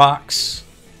cat box.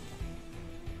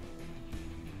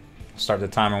 Start the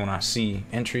timer when I see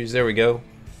entries. There we go.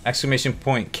 Exclamation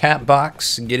point cat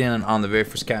box. Get in on the very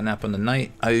first catnap of the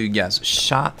night. I owe you guys a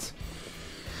shot.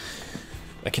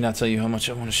 I cannot tell you how much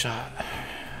I want a shot.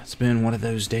 It's been one of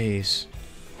those days.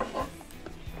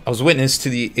 I was witness to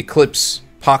the eclipse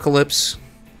apocalypse.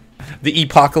 The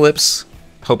apocalypse.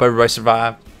 Hope everybody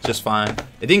survived just fine.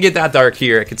 It didn't get that dark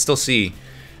here. I could still see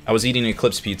I was eating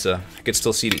Eclipse pizza. I could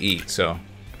still see to eat, so.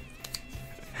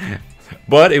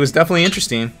 But it was definitely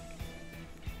interesting.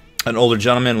 An older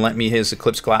gentleman lent me his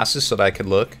Eclipse glasses so that I could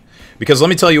look. Because let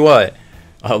me tell you what,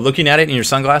 looking at it in your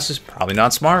sunglasses, probably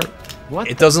not smart.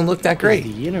 It doesn't look that great.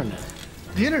 The internet.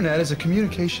 The internet is a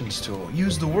communications tool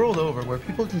used the world over where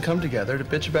people can come together to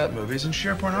bitch about movies and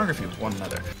share pornography with one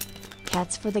another.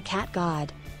 Cats for the cat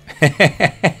god.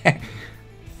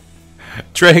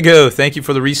 Trago, thank you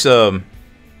for the resub.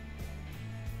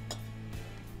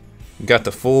 We got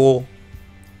the full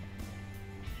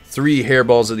 3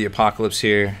 hairballs of the apocalypse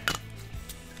here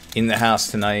in the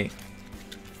house tonight.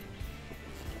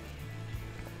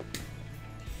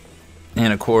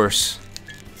 And of course,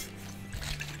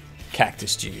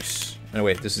 cactus juice. No,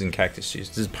 wait, this isn't cactus juice.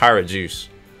 This is pirate juice.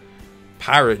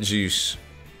 Pirate juice.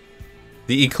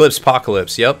 The Eclipse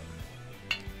Apocalypse, yep.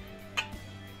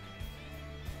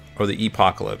 Or the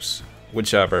Epocalypse.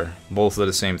 Whichever. Both are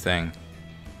the same thing.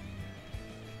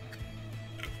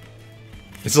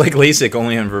 It's like LASIK,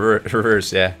 only in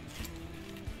reverse, yeah.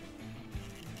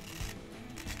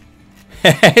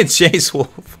 Chase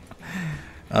Wolf.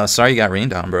 Sorry you got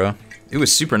rained on, bro. It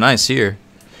was super nice here.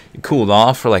 It cooled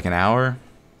off for like an hour.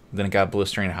 Then it got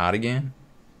blistering hot again.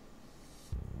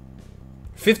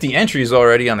 50 entries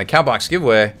already on the Cowbox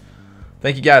giveaway.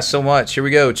 Thank you guys so much. Here we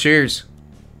go. Cheers.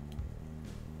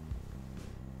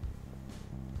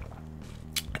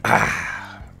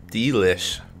 Ah,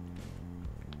 delish.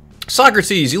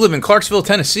 Socrates, you live in Clarksville,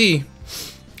 Tennessee.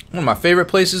 One of my favorite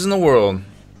places in the world.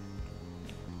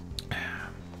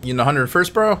 You in the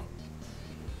 101st, bro?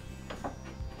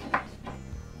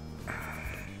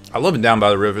 I love it down by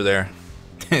the river there.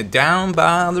 Down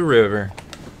by the river.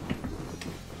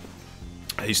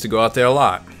 I used to go out there a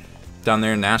lot. Down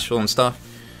there in Nashville and stuff.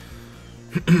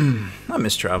 I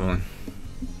miss traveling.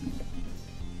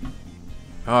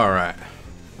 Alright.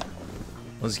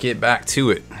 Let's get back to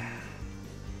it.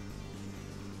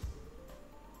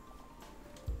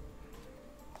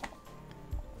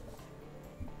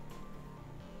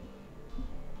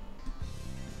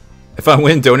 If I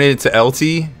win, donate it to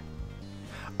LT.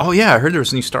 Oh yeah, I heard there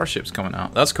was new starships coming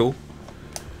out. That's cool.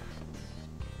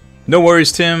 No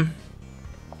worries, Tim.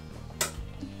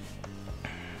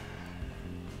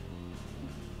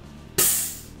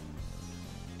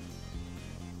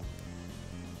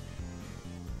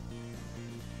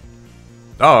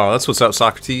 Oh, that's what's up,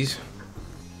 Socrates.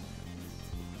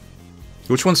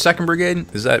 Which one's 2nd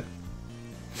Brigade? Is that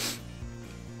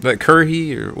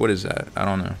Curry or what is that? I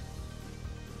don't know.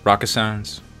 Rocket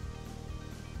Sounds.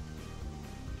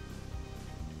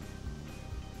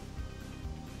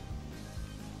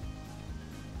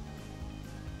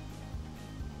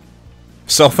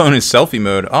 Cell phone is selfie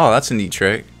mode. Oh, that's a neat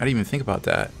trick. I didn't even think about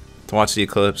that. To watch the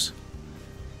eclipse.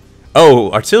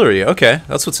 Oh, artillery. Okay,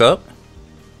 that's what's up.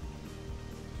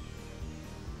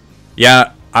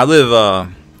 Yeah, I live,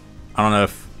 I don't know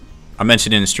if I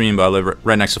mentioned it in the stream, but I live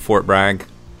right next to Fort Bragg.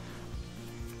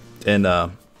 And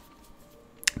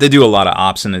they do a lot of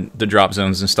ops in the drop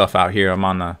zones and stuff out here. I'm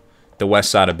on the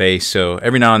west side of base, so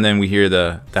every now and then we hear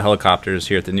the helicopters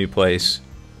here at the new place.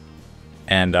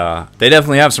 And they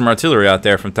definitely have some artillery out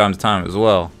there from time to time as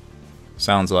well.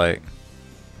 Sounds like.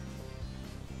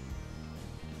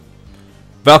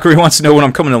 Valkyrie wants to know when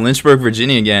I'm coming to Lynchburg,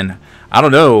 Virginia again. I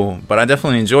don't know, but I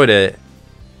definitely enjoyed it.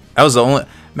 That was the only...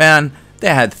 Man, they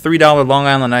had $3 Long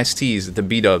Island iced teas at the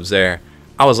B-dubs there.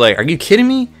 I was like, are you kidding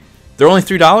me? They're only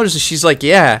 $3? And she's like,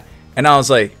 yeah. And I was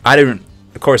like, I didn't...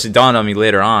 Of course, it dawned on me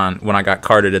later on when I got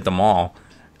carded at the mall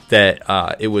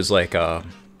that it was like a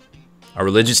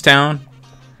religious town.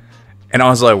 And I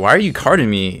was like, why are you carding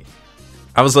me?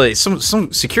 I was like,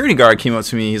 some security guard came up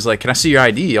to me. He's like, can I see your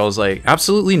ID? I was like,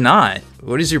 absolutely not.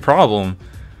 What is your problem?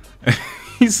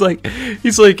 He's like,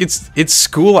 it's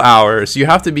school hours. You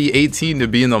have to be 18 to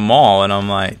be in the mall. And I'm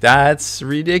like, that's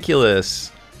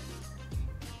ridiculous.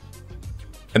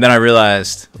 And then I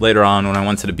realized later on when I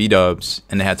went to the B-dubs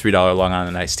and they had $3 Long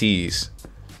Island iced teas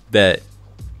that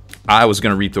I was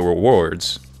going to reap the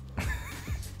rewards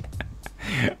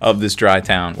of this dry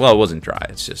town. Well, it wasn't dry.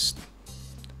 It's just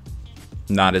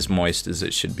not as moist as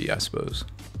it should be, I suppose.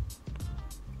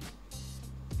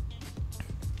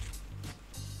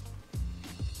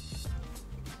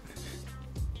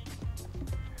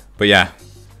 But yeah,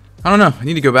 I don't know. I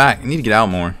need to go back. I need to get out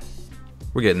more.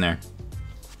 We're getting there.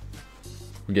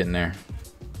 We're getting there.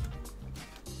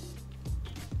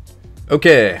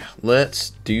 Okay,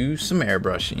 let's do some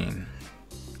airbrushing.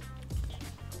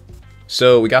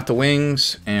 So we got the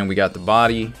wings and we got the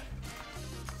body.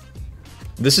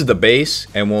 This is the base,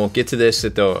 and we'll get to this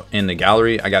in the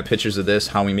gallery. I got pictures of this,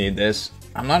 how we made this.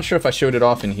 I'm not sure if I showed it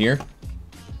off in here.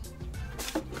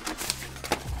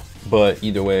 But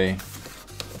either way,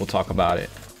 we'll talk about it.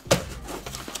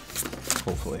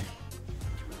 Hopefully.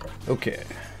 Okay.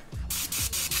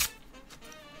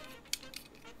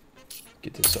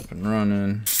 Get this up and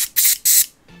running.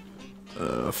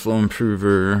 Flow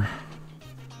improver.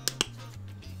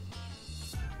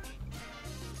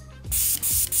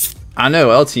 I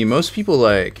know, LT, most people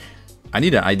like, I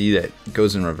need an ID that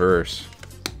goes in reverse.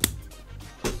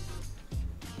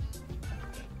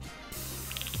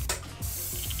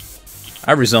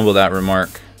 I resemble that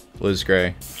remark, Liz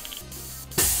Gray.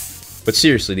 But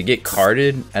seriously, to get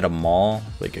carded at a mall,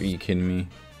 like, are you kidding me?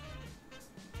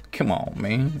 Come on,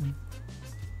 man.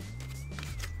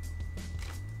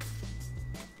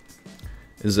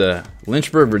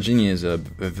 Lynchburg, Virginia is a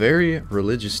very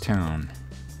religious town.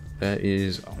 That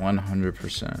is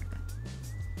 100%.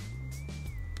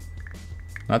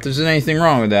 Not that there's anything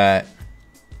wrong with that,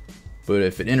 but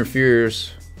if it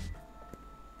interferes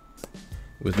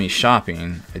with me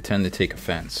shopping, I tend to take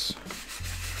offense.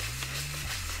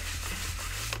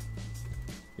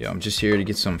 Yeah, I'm just here to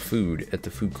get some food at the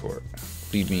food court.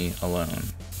 Leave me alone.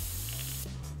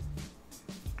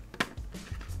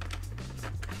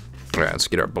 Alright, let's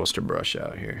get our Buster brush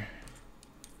out here.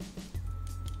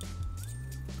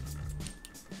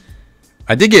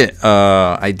 I did get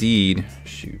ID'd.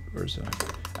 Shoot, where's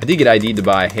that? I did get ID'd to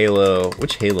buy Halo.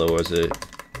 Which Halo was it?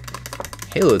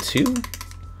 Halo 2?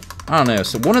 I don't know.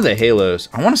 So one of the Halos,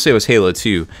 I want to say it was Halo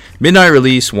 2. Midnight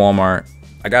release, Walmart.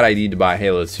 I got ID'd to buy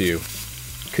Halo 2.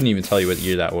 Couldn't even tell you what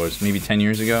year that was. Maybe 10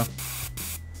 years ago.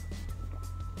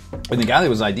 And the guy that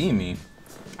was IDing me,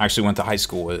 I actually went to high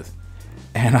school with.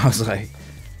 And I was like,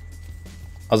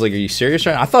 are you serious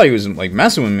right now? I thought he was like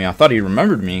messing with me. I thought he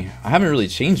remembered me. I haven't really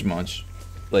changed much,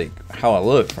 like how I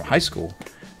look from high school.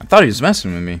 I thought he was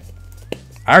messing with me.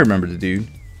 I remember the dude.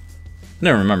 I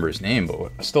never remember his name,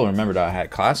 but I still remember that I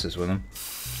had classes with him.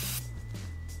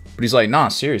 But he's like, nah,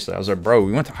 seriously. I was like, bro,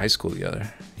 we went to high school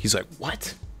together. He's like,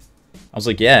 what? I was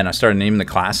like, yeah, and I started naming the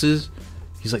classes.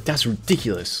 He's like, that's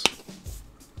ridiculous.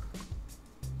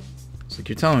 It's like,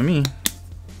 you're telling me.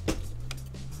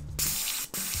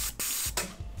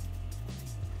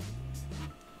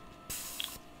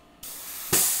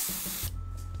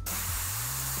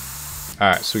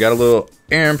 Alright, so we got a little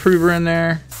air improver in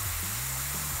there.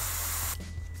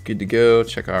 Good to go.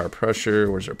 Check our pressure.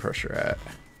 Where's our pressure at?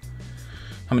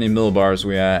 How many millibars are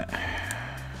we at?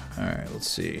 Alright, let's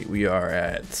see. We are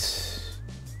at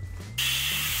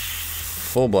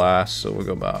full blast, so we'll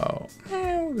go about,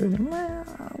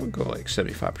 we'll go like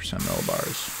 75%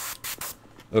 millibars.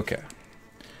 Okay.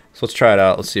 So let's try it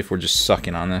out. Let's see if we're just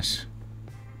sucking on this.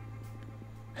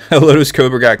 Lotus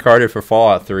Cobra got carded for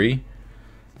Fallout 3.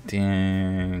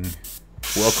 Dang.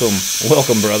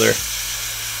 Welcome, brother.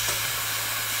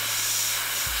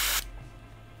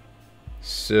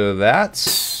 So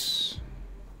that's...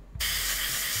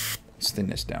 Let's thin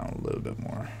this down a little bit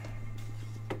more.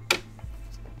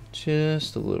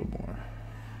 Just a little more.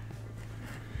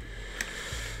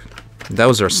 That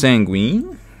was our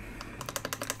Sanguine.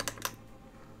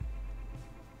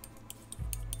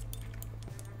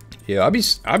 Yeah,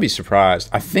 I'd be surprised.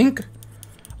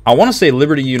 I want to say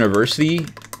Liberty University,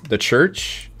 the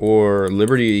church, or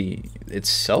Liberty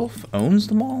itself owns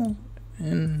the mall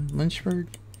in Lynchburg.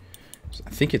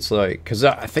 I think it's like, because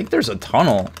I think there's a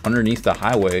tunnel underneath the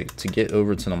highway to get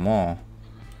over to the mall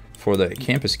for the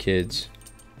campus kids.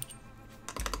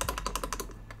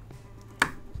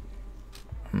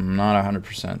 I'm not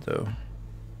 100% though.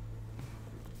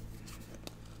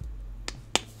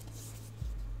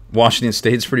 Washington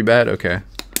State's pretty bad? Okay,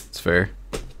 it's fair.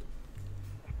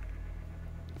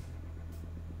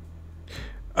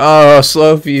 Oh,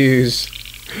 slow fuse.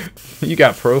 You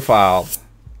got profiled.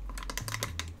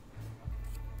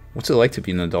 What's it like to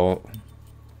be an adult?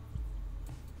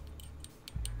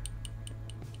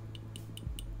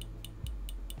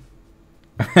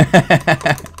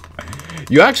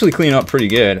 You actually clean up pretty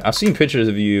good. I've seen pictures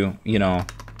of you, you know,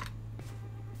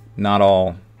 not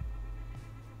all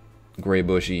gray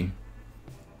bushy.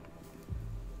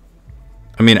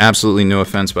 I mean, absolutely no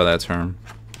offense by that term.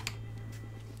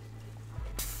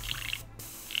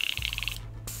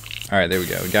 Alright, there we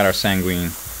go. We got our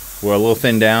Sanguine. We're a little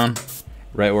thin down,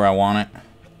 right where I want it.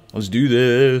 Let's do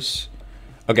this.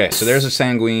 Okay, so there's a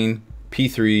Sanguine,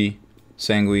 P3,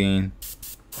 Sanguine,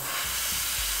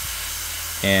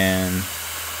 and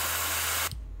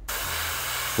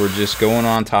we're just going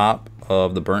on top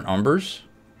of the burnt umbers.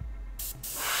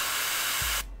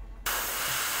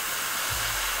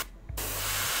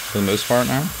 For the most part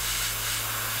now.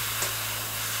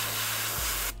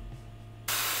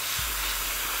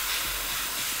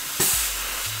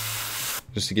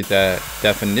 just to get that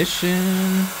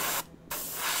definition.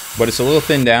 But it's a little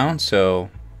thin down, so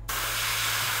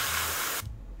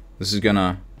this is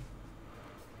gonna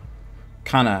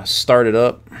kind of start it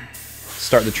up,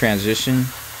 start the transition.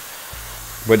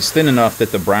 But it's thin enough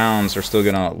that the browns are still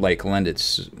gonna like lend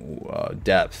its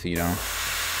depth, you know.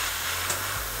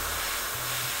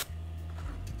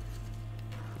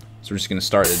 So we're just gonna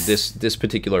start at this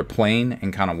particular plane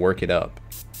and kind of work it up.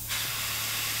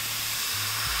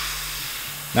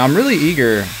 Now I'm really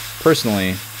eager,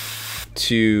 personally,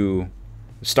 to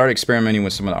start experimenting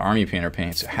with some of the Army Painter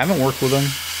paints. I haven't worked with them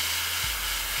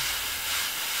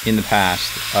in the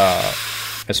past,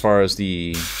 as far as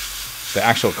the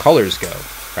actual colors go,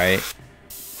 right?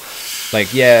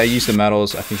 Like, yeah, I use the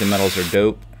metals. I think the metals are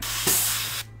dope.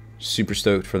 Super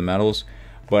stoked for the metals.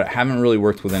 But I haven't really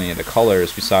worked with any of the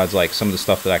colors besides like some of the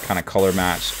stuff that I kind of color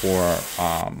matched for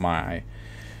my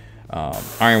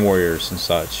Iron Warriors and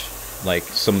such. Like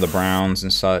some of the browns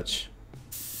and such.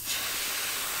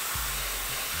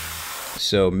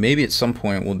 So maybe at some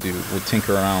point we'll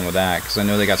tinker around with that, because I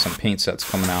know they got some paint sets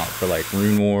coming out for like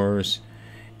Rune Wars,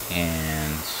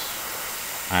 and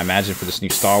I imagine for this new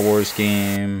Star Wars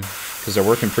game, because they're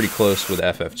working pretty close with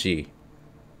FFG.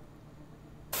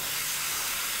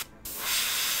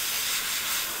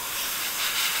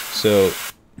 So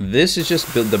this is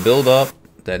just the build up,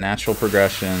 that natural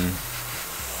progression,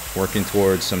 working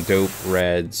towards some dope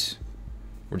reds.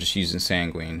 We're just using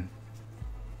Sanguine.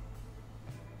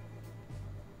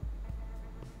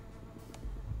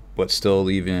 But still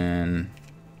leaving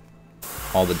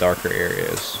all the darker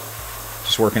areas.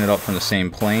 Just working it up from the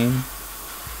same plane,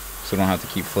 so I don't have to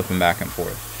keep flipping back and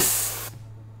forth.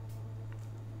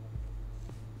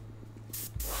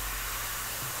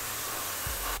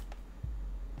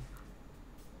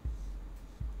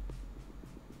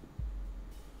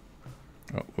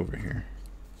 Oh, over here.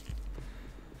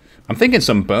 I'm thinking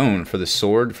some bone for the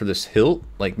sword, for this hilt.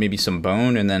 Like maybe some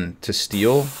bone and then to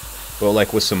steel. But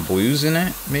like with some blues in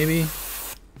it, maybe?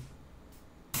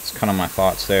 It's kind of my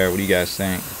thoughts there. What do you guys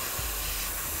think?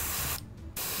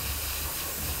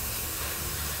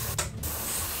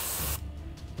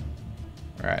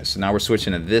 Alright, so now we're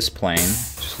switching to this plane.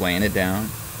 Just laying it down.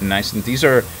 Nice. And this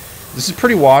is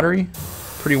pretty watery.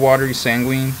 Pretty watery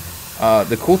Sanguine.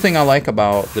 The cool thing I like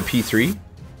about the P3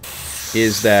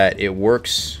 is that it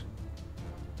works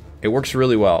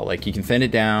really well. Like you can thin it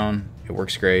down. It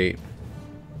works great.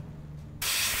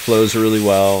 Flows really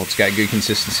well. It's got good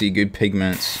consistency, good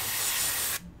pigments.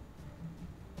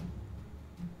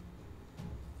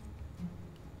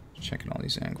 Checking all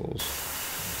these angles.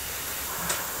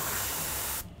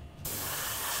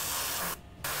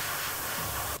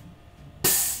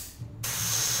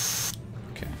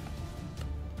 Okay.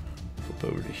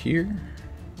 Flip over to here.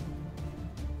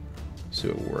 See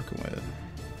what we're working with.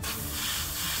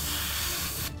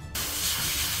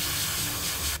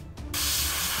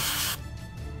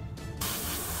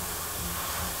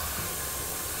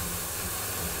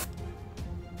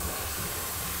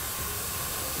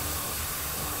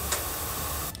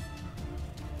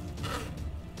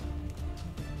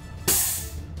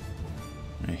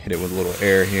 Hit it with a little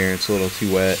air here. It's a little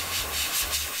too wet.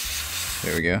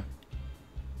 There we go.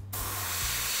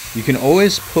 You can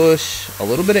always push a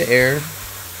little bit of air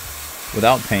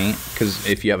without paint, because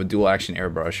if you have a dual action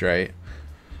airbrush, right?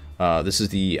 This is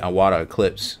the Awada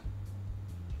Eclipse.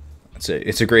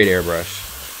 It's a great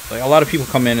airbrush. Like a lot of people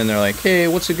come in and they're like, "Hey,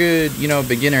 what's a good,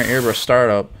 beginner airbrush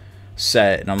startup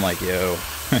set?" And I'm like, "Yo,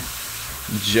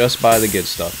 just buy the good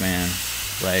stuff, man.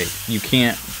 Like you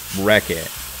can't wreck it.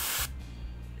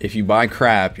 If you buy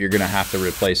crap, you're gonna have to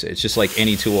replace it. It's just like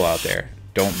any tool out there.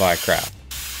 Don't buy crap.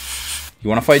 You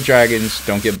want to fight dragons,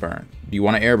 don't get burned. You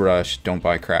want to airbrush, don't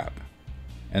buy crap.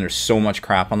 And there's so much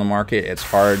crap on the market, it's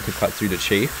hard to cut through the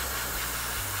chafe.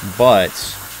 But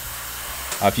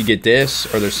if you get this,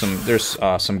 or there's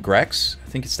some Grex. I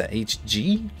think it's the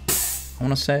HG. I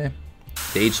want to say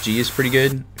the HG is pretty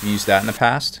good. I've used that in the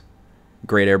past.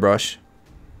 Great airbrush.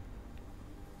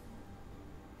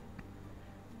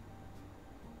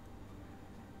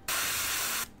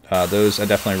 Those I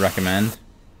definitely recommend.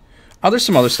 There's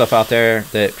some other stuff out there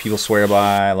that people swear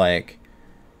by, like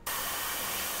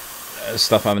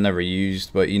stuff I've never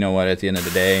used, but you know what, at the end of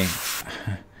the day,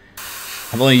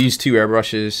 I've only used 2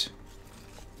 airbrushes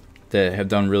that have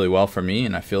done really well for me,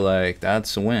 and I feel like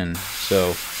that's a win.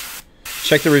 So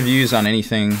check the reviews on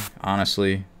anything,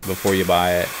 honestly, before you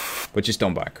buy it, but just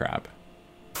don't buy crap.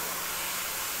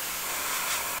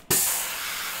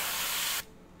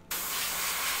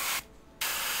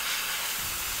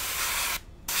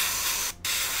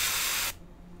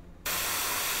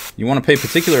 You want to pay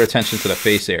particular attention to the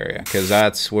face area, because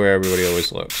that's where everybody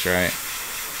always looks, right?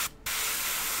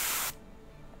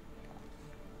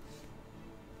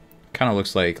 Kind of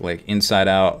looks like Inside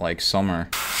Out, like Summer.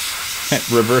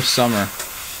 Reverse Summer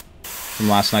from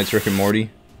last night's Rick and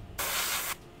Morty.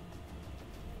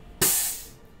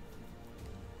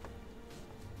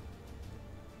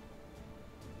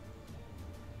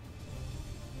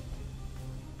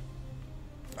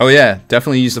 Oh yeah,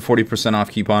 definitely use the 40% off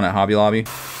coupon at Hobby Lobby.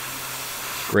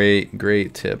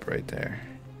 Great tip right there.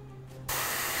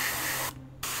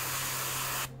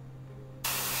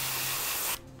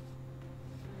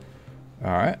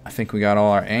 Alright, I think we got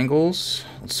all our angles.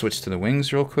 Let's switch to the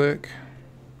wings real quick.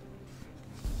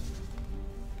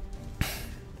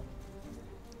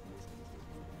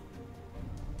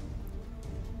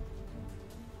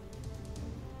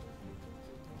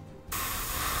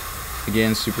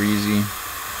 Again, super easy.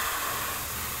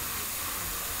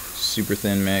 Super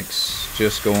thin mix.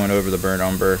 Just going over the burnt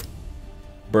umber.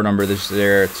 Burnt umber that's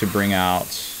there to bring out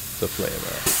the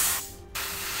flavor.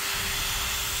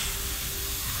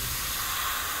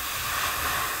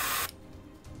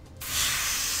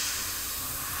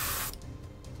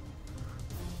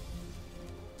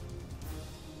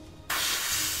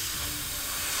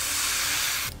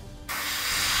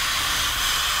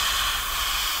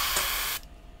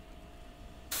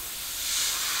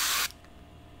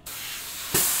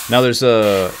 Now there's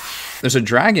a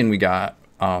dragon we got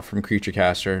from Creature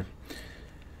Caster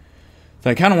that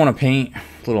I kind of want to paint.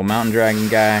 Little mountain dragon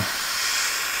guy.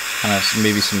 Kind of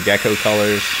maybe some gecko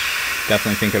colors.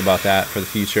 Definitely thinking about that for the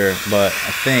future. But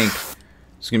I think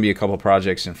there's going to be a couple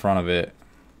projects in front of it.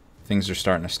 Things are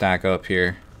starting to stack up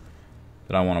here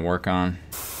that I want to work on.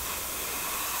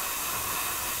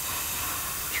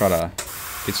 Try to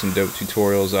get some dope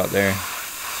tutorials out there.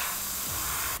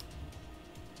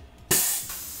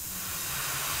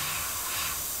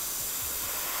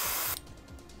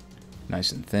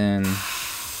 Nice and thin.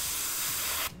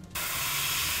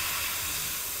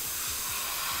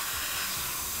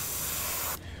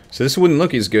 So this wouldn't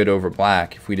look as good over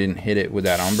black if we didn't hit it with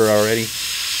that umber already.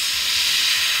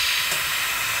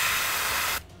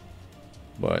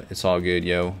 But it's all good,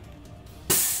 yo.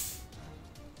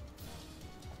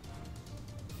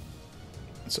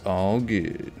 It's all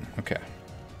good. Okay.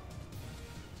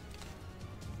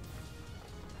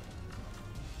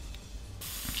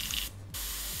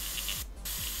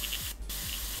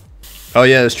 Oh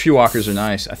yeah, those tree walkers are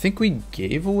nice. I think we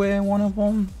gave away one of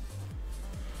them.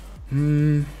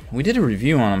 We did a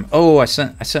review on them. Oh, I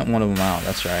sent one of them out.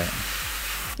 That's right.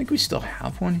 I think we still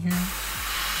have one here.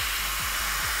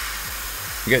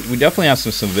 We definitely have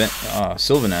some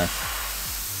Sylvaneth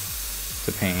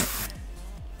to paint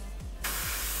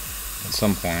at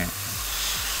some point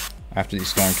after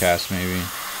these Stormcasts, maybe.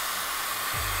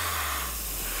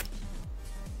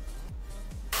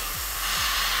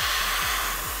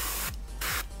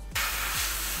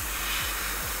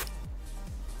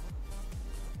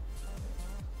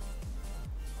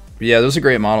 But yeah, those are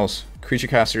great models. Creature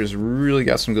Casters really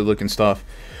got some good looking stuff.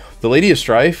 The Lady of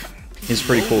Strife is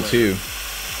pretty cool too.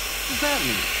 What does that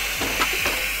mean?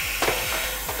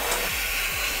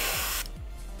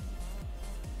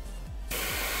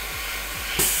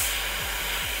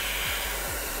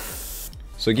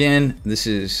 So again, this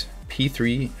is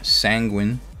P3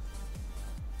 Sanguine.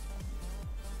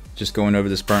 Just going over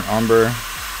this burnt umber.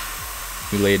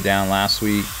 We laid down last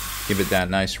week. Give it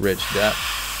that nice rich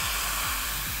depth.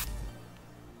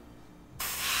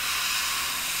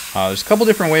 There's a couple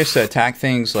different ways to attack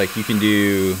things. Like you can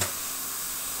do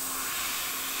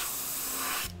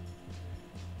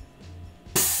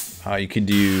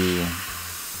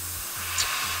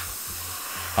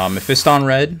Mephiston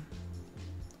red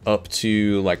up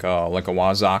to like a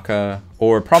Wazaka,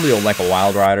 or probably like a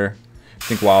Wild Rider. I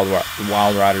think Wild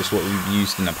Rider is what we've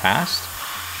used in the past.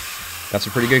 That's a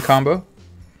pretty good combo.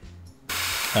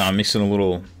 Mix in a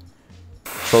little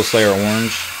Troll Slayer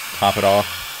orange, top it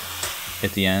off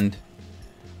at the end.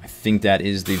 I think that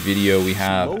is the video we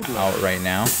have out right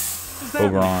now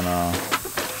over on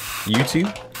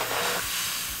YouTube.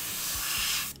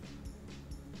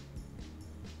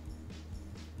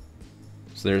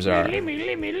 So there's our...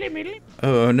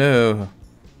 Oh no.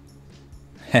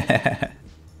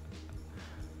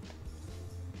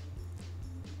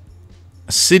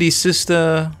 City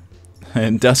Sister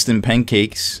and Dustin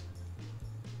Pancakes.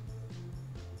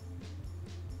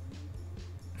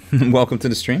 Welcome to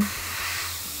the stream.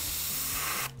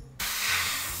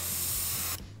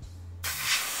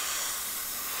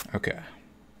 Okay.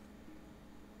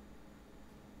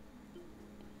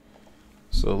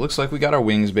 So it looks like we got our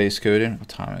wings base coated. What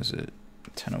time is it?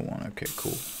 10:01. Okay,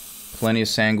 cool. Plenty of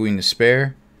sanguine to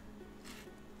spare.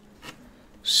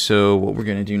 So what we're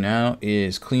going to do now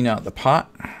is clean out the pot.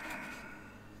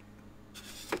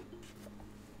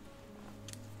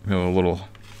 We have a little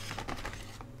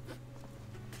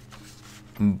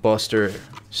buster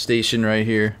station right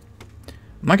here.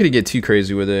 I'm not going to get too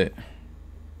crazy with it.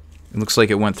 It looks like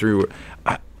it went through.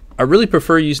 I really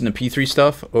prefer using the P3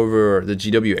 stuff over the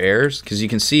GW Airs because you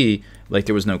can see like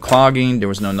there was no clogging, there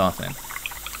was no nothing.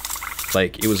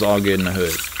 Like it was all good in the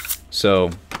hood.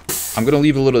 So I'm going to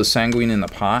leave a little sanguine in the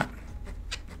pot.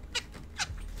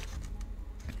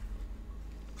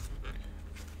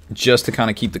 Just to kind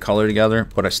of keep the color together,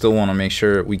 but I still want to make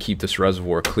sure we keep this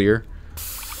reservoir clear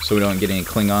so we don't get any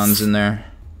Klingons in there.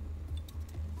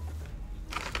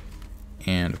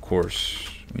 And of course,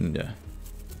 we need to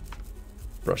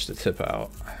brush the tip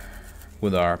out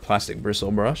with our plastic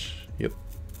bristle brush. Yep,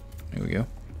 there we go.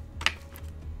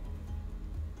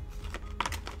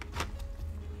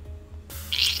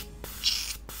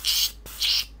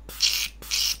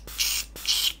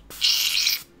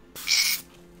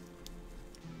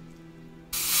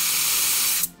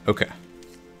 Okay.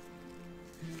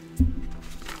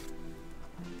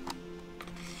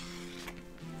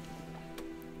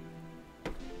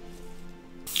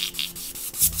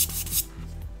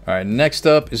 All right, next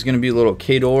up is going to be a little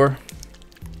K-Door.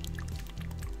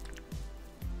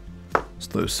 Let's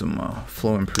throw some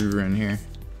flow improver in here.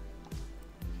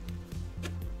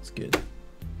 That's good.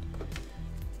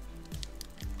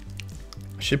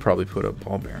 I should probably put a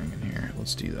ball bearing in here.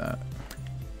 Let's do that.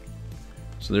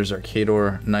 So there's our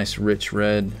K-Door, nice rich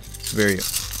red, very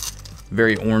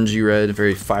orangey red,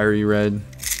 very fiery red.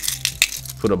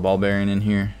 Put a ball bearing in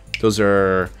here. Those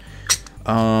are,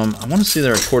 I want to say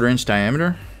they're a 1/4 inch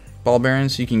diameter ball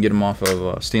bearings. You can get them off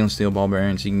of stainless steel ball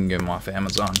bearings. You can get them off of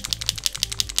Amazon.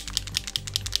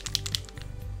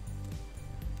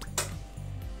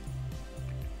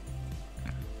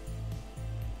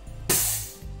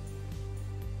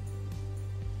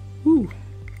 Whew.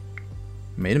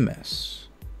 Made a mess.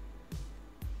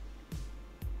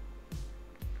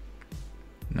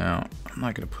 Now, I'm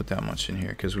not going to put that much in here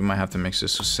because we might have to mix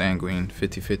this with sanguine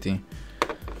 50-50.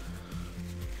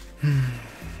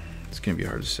 It's going to be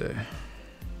hard to say.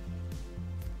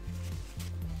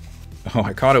 Oh,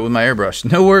 I caught it with my airbrush.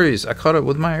 No worries, I caught it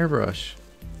with my airbrush.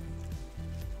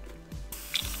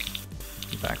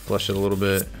 Back flush it a little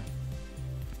bit.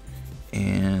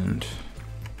 And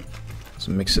let's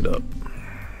mix it up.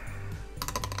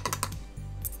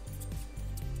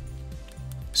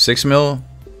 6 mil.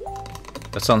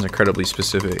 That sounds incredibly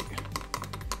specific.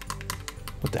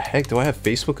 What the heck? Do I have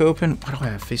Facebook open? Why do I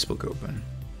have Facebook open?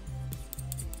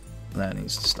 That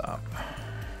needs to stop.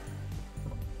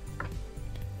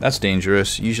 That's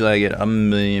dangerous. Usually I get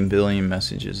 1 billion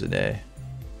messages a day.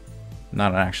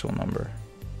 Not an actual number.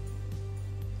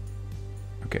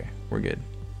 Okay, we're good.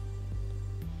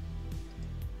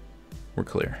 We're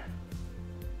clear.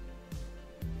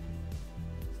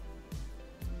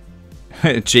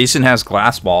 Jason has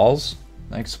glass balls?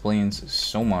 That explains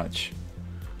so much.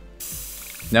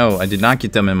 No, I did not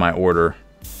get them in my order.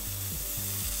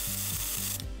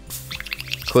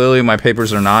 Clearly my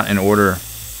papers are not in order,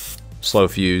 Slow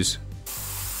Fuse.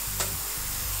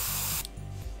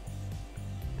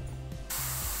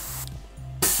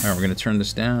 Alright, we're going to turn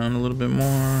this down a little bit more.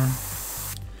 A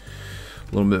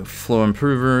little bit of flow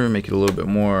improver, make it a little bit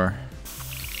more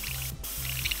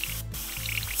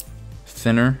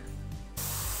thinner.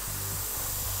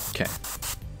 Okay.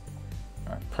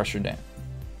 Alright, pressure down.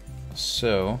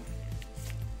 So,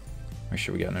 make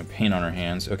sure we got no paint on our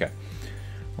hands. Okay.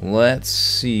 Let's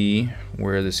see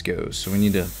where this goes. So we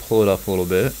need to pull it up a little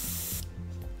bit.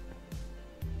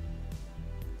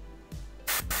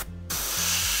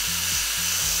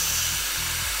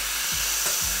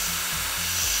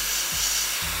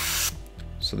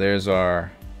 So there's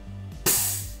our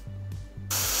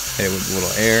head with a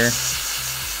little air.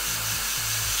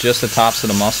 Just the tops of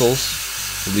the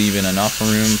muscles, leaving enough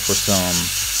room for some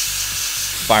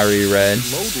fiery red.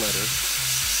 Load letter?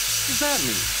 What does that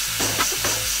mean?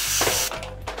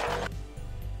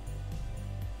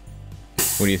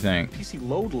 What do you think? PC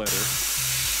load letter?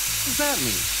 What does that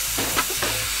mean?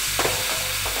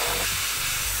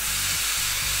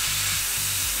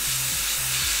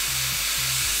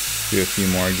 Do a few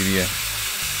more, give you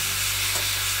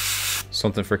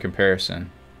something for comparison.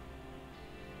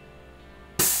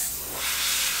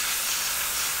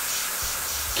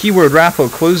 Keyword raffle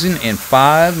closing in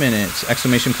 5 minutes!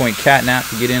 Exclamation point catnap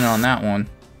to get in on that one.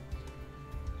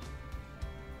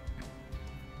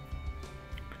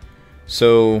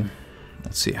 So,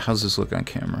 let's see, how's this look on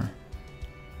camera?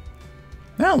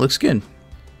 Yeah, it looks good.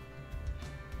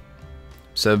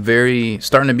 It's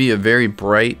starting to be a very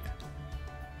bright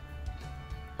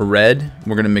red.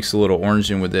 We're gonna mix a little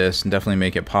orange in with this and definitely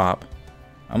make it pop.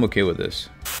 I'm okay with this.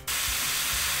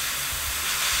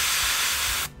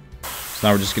 So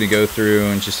now we're just gonna go through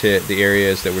and just hit the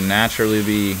areas that would naturally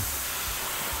be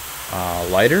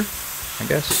lighter, I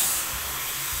guess.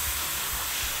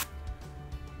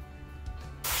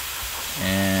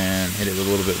 And hit it with a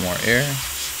little bit more air.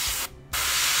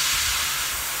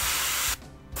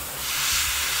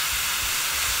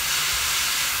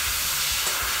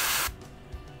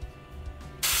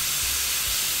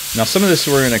 Now some of this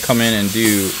we're going to come in and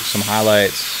do some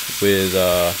highlights with,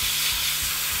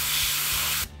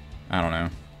 I don't know,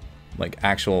 like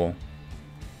actual,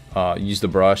 use the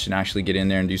brush and actually get in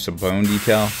there and do some bone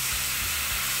detail.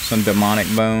 Some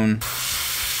demonic bone.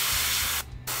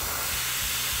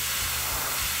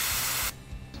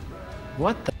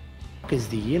 What the f is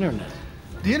the internet?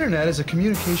 The internet is a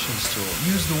communications tool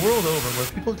used the world over where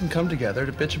people can come together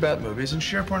to bitch about movies and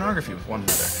share pornography with one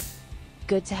another.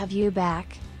 Good to have you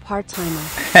back, part-timer.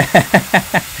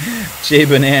 Jay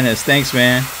Bananas, thanks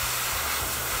man.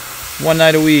 One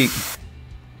night a week.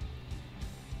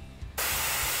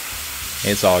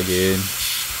 It's all good.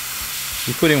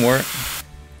 We put in work.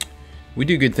 We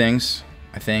do good things,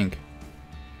 I think.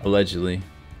 Allegedly.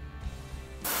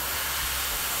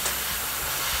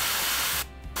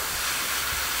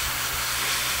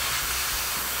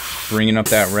 Bringing up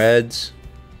that reds.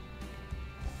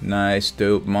 Nice,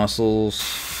 dope muscles.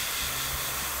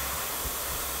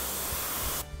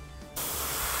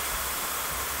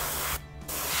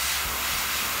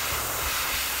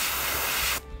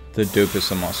 The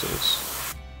dopest of muscles.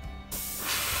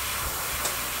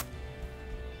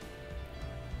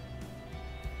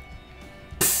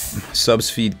 Subs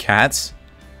feed cats?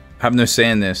 I have no say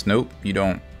in this. Nope, you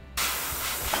don't.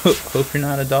 Hope you're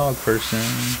not a dog person.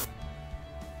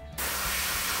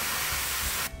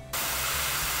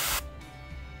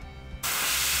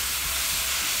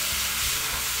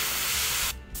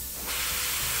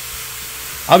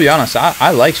 I'll be honest,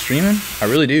 I like streaming, I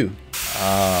really do.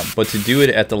 But to do it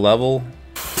at the level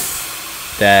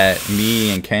that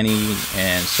me and Kenny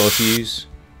and Slowfuse,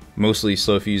 mostly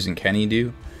Slowfuse and Kenny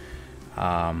do.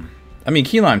 I mean,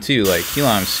 Keylime too, like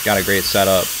Keylime's got a great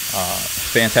setup,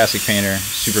 fantastic painter,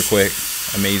 super quick,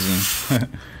 amazing.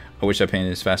 I wish I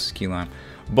painted as fast as Keylime.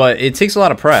 But it takes a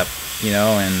lot of prep, you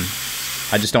know, and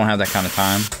I just don't have that kind of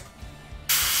time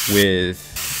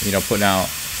with, you know, putting out.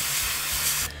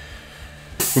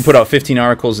 We put out 15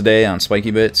 articles a day on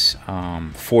Spiky Bits,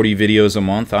 40 videos a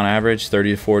month on average,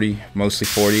 30 to 40, mostly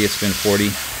 40. It's been 40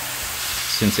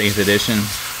 since 8th edition.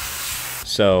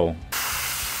 So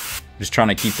just trying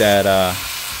to keep that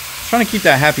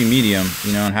happy medium,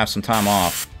 you know, and have some time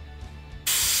off.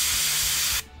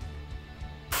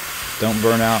 Don't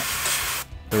burn out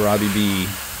the Robbie B.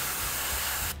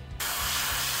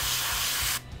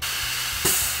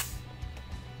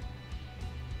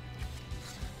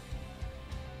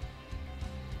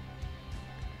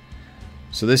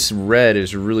 So this red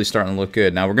is really starting to look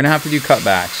good. Now we're gonna have to do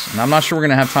cutbacks, and I'm not sure we're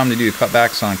gonna have time to do the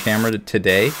cutbacks on camera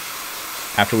today.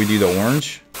 After we do the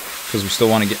orange, because we still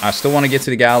want to get. I still want to get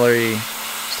to the gallery.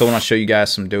 Still want to show you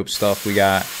guys some dope stuff we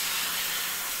got.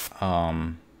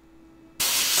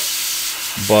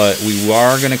 But we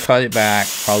are gonna cut it back,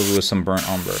 probably with some burnt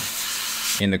umber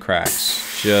in the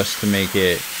cracks, just to make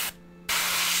it,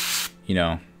 you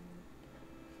know,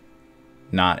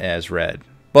 not as red.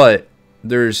 But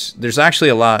there's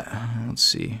actually a lot. Let's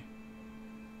see.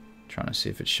 Trying to see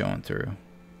if it's showing through.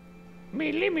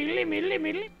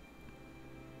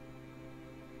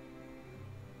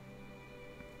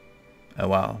 Oh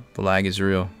wow, the lag is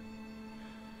real.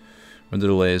 Or the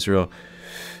delay is real.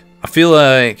 I feel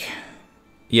like,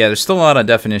 yeah, there's still a lot of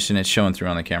definition. It's showing through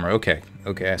on the camera. Okay,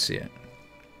 I see it.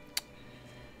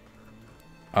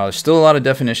 There's still a lot of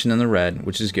definition in the red,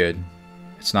 which is good.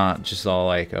 It's not just all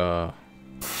like a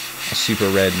super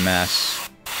red mess,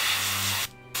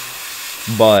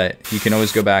 but you can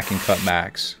always go back and cut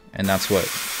backs, and that's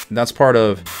part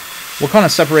of what kind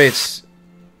of separates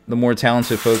the more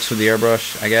talented folks with the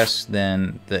airbrush, I guess,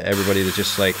 than everybody that's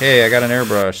just like, hey, I got an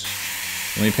airbrush,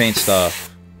 let me paint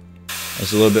stuff.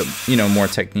 There's a little bit, you know, more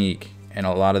technique, and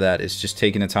a lot of that is just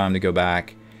taking the time to go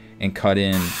back and cut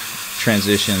in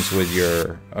transitions with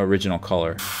your original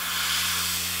color.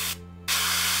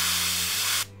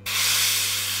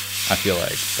 I feel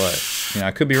like, but you know,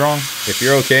 I could be wrong. If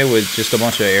you're okay with just a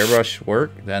bunch of airbrush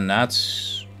work, then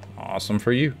that's awesome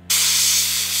for you.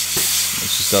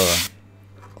 It's just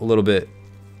a little bit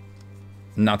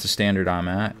not the standard I'm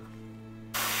at.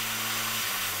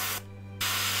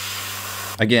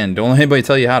 Again, don't let anybody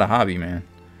tell you how to hobby, man.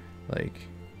 Like,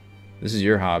 this is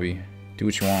your hobby. Do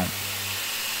what you want.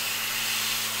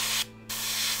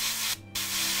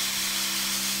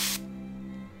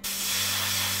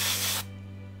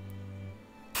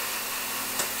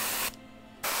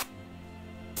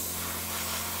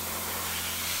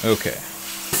 Okay,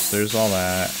 so there's all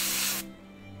that.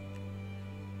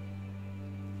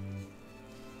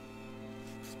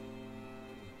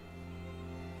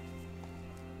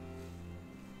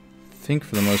 I think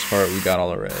for the most part we got all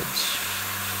our reds.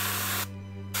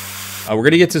 We're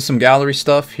gonna get to some gallery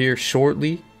stuff here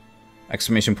shortly.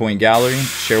 Exclamation point gallery.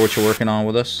 Share what you're working on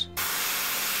with us.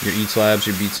 Your eats labs,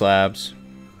 your beats labs.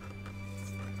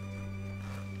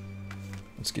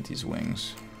 Let's get these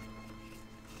wings.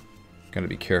 Gotta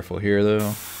be careful here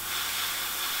though.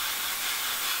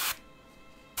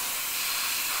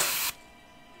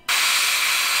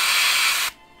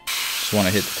 Just want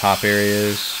to hit the top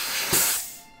areas.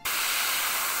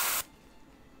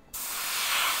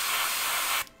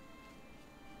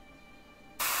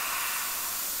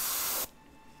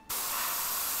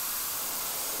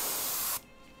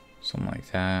 Something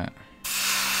like that.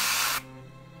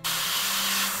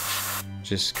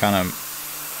 Just kind of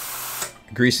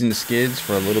greasing the skids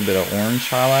for a little bit of orange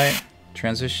highlight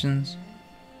transitions.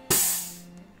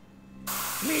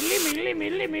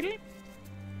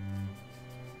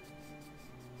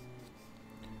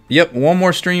 Yep, one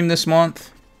more stream this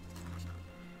month.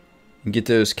 Get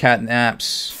those cat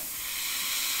naps.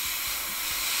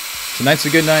 Tonight's a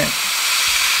good night.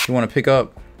 If you want to pick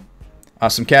up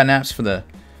some cat naps for the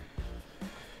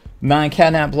 9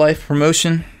 Catnap Life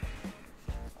promotion.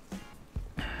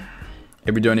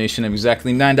 Every donation of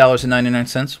exactly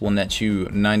 $9.99 will net you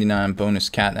 99 bonus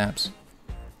catnaps.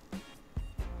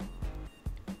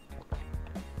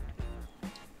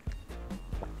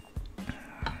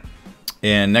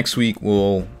 And next week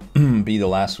will be the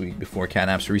last week before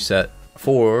catnaps reset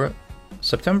for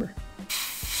September.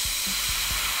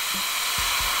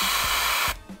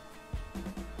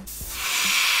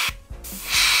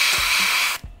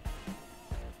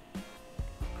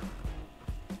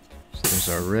 There's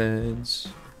our reds.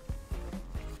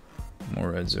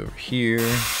 More reds over here.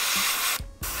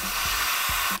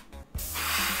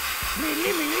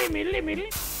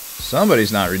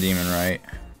 Somebody's not redeeming right.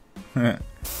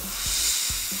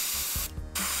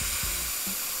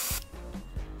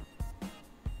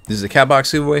 Is the cat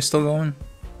box giveaway still going?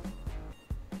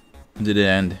 Or did it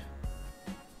end?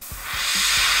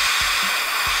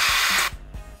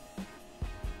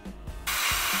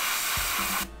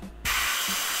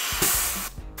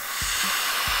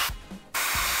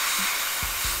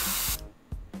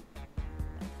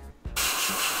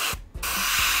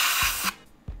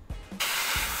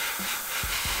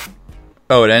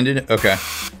 Oh, it ended? Okay.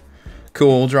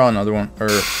 Cool, we'll draw another one. Or,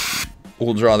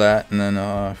 we'll draw that, and then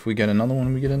if we get another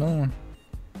one, we get another one.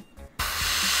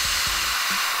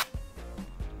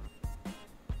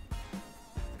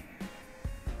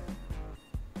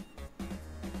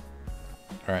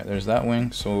 Alright, there's that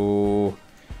wing. So,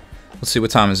 let's see,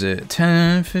 what time is it?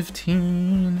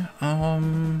 10:15.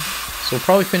 So we'll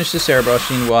probably finish this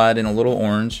airbrushing. We'll add in a little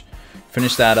orange.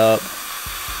 Finish that up.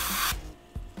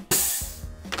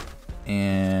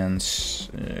 And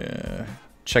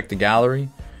check the gallery,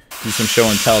 do some show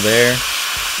and tell there.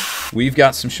 We've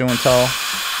got some show and tell,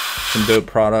 some dope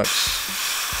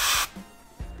products.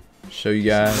 Show you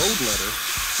guys. Load letter?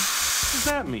 What does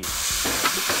that mean?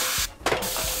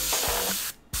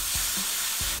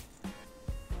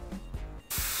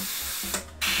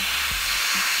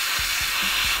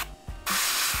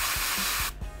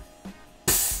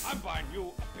 I'm buying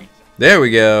you a pizza. There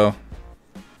we go.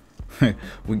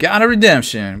 We got a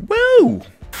redemption. Woo!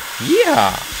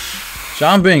 Yeah!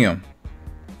 John Bingham.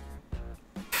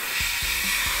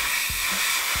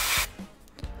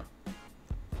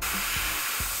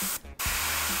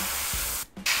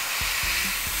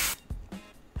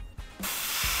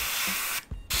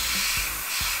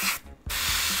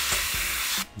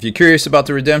 If you're curious about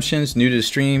the redemptions, new to the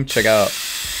stream, check out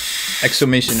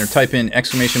exclamation or type in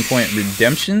exclamation point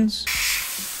redemptions.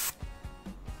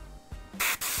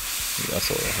 That's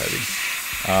a little heavy.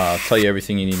 I'll tell you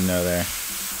everything you need to know there.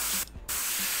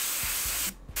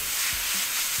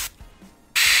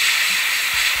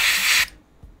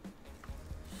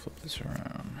 Flip this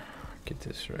around. Get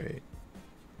this right.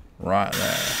 Right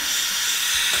there.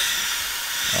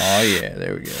 Oh yeah,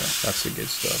 there we go. That's the good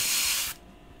stuff.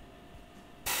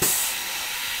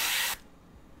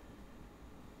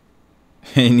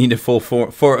 You need a full four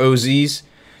OZs.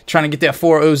 Trying to get that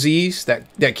 4 OZs,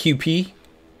 that QP.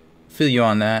 Feel you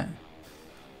on that.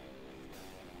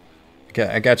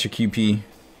 I got your QP.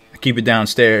 I keep it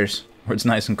downstairs. where it's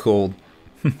nice and cold.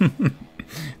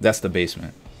 That's the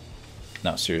basement.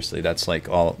 No, seriously, that's like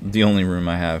the only room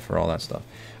I have for all that stuff.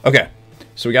 Okay,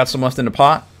 so we got some left in the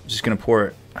pot. Just gonna pour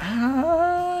it.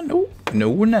 No,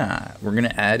 we're not. We're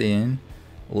gonna add in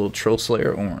a little Troll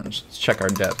Slayer orange. Let's check our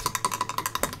depth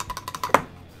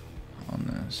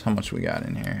on this. How much we got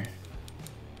in here?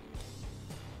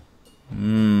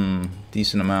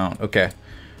 Decent amount. Okay,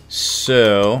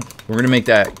 so we're gonna make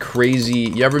that crazy.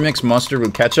 You ever mix mustard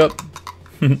with ketchup?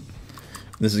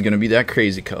 This is gonna be that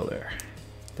crazy color,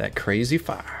 that crazy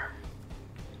fire.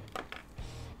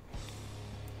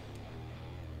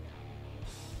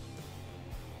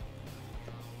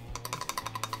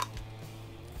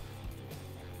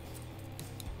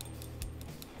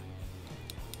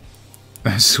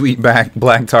 Sweet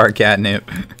black tar catnip.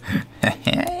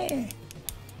 Alright.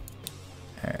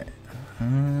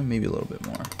 Maybe a little bit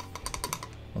more.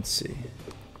 Let's see.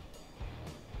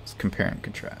 Let's compare and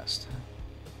contrast.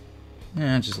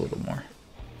 Yeah, just a little more.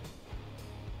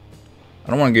 I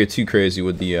don't want to go too crazy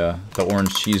with the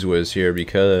orange cheese whiz here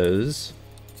because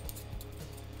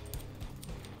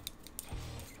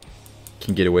it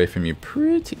can get away from you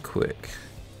pretty quick.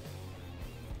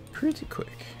 Pretty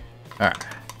quick. Alright.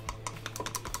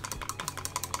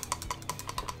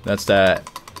 That's that.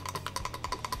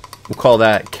 We'll call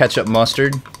that ketchup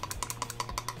mustard.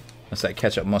 That's that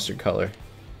ketchup mustard color.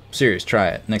 I'm serious, try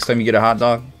it. Next time you get a hot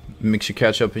dog, mix your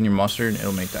ketchup in your mustard,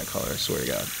 it'll make that color, I swear to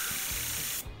God.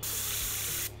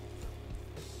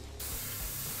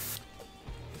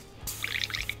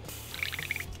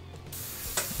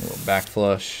 A little back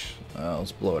flush.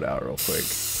 Let's blow it out real quick.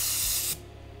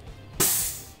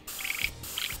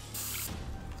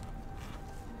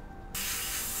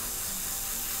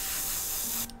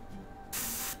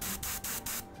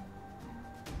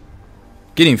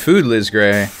 Getting food, Liz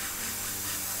Gray.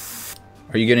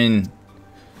 Are you getting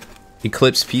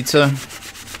Eclipse Pizza?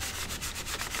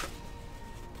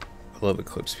 I love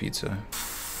Eclipse Pizza.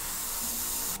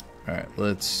 Alright,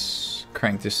 let's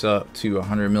crank this up to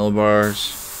 100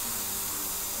 millibars.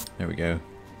 There we go.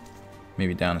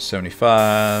 Maybe down to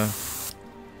 75.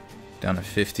 Down to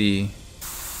 50.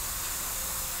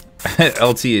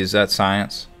 LT, is that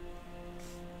science?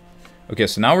 Okay,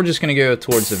 so now we're just going to go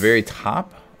towards the very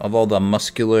top of all the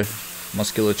musculature.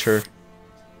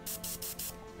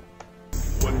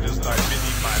 What does thy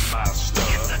mini my master?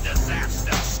 It's a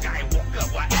disaster. Skywalker,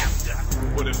 we're after.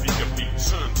 What if he could be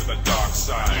turned to the dark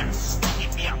side? Yes,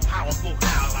 he'd be a powerful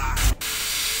ally.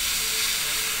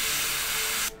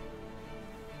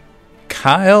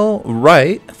 Kyle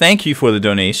Wright, thank you for the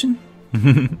donation.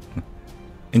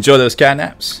 Enjoy those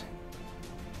catnaps.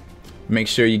 Make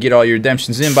sure you get all your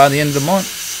redemptions in by the end of the month.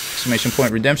 Exclamation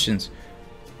point redemptions.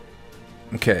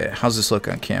 Okay, how's this look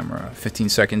on camera?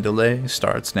 15-second delay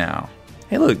starts now.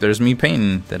 Hey, look, there's me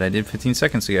painting that I did 15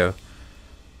 seconds ago.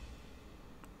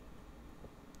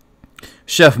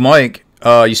 Chef Mike,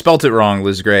 you spelled it wrong,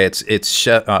 Liz Gray. It's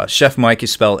Chef Mike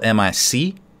is spelled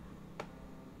M-I-C.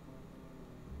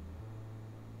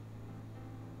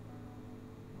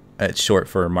 It's short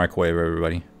for microwave,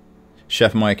 everybody.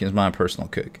 Chef Mike is my personal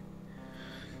cook.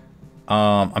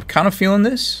 I'm kind of feeling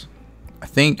this. I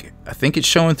think it's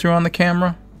showing through on the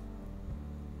camera.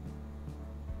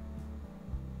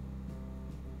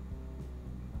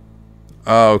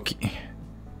 Okay.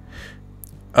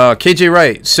 KJ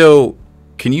Wright, so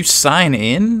can you sign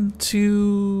in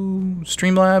to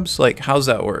Streamlabs? Like, how's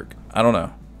that work? I don't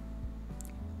know.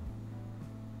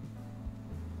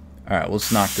 Alright,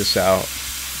 let's knock this out.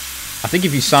 I think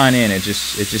if you sign in, it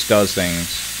just does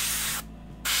things.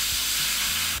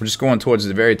 We're just going towards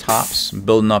the very tops,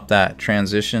 building up that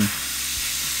transition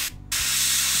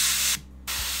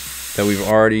that we've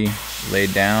already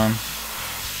laid down.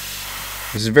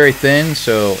 This is very thin,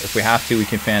 so if we have to, we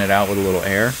can fan it out with a little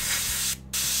air.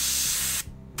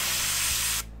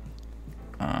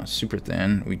 Super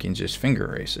thin, we can just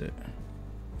finger erase it.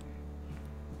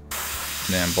 And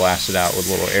then blast it out with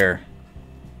a little air.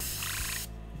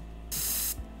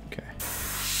 Okay.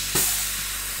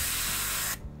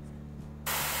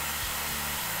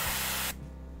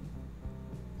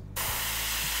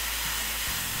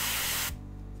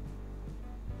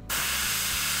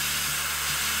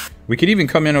 We could even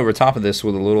come in over top of this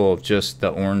with a little of just the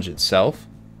orange itself,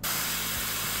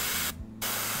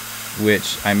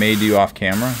 which I may do off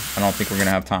camera. I don't think we're going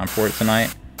to have time for it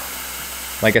tonight.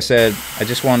 Like I said, I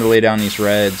just wanted to lay down these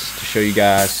reds to show you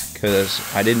guys because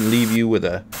I didn't leave you with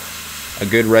a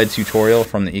good red tutorial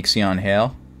from the Ixion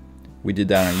Hail. We did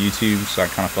that on YouTube, so I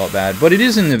kind of felt bad. But it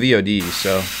is in the VOD,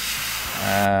 so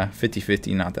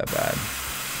 50-50, not that bad.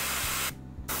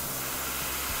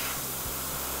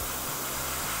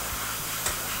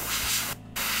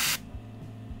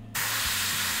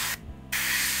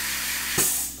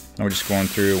 we're just going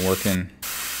through and working.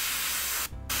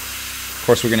 Of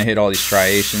course, we're going to hit all these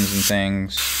striations and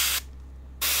things.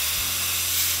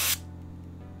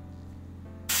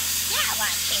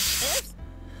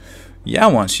 Yeah, I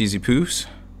want cheesy poofs.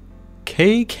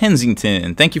 K.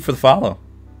 Kensington, thank you for the follow.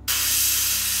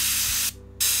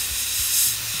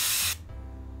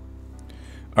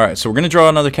 Alright, so we're going to draw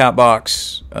another cat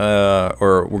box.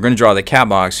 Or we're going to draw the cat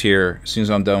box here as soon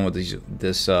as I'm done with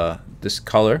this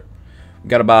color. We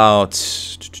got about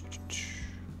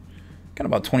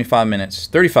 25 minutes,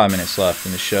 35 minutes left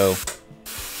in the show.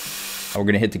 We're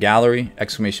going to hit the gallery,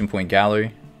 exclamation point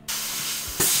gallery.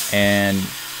 And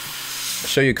I'll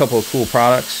show you a couple of cool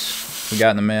products we got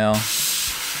in the mail.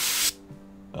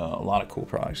 A lot of cool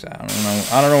products. I don't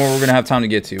know what we're gonna have time to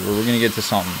get to, but we're gonna get to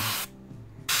something.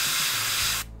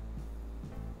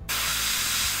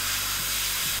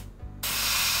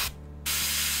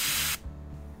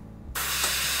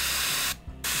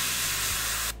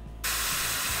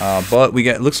 But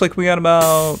looks like we got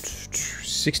about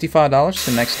 $65 to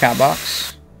the next cat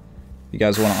box. You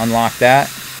guys want to unlock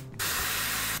that?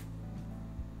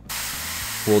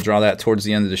 We'll draw that towards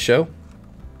the end of the show.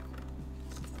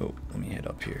 Oh, let me head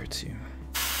up here too.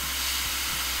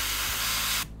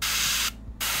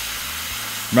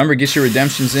 Remember, get your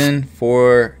redemptions in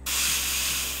for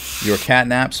your cat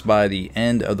naps by the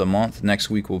end of the month. Next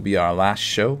week will be our last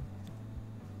show.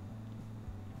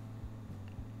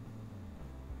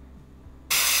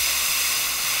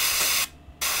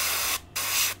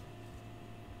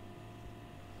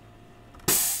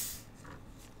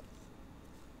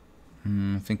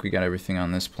 I think we got everything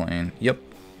on this plane. Yep.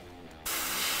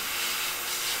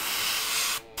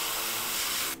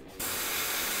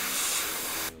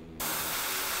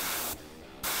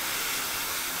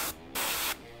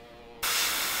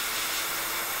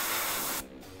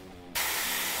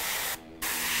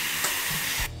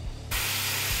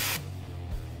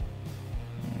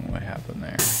 What happened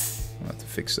there? I'll have to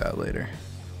fix that later.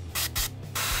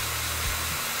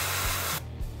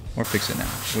 Or fix it now,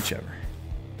 whichever.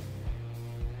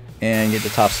 And get the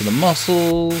tops of the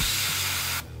muscles.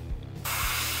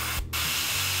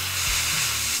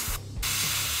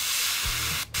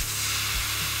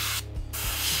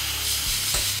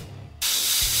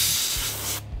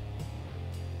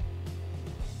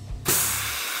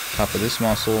 Top of this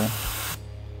muscle.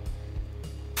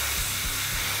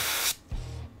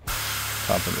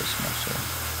 Top of this muscle.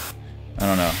 I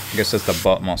don't know. I guess that's the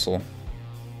butt muscle.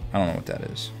 I don't know what that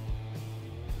is.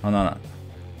 Oh, no.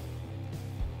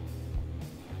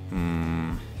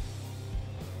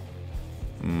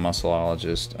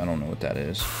 Muscleologist. I don't know what that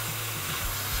is.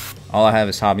 All I have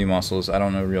is hobby muscles. I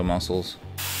don't know real muscles.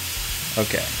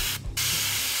 Okay.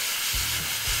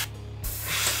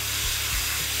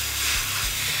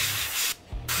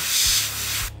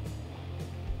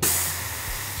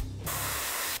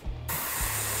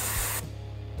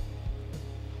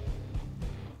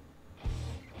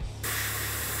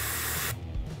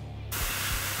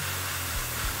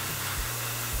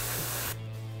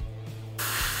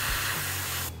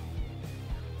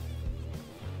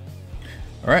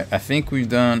 Alright, I think we've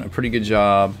done a pretty good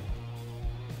job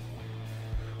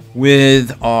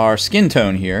with our skin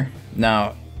tone here.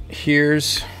 Now,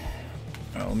 here's...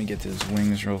 Oh, let me get to his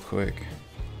wings real quick.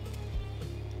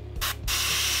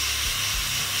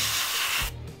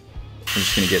 I'm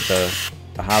just going to get the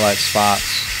highlight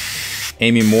spots,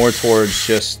 aiming more towards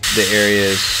just the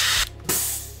areas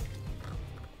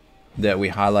that we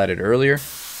highlighted earlier.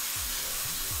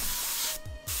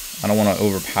 I don't want to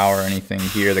overpower anything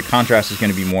here. The contrast is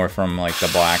going to be more from like the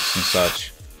blacks and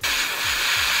such.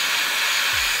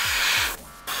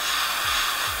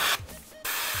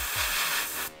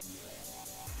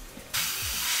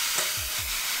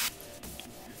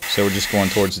 So we're just going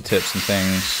towards the tips and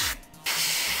things.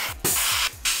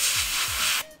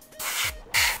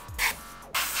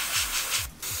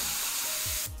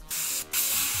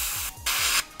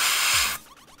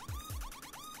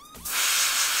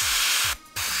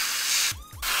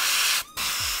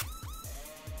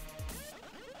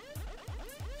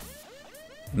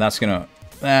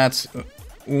 That's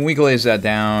when we glaze that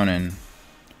down and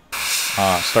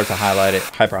start to highlight it,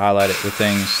 hyper highlight it with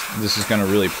things, this is gonna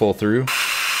really pull through.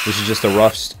 This is just a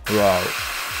rough,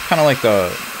 kind of like the,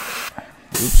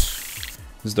 oops,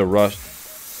 this is the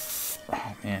rough,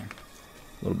 oh man,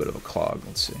 a little bit of a clog,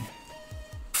 let's see.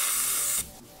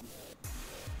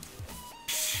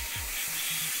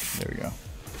 There we go.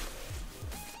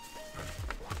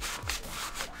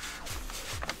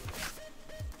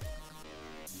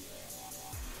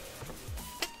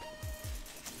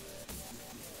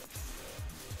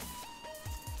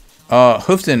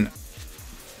 Hoofton,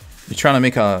 trying to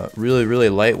make a really, really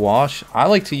light wash, I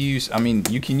like to use, I mean,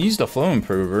 you can use the flow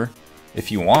improver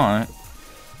if you want.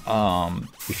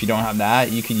 If you don't have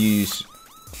that, you could use,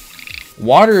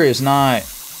 water is not,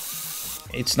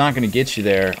 it's not going to get you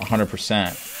there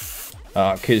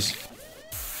 100%. Because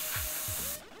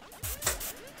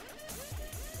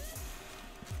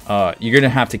you're going to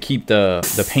have to keep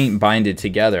the paint binded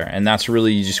together. And that's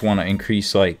really, you just want to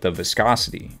increase like the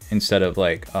viscosity instead of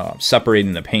like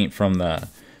separating the paint from the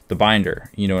binder,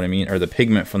 you know what I mean? Or the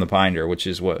pigment from the binder, which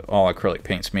is what all acrylic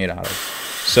paint's made out of.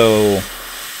 So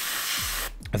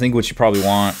I think what you probably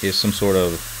want is some sort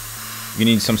of, you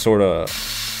need some sort of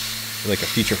like a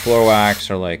Future Floor Wax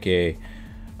or like a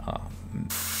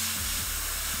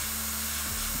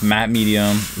matte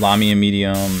medium, Lamia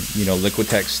medium, you know,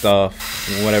 Liquitex stuff,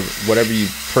 whatever your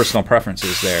personal preference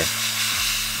is there.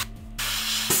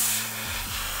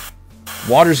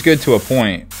 Water's good to a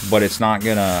point, but it's not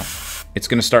gonna, it's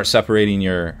gonna start separating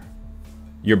your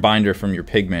binder from your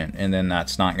pigment, and then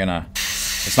that's not gonna,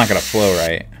 it's not gonna flow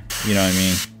right. You know what I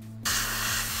mean?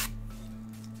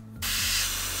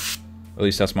 At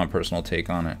least that's my personal take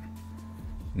on it.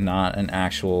 Not an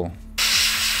actual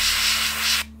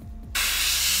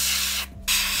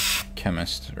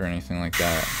chemist or anything like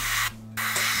that.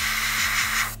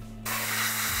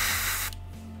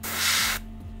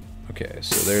 Okay,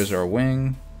 so there's our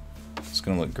wing. It's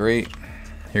gonna look great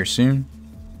here soon.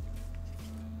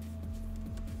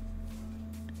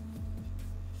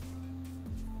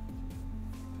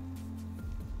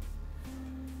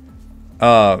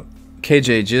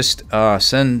 KJ, just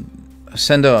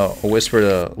send a whisper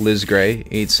to Liz Gray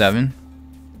 87.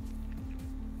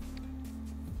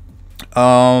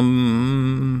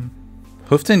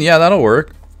 Hoofton, yeah, that'll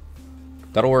work.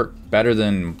 That'll work better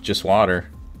than just water.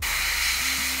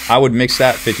 I would mix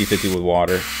that 50-50 with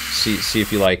water. See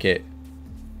if you like it.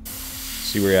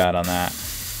 See where you're at on that.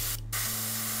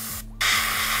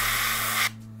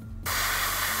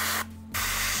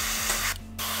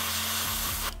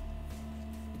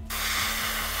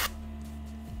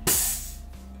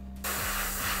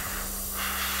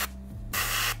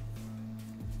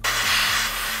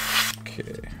 Okay,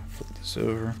 flip this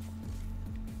over.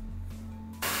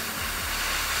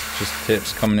 Just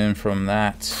tips coming in from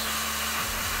that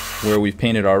where we've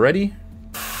painted already,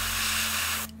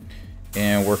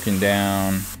 and working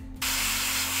down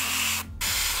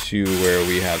to where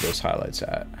we have those highlights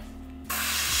at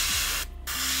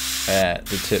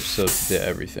the tips of the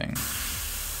everything.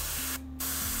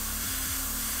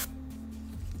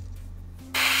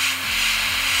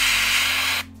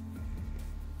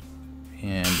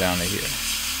 And down to here.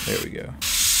 There we go.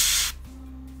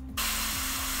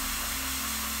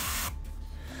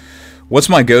 What's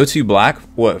my go-to black?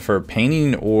 What, for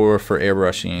painting or for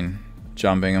airbrushing,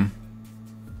 John Bingham?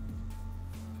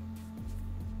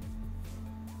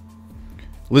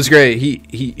 Liz Gray,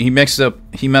 he messed up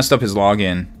his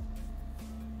login.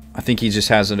 I think he just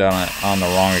has it on the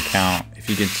wrong account. If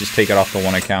you can just take it off the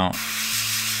one account,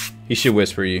 he should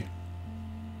whisper you.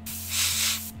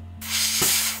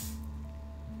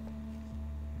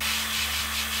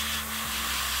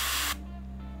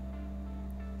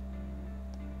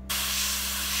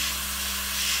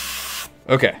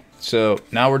 Okay, so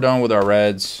now we're done with our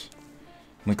reds.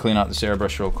 Let me clean out this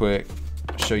airbrush real quick.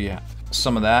 I'll show you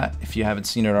some of that if you haven't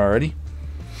seen it already.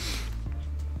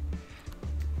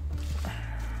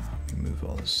 Let me move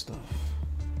all this stuff.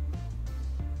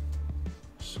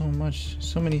 So much,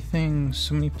 so many things,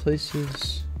 so many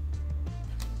places.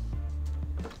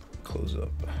 Close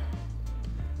up.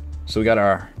 So we got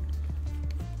our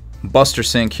Buster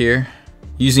sink here.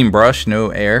 Using brush,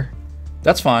 no air.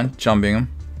 That's fine, John Bingham.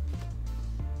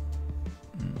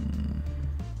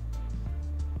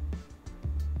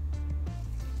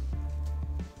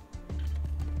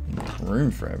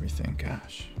 Room for everything,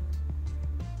 gosh.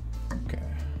 Okay,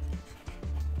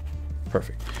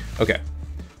 perfect. Okay,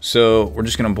 so we're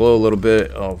just gonna blow a little bit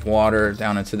of water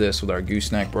down into this with our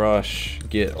gooseneck brush,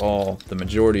 get all the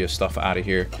majority of stuff out of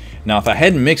here. Now if I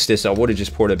hadn't mixed this, I would have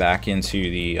just poured it back into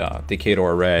the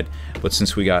Decador red, but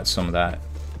since we got some of that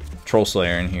Troll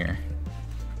Slayer in here,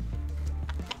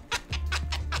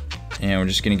 and we're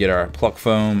just gonna get our pluck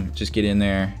foam, just get in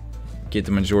there, get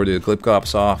the majority of the Glip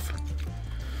Glops off.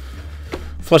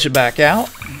 Flush it back out.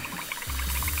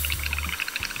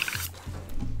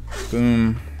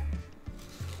 Boom.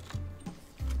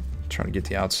 Try to get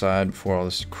the outside before all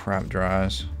this crap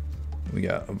dries. We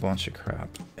got a bunch of crap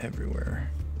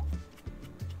everywhere.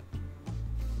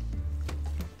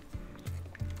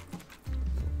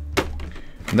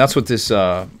 And that's what this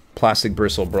plastic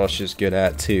bristle brush is good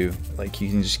at too. Like you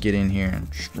can just get in here and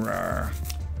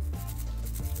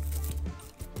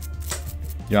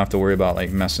You don't have to worry about like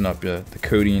messing up the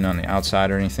coating on the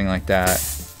outside or anything like that.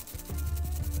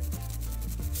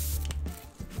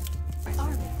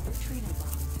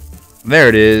 There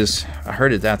it is. I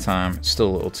heard it that time. It's still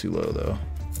a little too low though.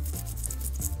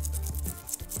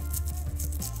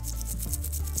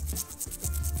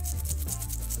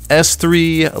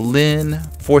 S3 Lynn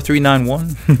 4391.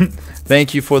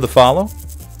 Thank you for the follow.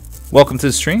 Welcome to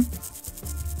the stream.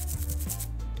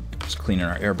 Just cleaning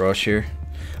our airbrush here.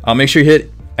 Make sure you hit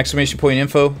exclamation point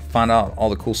info. Find out all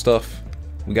the cool stuff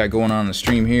we got going on in the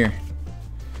stream here.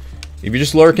 If you're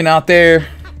just lurking out there,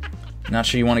 not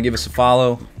sure you want to give us a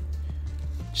follow,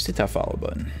 just hit that follow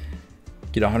button.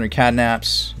 Get 100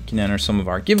 catnaps. You can enter some of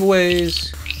our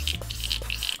giveaways.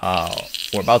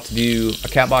 We're about to do a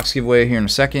cat box giveaway here in a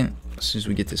second, as soon as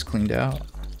we get this cleaned out.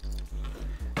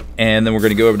 And then we're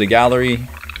going to go over to the gallery,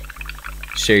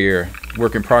 share your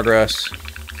work in progress.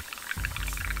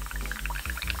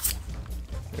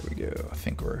 There we go. I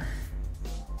think let's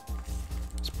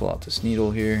pull out this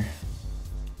needle here.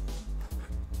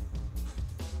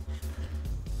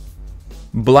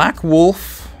 Black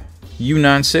Wolf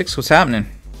U96, what's happening?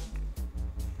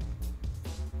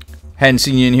 Hadn't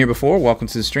seen you in here before. Welcome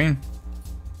to the stream.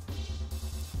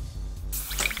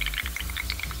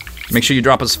 Make sure you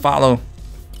drop us a follow.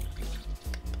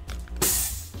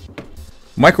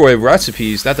 Microwave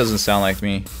recipes, that doesn't sound like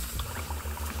me.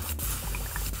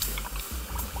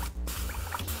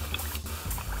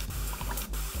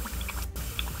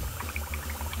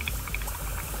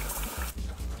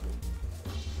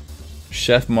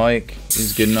 Chef Mike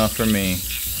is good enough for me.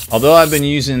 Although I've been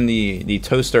using the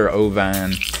toaster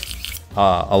oven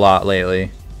a lot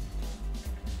lately.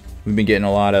 We've been getting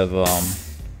a lot of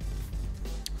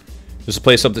there's a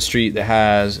place up the street that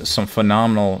has some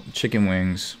phenomenal chicken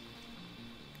wings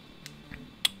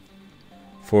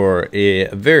for a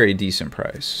very decent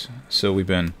price. So we've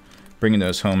been bringing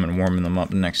those home and warming them up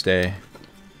the next day.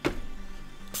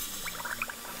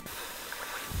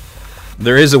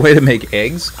 There is a way to make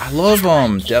eggs. I love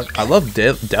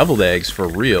deviled eggs for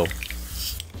real.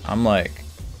 I'm like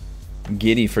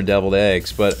giddy for deviled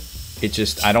eggs, but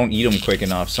I don't eat them quick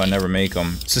enough, so I never make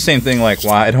them. It's the same thing like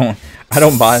why I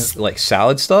don't buy like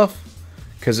salad stuff,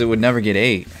 because it would never get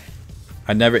ate.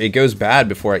 It goes bad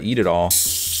before I eat it all.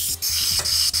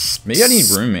 Maybe I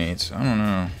need roommates. I don't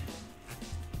know.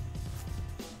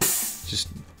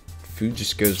 Food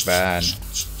just goes bad.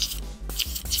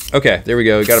 Okay, there we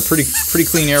go. We got a pretty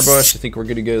clean airbrush. I think we're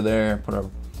good to go there. Put our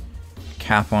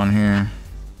cap on here.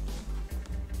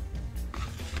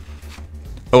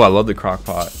 Oh, I love the crock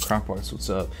pot. Crock pots, what's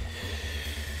up?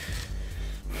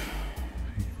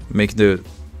 Make that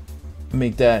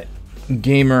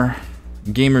gamer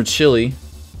chili.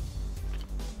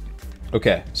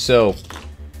 Okay, so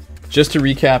just to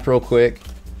recap real quick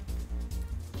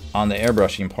on the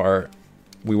airbrushing part,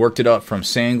 we worked it up from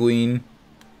Sanguine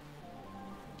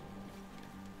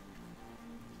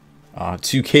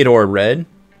to Kador Red,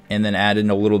 and then added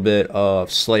a little bit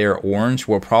of Slayer Orange.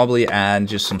 We'll probably add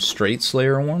just some straight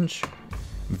Slayer Orange,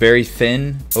 very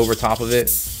thin over top of it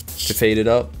to fade it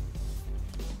up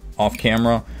off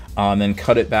camera, and then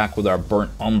cut it back with our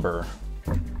burnt umber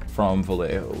from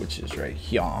Vallejo, which is right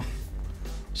here.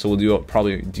 So we'll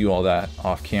probably do all that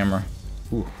off camera.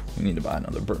 Ooh, we need to buy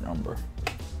another burnt umber.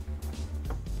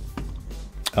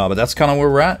 But that's kind of where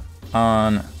we're at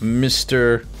on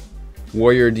Mr.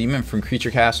 Warrior Demon from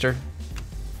Creature Caster.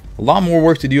 A lot more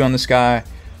work to do on this guy.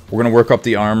 We're gonna work up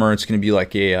the armor. It's gonna be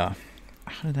like a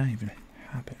how did that even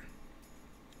happen?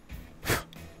 Where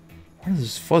do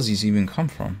those fuzzies even come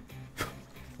from?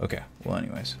 Okay, well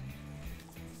anyways.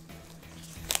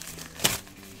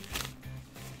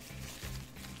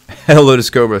 Hello to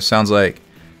Cobra. Sounds like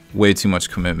way too much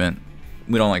commitment.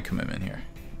 We don't like commitment here.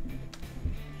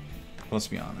 Let's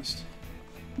be honest.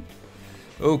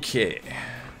 Okay.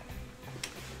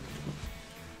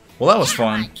 Well, that was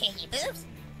fun.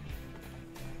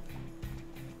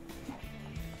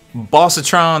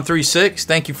 Bossatron36,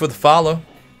 thank you for the follow.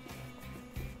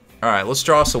 Alright, let's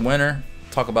draw us a winner.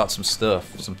 Talk about some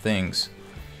stuff, some things.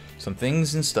 Some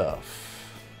things and stuff.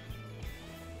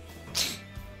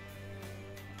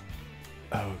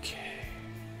 Okay.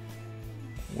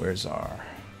 Where's our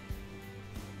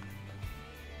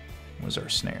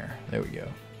snare? There we go.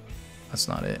 That's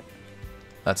not it.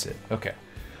 That's it. Okay.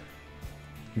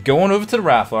 Going over to the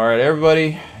raffle. All right,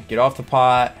 everybody, get off the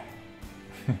pot.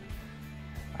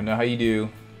 I know how you do.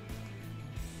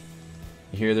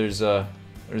 You hear there's a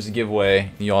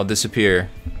giveaway. You all disappear.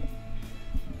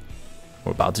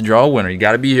 We're about to draw a winner. You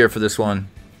got to be here for this one.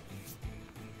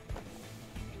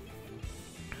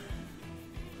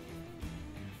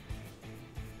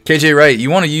 KJ Wright, you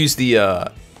want to use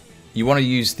the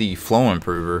flow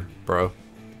improver, bro.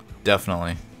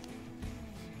 Definitely.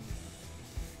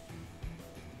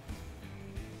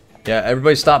 Yeah,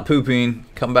 everybody stop pooping.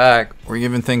 Come back. We're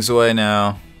giving things away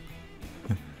now.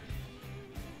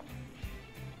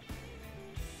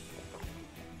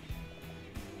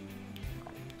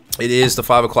 It is the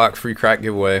 5 o'clock free crack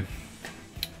giveaway.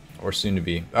 Or soon to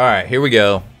be. Alright, here we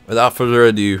go. Without further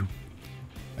ado.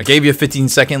 I gave you a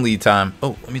 15-second lead time.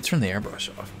 Oh, let me turn the airbrush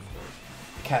off.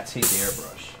 Cats hate the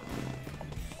airbrush.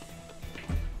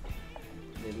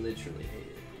 They literally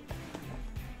hate it.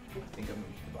 I think I'm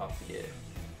about to get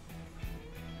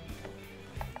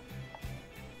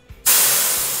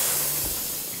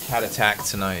cat attack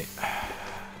tonight.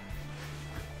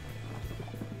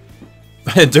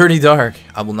 Dirty Dark.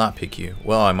 I will not pick you.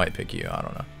 Well, I might pick you. I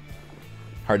don't know.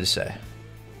 Hard to say.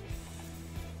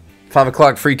 5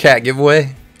 o'clock free cat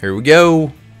giveaway. Here we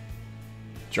go.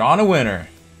 Drawing a winner.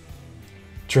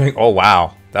 Drink. Oh,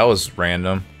 wow. That was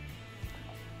random.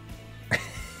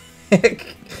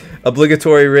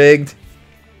 Obligatory rigged.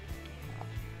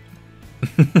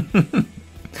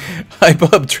 Hype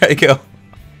up, Draco.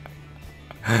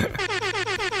 I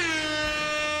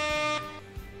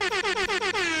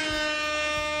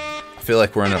feel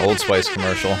like we're in an Old Spice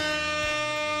commercial.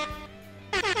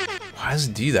 Why does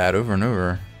it do that over and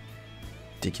over?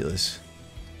 Ridiculous.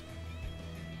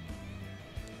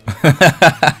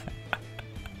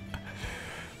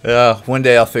 One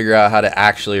day I'll figure out how to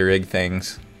actually rig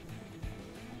things.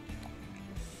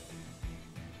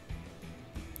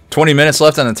 20 minutes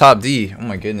left on the top D. Oh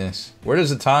my goodness. Where does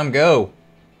the time go?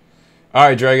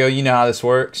 Alright, Drago, you know how this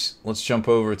works. Let's jump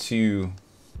over to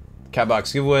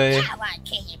Catbox giveaway. Yeah, I want to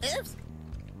kill you, boobs.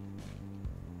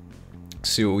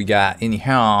 See what we got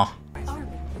anyhow.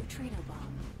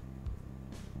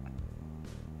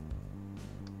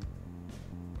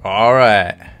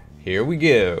 Alright, here we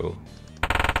go.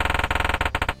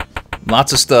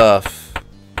 Lots of stuff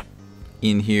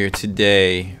in here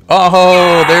today.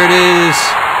 Oh, there it is.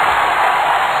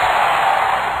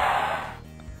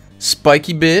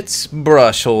 Spiky Bits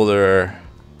brush holder.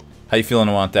 How you feeling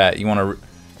about that? You want to...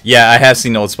 Yeah, I have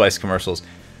seen Old Spice commercials.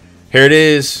 Here it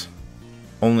is.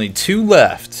 Only 2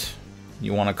 left.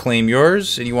 You want to claim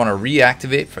yours and you want to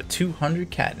reactivate for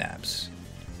 200 catnaps.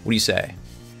 What do you say?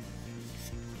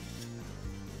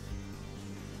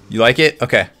 You like it?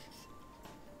 Okay.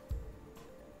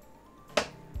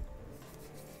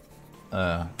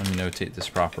 Let me notate this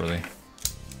properly.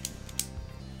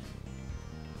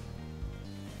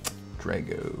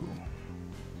 Drago.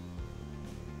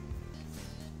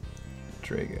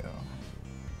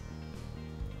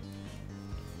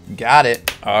 Got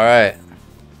it. Alright.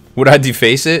 Would I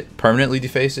deface it? Permanently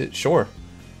deface it? Sure.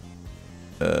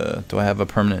 Do I have a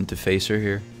permanent defacer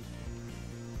here?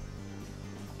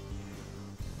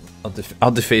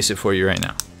 I'll deface it for you right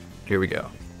now. Here we go.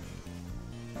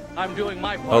 I'm doing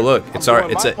my part. Oh look,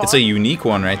 it's a unique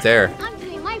one right there. I'm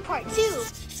doing my part too.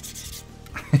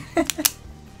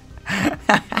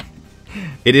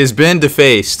 It has been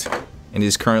defaced and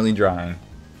is currently drying.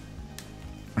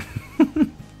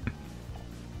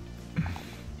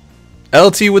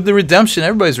 LT with the redemption.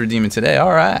 Everybody's redeeming today.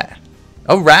 Alright.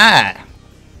 Alright.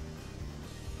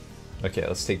 Okay,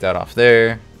 let's take that off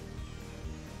there.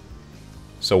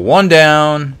 So 1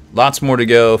 down. Lots more to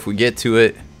go if we get to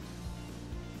it.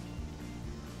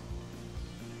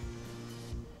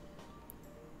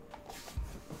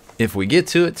 If we get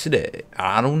to it today.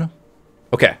 I don't know.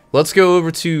 Okay, let's go over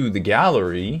to the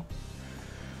gallery.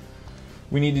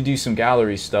 We need to do some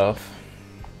gallery stuff.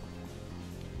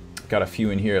 Got a few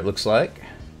in here, it looks like.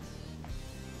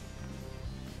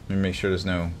 Let me make sure there's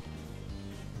no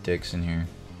dicks in here.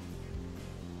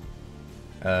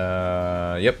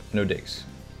 Yep, no dicks.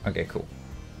 Okay, cool.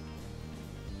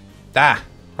 Ah,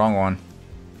 wrong one.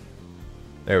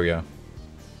 There we go.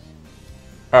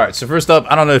 Alright, so first up,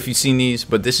 I don't know if you've seen these,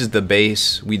 but this is the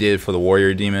base we did for the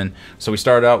Warrior Demon. So we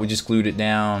started out, we just glued it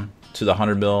down to the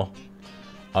 100 mil.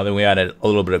 Then we added a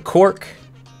little bit of cork.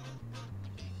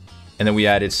 And then we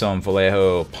added some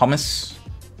Vallejo pumice.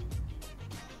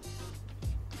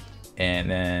 And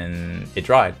then it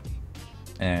dried.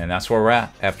 And that's where we're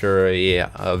at after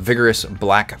a vigorous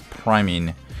black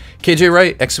priming. KJ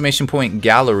Wright, exclamation point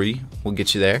gallery will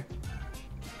get you there.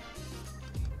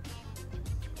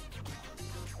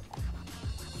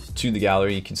 To the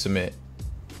gallery, you can submit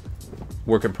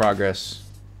work in progress,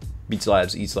 beats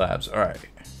labs, eats labs. All right.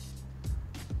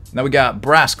 Now we got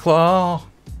Brass Claw.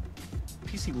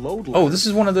 PC load. Oh, this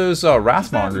is one of those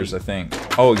Wrathmongers, I think.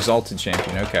 Oh, Exalted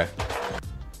Champion. Okay.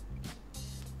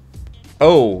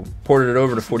 Oh, ported it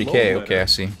over to 40K. Okay, I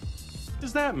see.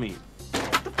 does that mean?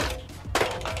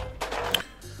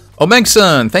 Oh,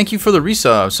 Megson, thank you for the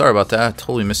resub. Sorry about that. I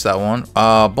totally missed that one.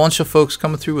 A bunch of folks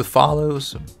coming through with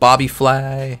follows. Bobby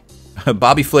Flay,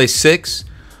 Bobby Flay 6,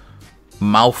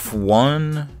 Mouth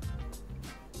 1,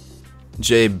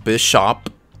 J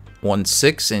Bishop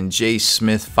 16, and J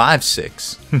Smith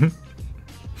 56.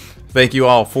 Thank you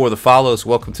all for the follows.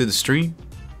 Welcome to the stream.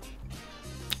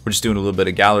 We're just doing a little bit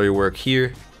of gallery work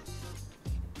here.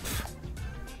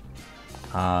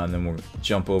 And then we'll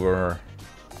jump over,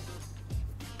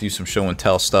 do some show and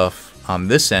tell stuff on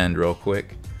this end real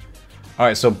quick.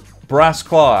 Alright, so Brass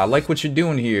Claw, I like what you're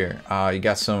doing here. You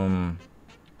got some...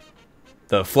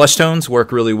 The flesh tones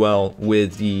work really well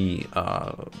with the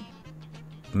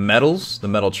metals, the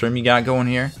metal trim you got going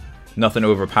here. Nothing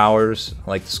overpowers, I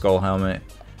like the skull helmet.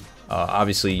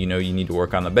 Obviously, you know you need to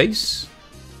work on the base,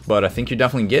 but I think you're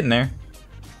definitely getting there.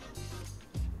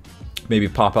 Maybe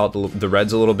pop out the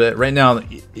reds a little bit. Right now,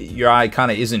 your eye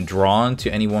kind of isn't drawn to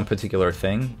any one particular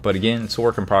thing, but again, it's a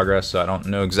work in progress, so I don't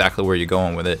know exactly where you're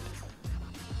going with it.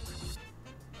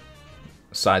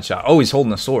 Side shot. Oh, he's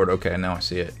holding a sword. Okay, now I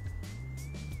see it.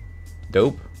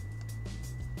 Dope.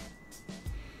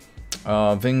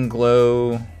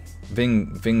 Vinglow.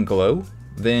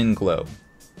 Vinglow.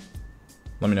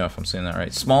 Let me know if I'm saying that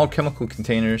right. Small chemical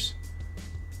containers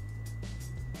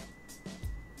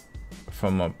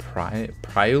from a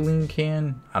Prioline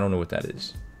can? I don't know what that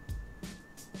is.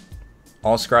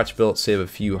 All scratch built, save a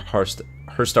few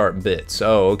Herstart bits.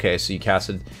 Oh, okay, so you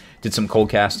did some cold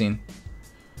casting.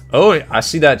 Oh, I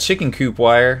see that chicken coop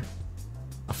wire.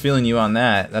 I'm feeling you on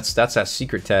that. That's that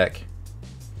secret tech.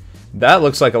 That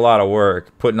looks like a lot of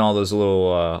work, putting all those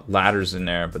little ladders in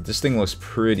there, but this thing looks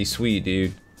pretty sweet,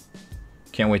 dude.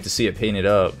 Can't wait to see it painted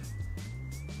up.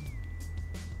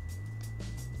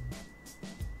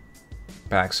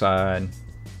 Backside.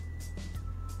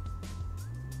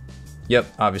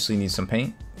 Yep, obviously needs some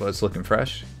paint, but it's looking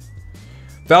fresh.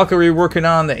 Valkyrie working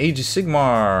on the Age of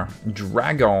Sigmar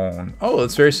Dragon. Oh,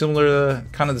 it's very similar to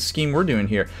kind of the scheme we're doing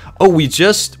here. Oh, we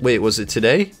just... Wait, was it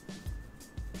today?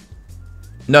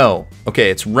 No.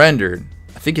 Okay, it's rendered.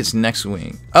 I think it's next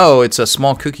week. Oh, it's a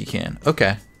small cookie can.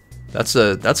 Okay. That's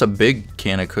a big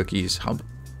can of cookies.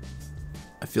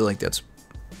 I feel like that's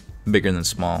bigger than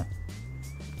small.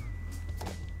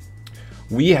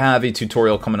 We have a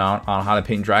tutorial coming out on how to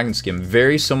paint dragon skin,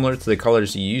 very similar to the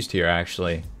colors you used here,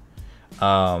 actually.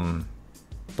 But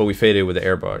we faded with the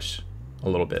airbrush a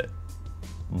little bit.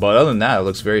 But other than that, it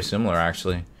looks very similar,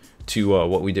 actually, to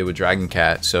what we did with Dragon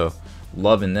Cat. So,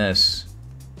 loving this.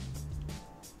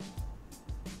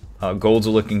 Golds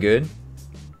are looking good.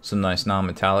 Some nice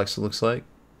non-metallics, it looks like.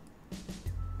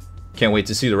 Can't wait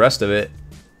to see the rest of it.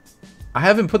 I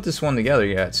haven't put this one together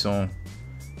yet, so I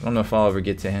don't know if I'll ever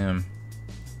get to him.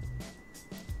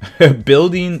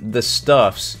 Building the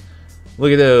stuffs.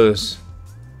 Look at those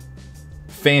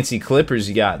fancy clippers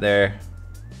you got there.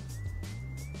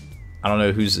 I don't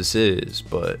know whose this is,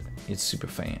 but it's super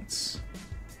fancy.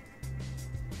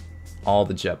 All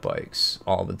the jet bikes,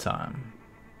 all the time.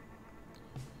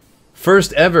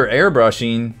 First ever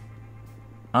airbrushing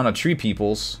on a Tree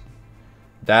Peoples.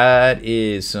 That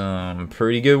is some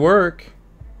pretty good work.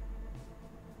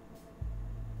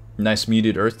 Nice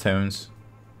muted earth tones.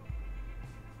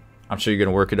 I'm sure you're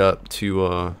gonna work it up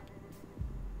to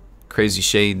crazy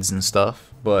shades and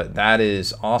stuff, but that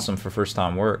is awesome for first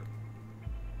time work.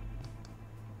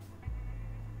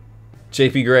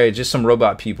 JP Gray, just some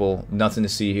robot people, nothing to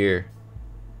see here.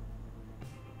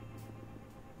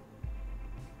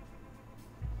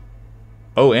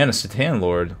 Oh, and a Satan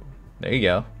Lord. There you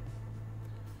go.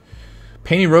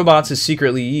 Painting robots is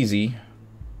secretly easy.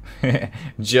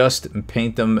 Just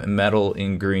paint them metal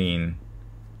in green.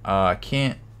 I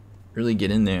can't really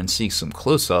get in there and see some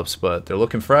close-ups, but they're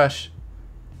looking fresh.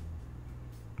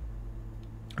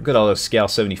 Look at all those scale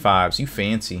 75s. You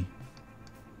fancy.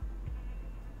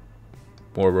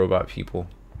 More robot people.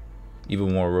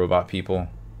 Even more robot people.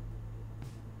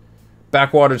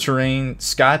 Backwater terrain.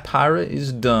 Sky Pirate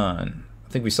is done.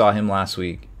 I think we saw him last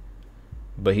week,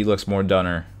 but he looks more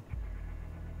doner.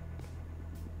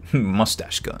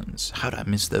 Mustache guns. How'd I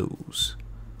miss those?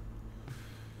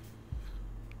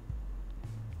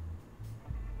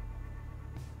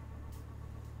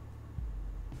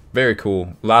 Very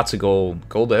cool. Lots of gold.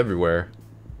 Gold everywhere.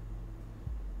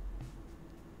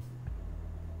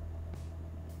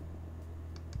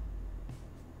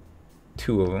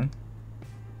 Two of them.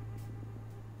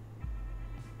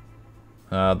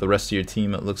 The rest of your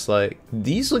team, it looks like.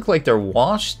 These look like they're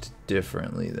washed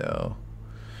differently, though.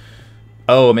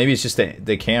 Oh, maybe it's just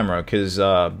the camera, because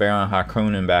Baron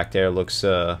Harkonnen back there looks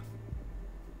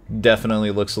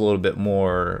definitely looks a little bit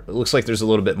more. It looks like there's a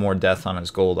little bit more depth on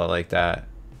his gold. I like that.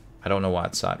 I don't know why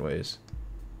it's sideways.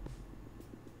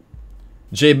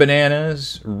 J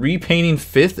Bananas repainting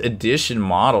 5th edition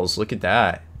models. Look at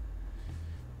that.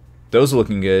 Those are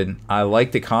looking good. I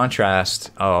like the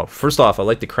contrast. Oh, first off, I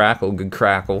like the crackle. Good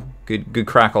crackle. Good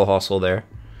crackle hustle there.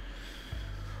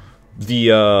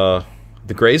 The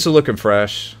grays are looking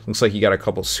fresh. Looks like you got a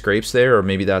couple scrapes there, or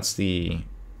maybe that's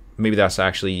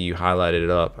actually you highlighted it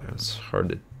up. It's hard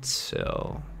to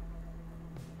tell.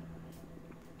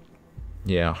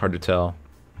 Yeah, hard to tell.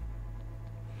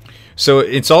 So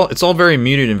it's all very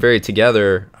muted and very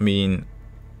together. I mean,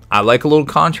 I like a little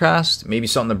contrast, maybe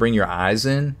something to bring your eyes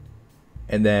in,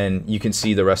 and then you can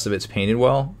see the rest of it's painted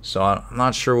well. So I'm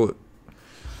not sure what.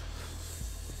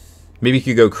 Maybe you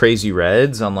could go crazy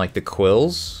reds on like the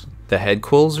quills, the head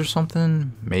quills or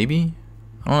something. Maybe,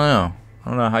 I don't know. I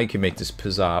don't know how you can make this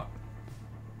pizzop.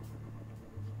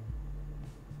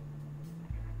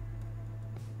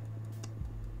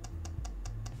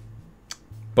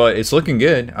 But it's looking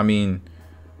good. I mean,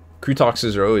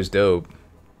 Crutoxes are always dope.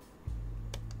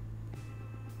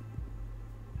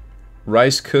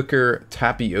 Rice cooker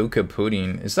tapioca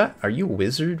pudding. Is that? Are you a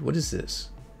wizard? What is this?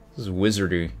 This is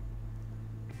wizardry.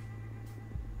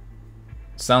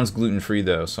 Sounds gluten free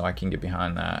though, so I can get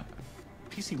behind that.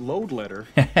 PC load letter.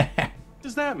 What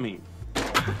does that mean?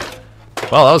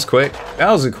 Well, that was quick.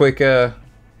 That was a quick. PC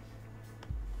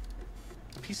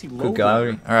load Quick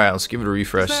gallery. letter. All right, let's give it a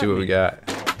refresh. See what we got.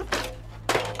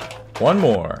 One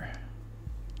more.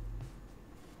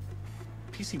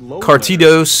 PC load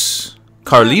Cartidos.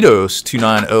 Carlitos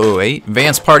 29008.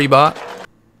 Vance Party Bot.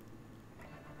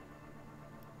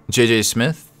 JJ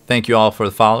Smith. Thank you all for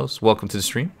the follows. Welcome to the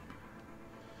stream.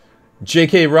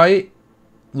 JK Wright.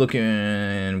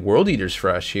 Looking World Eaters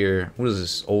fresh here. What is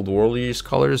this? Old World Eaters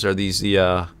colors? Are these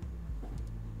the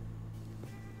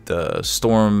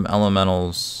Storm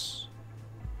Elementals?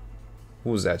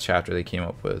 What was that chapter they came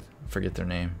up with? I forget their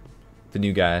name. The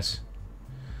new guys.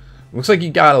 Looks like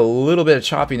you got a little bit of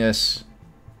choppiness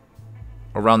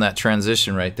around that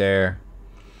transition right there.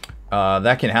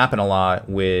 That can happen a lot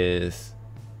with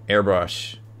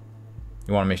airbrush.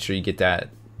 You want to make sure you get that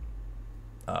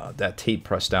that tape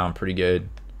pressed down pretty good.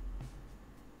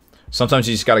 Sometimes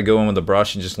you just got to go in with the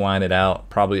brush and just line it out.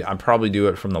 I'd probably do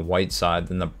it from the white side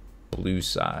than the blue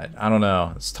side. I don't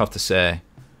know. It's tough to say.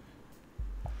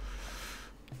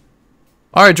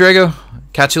 All right, Drago.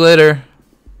 Catch you later.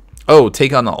 Oh,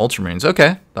 take on the Ultramarines.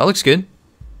 Okay, that looks good.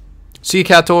 See you,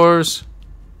 Cators.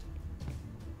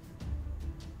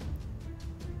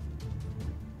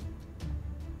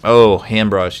 Oh, hand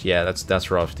brush. Yeah,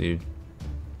 that's rough, dude.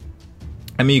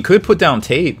 I mean, you could put down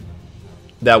tape.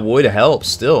 That would help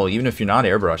still, even if you're not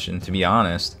airbrushing, to be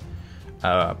honest.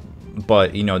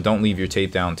 But, you know, don't leave your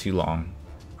tape down too long.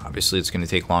 Obviously, it's going to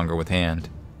take longer with hand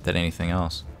than anything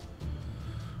else.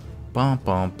 Bum,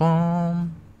 bum,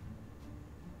 bum.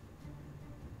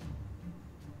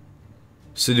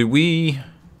 So did we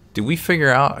figure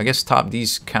out, I guess top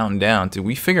D's counting down. Did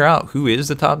we figure out who is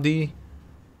the top D?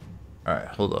 All right,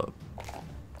 hold up.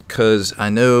 Because I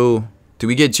know, did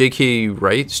we get JK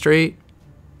Wright straight?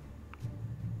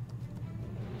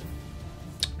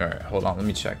 All right, hold on. Let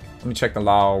me check. Let me check the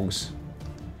logs.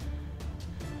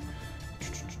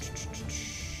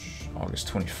 August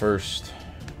 21st.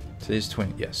 Today's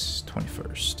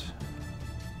 21st.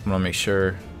 I'm gonna make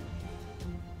sure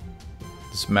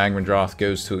this Magmadroth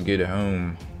goes to a good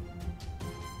home.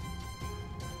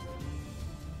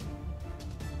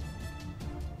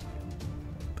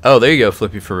 Oh, there you go,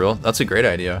 Flippy, for real. That's a great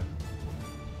idea.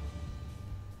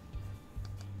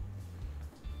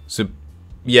 So,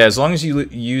 yeah, as long as you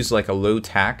use like a low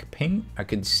tack paint, I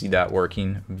could see that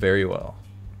working very well.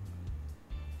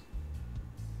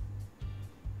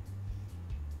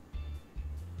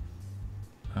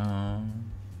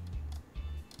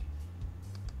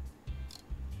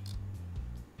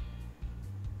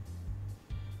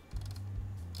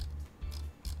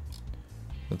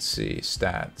 Let's see,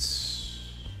 stats.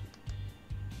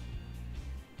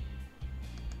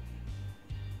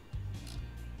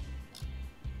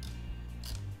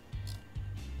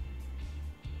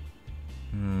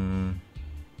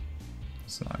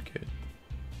 It's not good.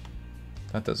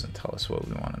 That doesn't tell us what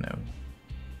we want to know.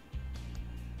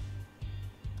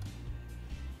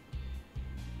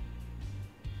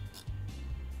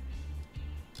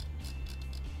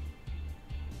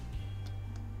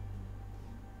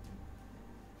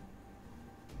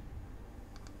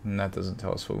 And that doesn't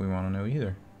tell us what we want to know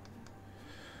either.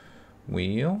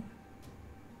 Wheel.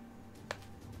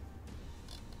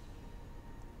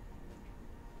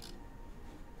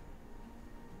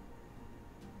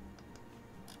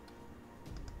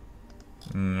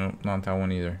 Nope, not that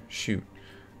one either. Shoot.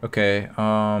 Okay,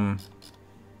 I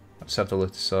just have to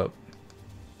look this up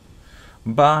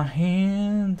by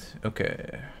hand.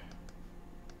 Okay.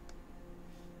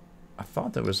 I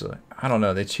thought there was a... I don't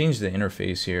know. They changed the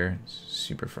interface here. It's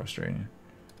super frustrating.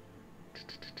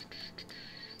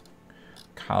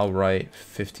 Kyle Wright,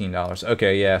 $15.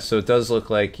 Okay, yeah. So it does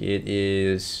look like it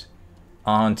is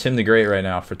on Tim the Great right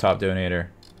now for top donator.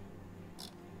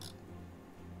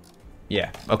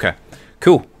 Yeah. Okay.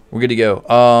 Cool. We're good to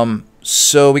go.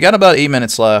 So we got about 8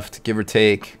 minutes left, give or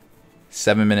take.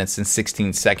 7 minutes and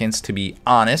 16 seconds, to be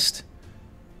honest.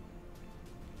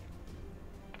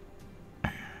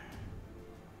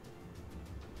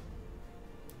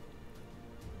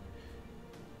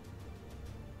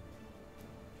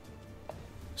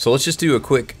 So let's just do a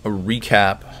quick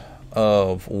recap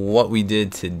of what we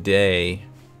did today.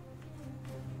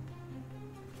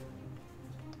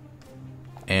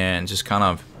 And just kind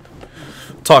of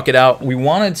talk it out. I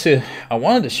wanted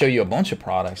to show you a bunch of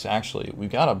products, actually.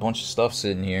 We've got a bunch of stuff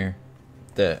sitting here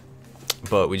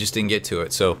but we just didn't get to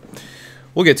it. So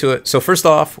we'll get to it. So first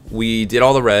off, we did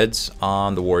all the reds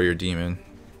on the Warrior Demon.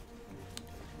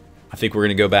 I think we're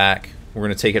gonna go back. We're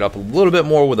going to take it up a little bit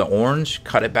more with the orange,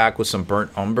 cut it back with some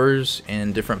burnt umbers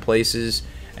in different places,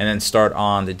 and then start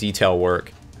on the detail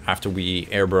work after we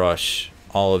airbrush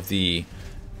all of the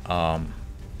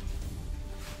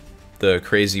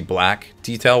crazy black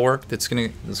detail work that's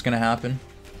gonna happen.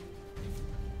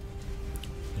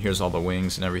 Here's all the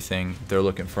wings and everything. They're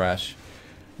looking fresh.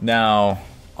 Now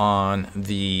on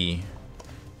the...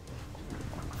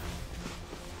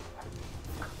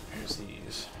 Here's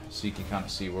these, so you can kind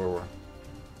of see where we're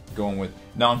going with.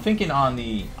 Now I'm thinking on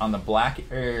the black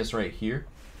areas right here,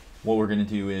 what we're gonna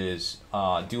do is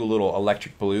do a little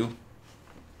electric blue,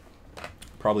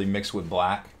 probably mix with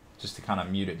black just to kind of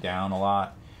mute it down a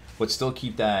lot, but still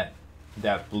keep that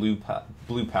blue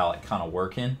palette kind of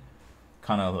working,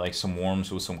 kind of like some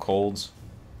warms with some colds,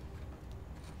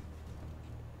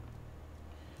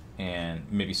 and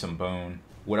maybe some bone.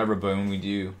 Whatever bone we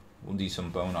do, we'll do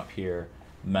some bone up here,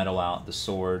 metal out the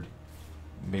sword,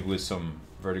 maybe with some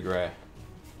verdigris.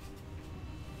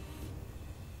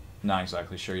 Not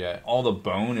exactly sure yet. All the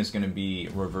bone is going to be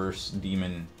reverse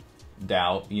demon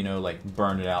doubt, you know, like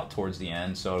burn it out towards the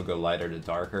end, so it'll go lighter to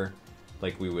darker,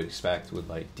 like we would expect with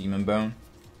like demon bone.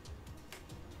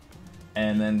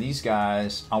 And then these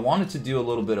guys, I wanted to do a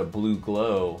little bit of blue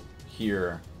glow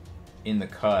here in the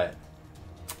cut,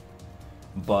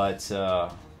 but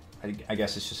I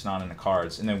guess it's just not in the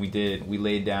cards. And then we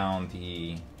laid down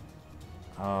the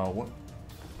what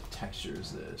texture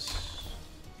is this?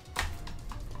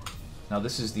 Now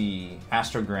this is the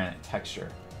Astro Granite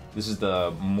texture. This is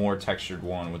the more textured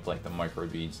one with like the micro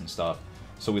beads and stuff.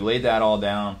 So we laid that all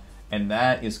down, and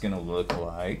that is gonna look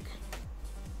like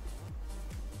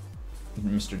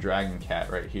Mr. Dragon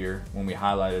Cat right here when we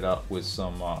highlight it up with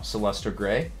some Celestia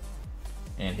Gray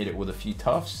and hit it with a few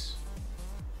tufts.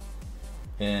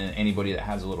 And anybody that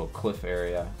has a little cliff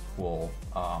area will,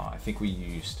 I think we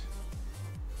used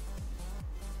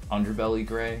Underbelly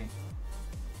Gray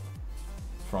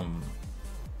from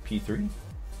P3.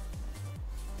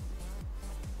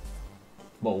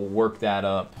 But we'll work that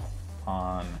up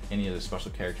on any of the special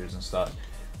characters and stuff.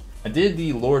 I did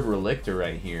the Lord Relictor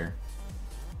right here.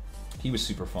 He was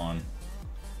super fun.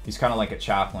 He's kind of like a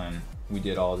chaplain. We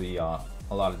did all the a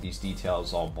lot of these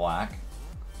details all black,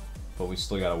 but we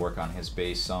still got to work on his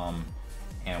base some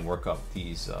and work up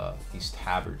these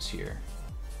tabards here,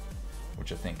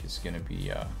 which I think is going to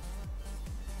be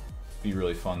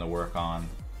really fun to work on.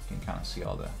 You can kind of see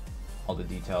all the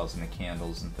details and the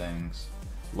candles and things.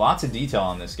 Lots of detail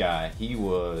on this guy. He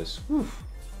was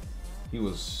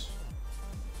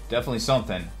definitely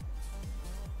something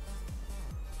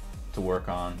to work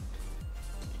on.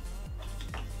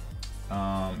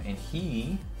 And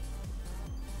he,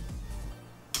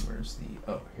 where's the,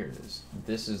 oh, here it is.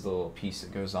 This is the little piece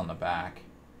that goes on the back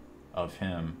of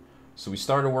him. So we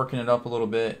started working it up a little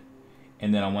bit,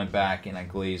 and then I went back and I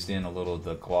glazed in a little of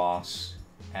the gloss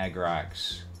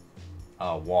Agrax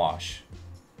wash,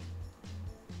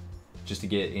 just to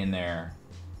get in there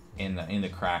in the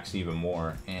cracks even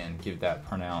more and give that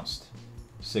pronounced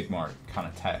Sigmar kind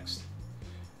of text.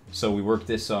 So we worked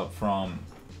this up from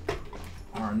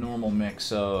our normal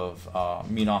mix of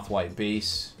Menoth White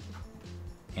base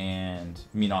and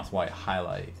Menoth White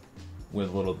highlight with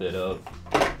a little bit of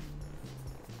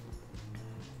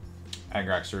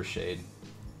Agrax Earthshade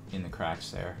in the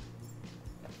cracks there.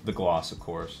 The gloss, of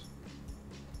course.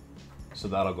 So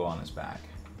that'll go on his back.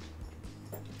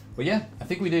 But yeah, I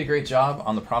think we did a great job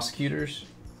on the prosecutors,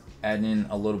 adding in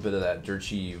a little bit of that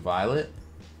Dirty Violet.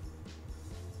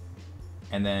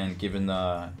 and then giving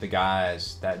the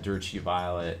guys that dirt sheet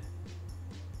violet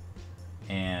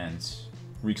and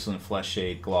Rexland Flesh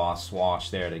Shade gloss wash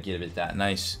there to give it that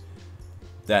nice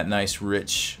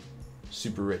rich,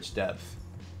 super rich depth.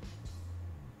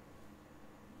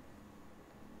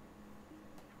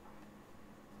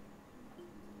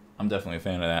 I'm definitely a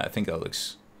fan of that. I think that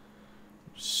looks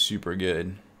super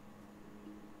good.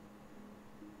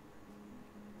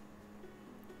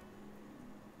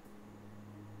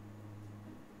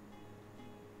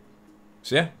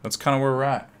 So yeah, that's kind of where we're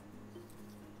at.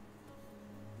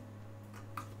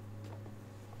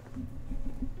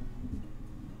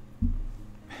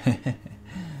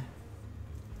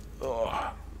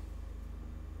 Oh.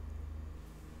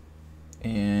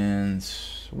 And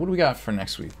what do we got for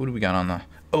next week? What do we got on the...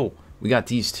 Oh, we got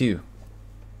these too.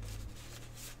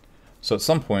 So at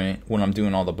some point, when I'm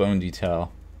doing all the bone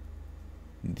detail,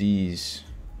 these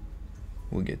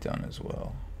will get done as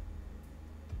well.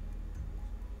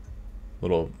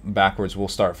 Little backwards, we'll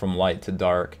start from light to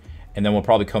dark, and then we'll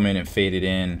probably come in and fade it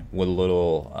in with a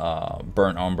little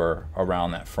burnt umber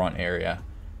around that front area,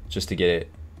 just to get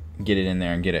it in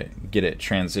there and get it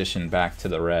transitioned back to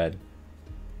the red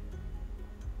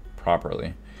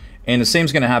properly. And the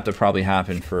same's gonna have to probably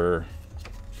happen for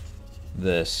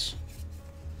this.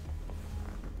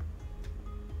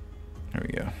 There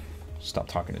we go. Stop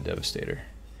talking to Devastator.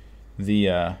 These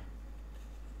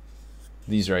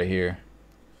right here.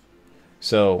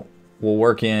 So we'll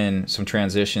work in some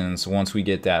transitions once we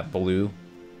get that blue,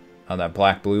 that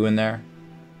black blue in there.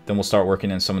 Then we'll start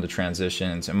working in some of the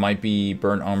transitions. It might be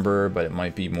burnt umber, but it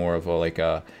might be more of a like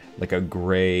a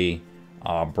gray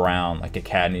brown, like a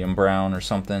cadmium brown or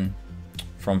something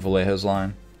from Vallejo's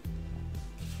line.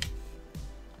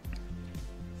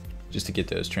 Just to get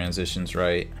those transitions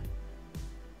right.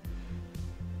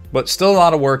 But still a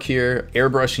lot of work here.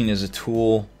 Airbrushing is a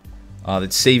tool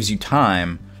that saves you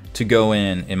time to go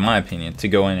in my opinion, to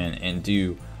go in and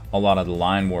do a lot of the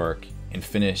line work and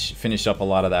finish up a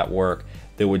lot of that work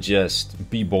that would just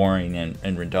be boring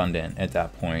and redundant at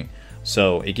that point.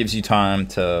 So it gives you time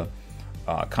to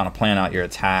kind of plan out your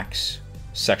attacks,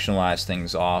 sectionalize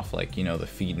things off, like, you know, the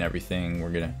feet and everything.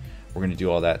 We're gonna do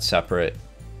all that separate,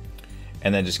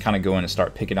 and then just kind of go in and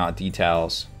start picking out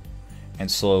details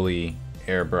and slowly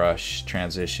airbrush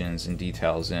transitions and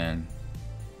details in.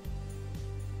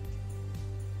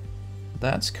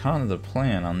 That's kind of the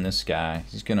plan on this guy.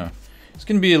 It's gonna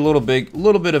be a little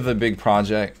bit of a big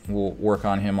project. We'll work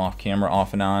on him off camera,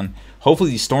 off and on. Hopefully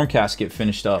these Stormcasts get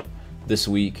finished up this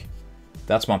week.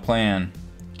 That's my plan.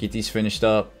 Get these finished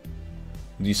up.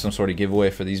 Do some sort of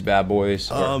giveaway for these bad boys.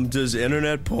 Does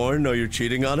internet porn know you're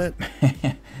cheating on it?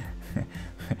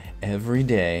 Every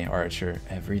day, Archer.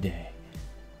 Every day.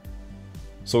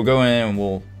 So we'll go in and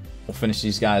we'll finish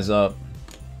these guys up.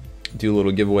 Do a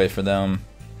little giveaway for them.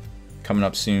 Coming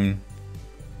up soon.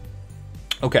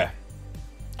 Okay.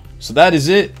 So that is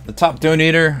it. The top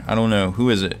donator. I don't know.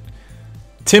 Who is it?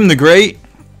 Tim the Great.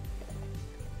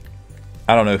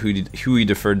 I don't know who he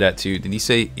deferred that to. Did he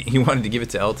say he wanted to give it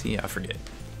to LT? I forget.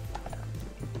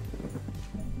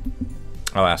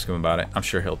 I'll ask him about it. I'm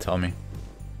sure he'll tell me.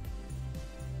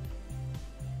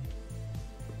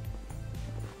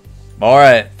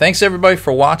 Alright. Thanks everybody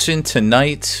for watching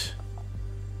tonight.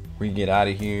 We get out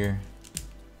of here.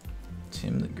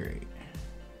 Tim the Great.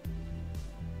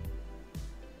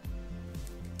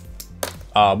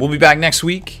 We'll be back next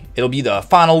week. It'll be the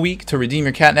final week to redeem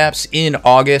your catnaps in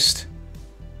August.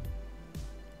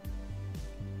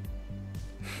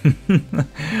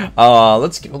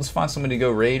 Let's find somebody to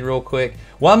go raid real quick.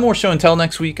 One more show and tell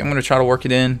next week. I'm gonna try to work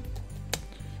it in.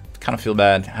 Kind of feel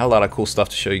bad. I had a lot of cool stuff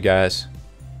to show you guys.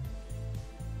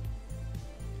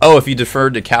 Oh, if you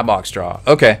deferred to Catbox draw.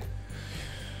 Okay.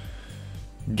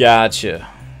 Gotcha.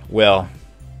 Well,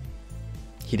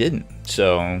 he didn't.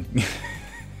 So,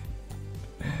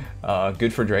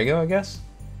 good for Drago, I guess.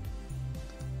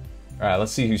 All right,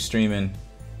 let's see who's streaming.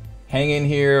 Hang in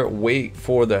here. Wait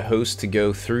for the host to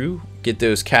go through. Get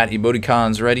those cat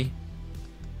emoticons ready.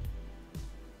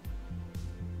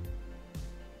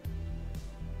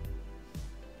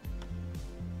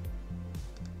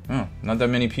 Oh, not that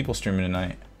many people streaming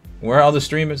tonight. Where are all the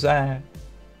streamers at?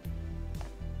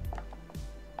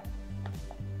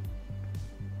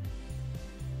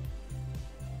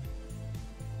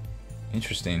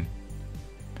 Interesting.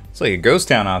 It's like a ghost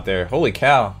town out there. Holy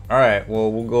cow. All right,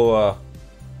 well, we'll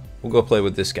go play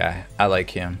with this guy. I like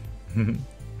him.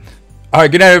 All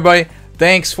right, good night, everybody.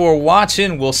 Thanks for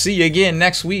watching. We'll see you again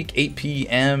next week, 8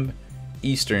 p.m.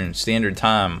 Eastern Standard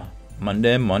Time.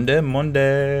 Monday.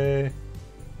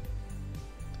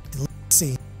 Let's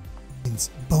see. Veterans,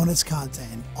 bonus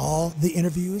content, and all the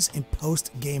interviews and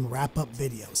post-game wrap-up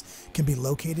videos can be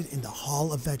located in the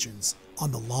Hall of Veterans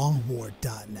on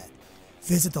thelongwar.net.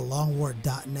 Visit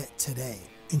thelongwar.net today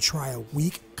and try a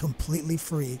week completely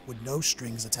free with no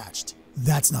strings attached.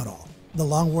 That's not all.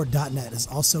 Thelongwar.net is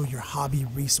also your hobby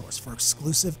resource for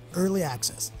exclusive early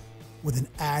access with an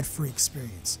ad-free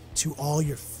experience to all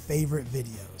your favorite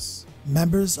videos.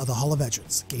 Members of the Hall of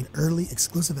Veterans gain early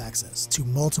exclusive access to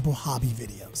multiple hobby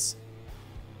videos,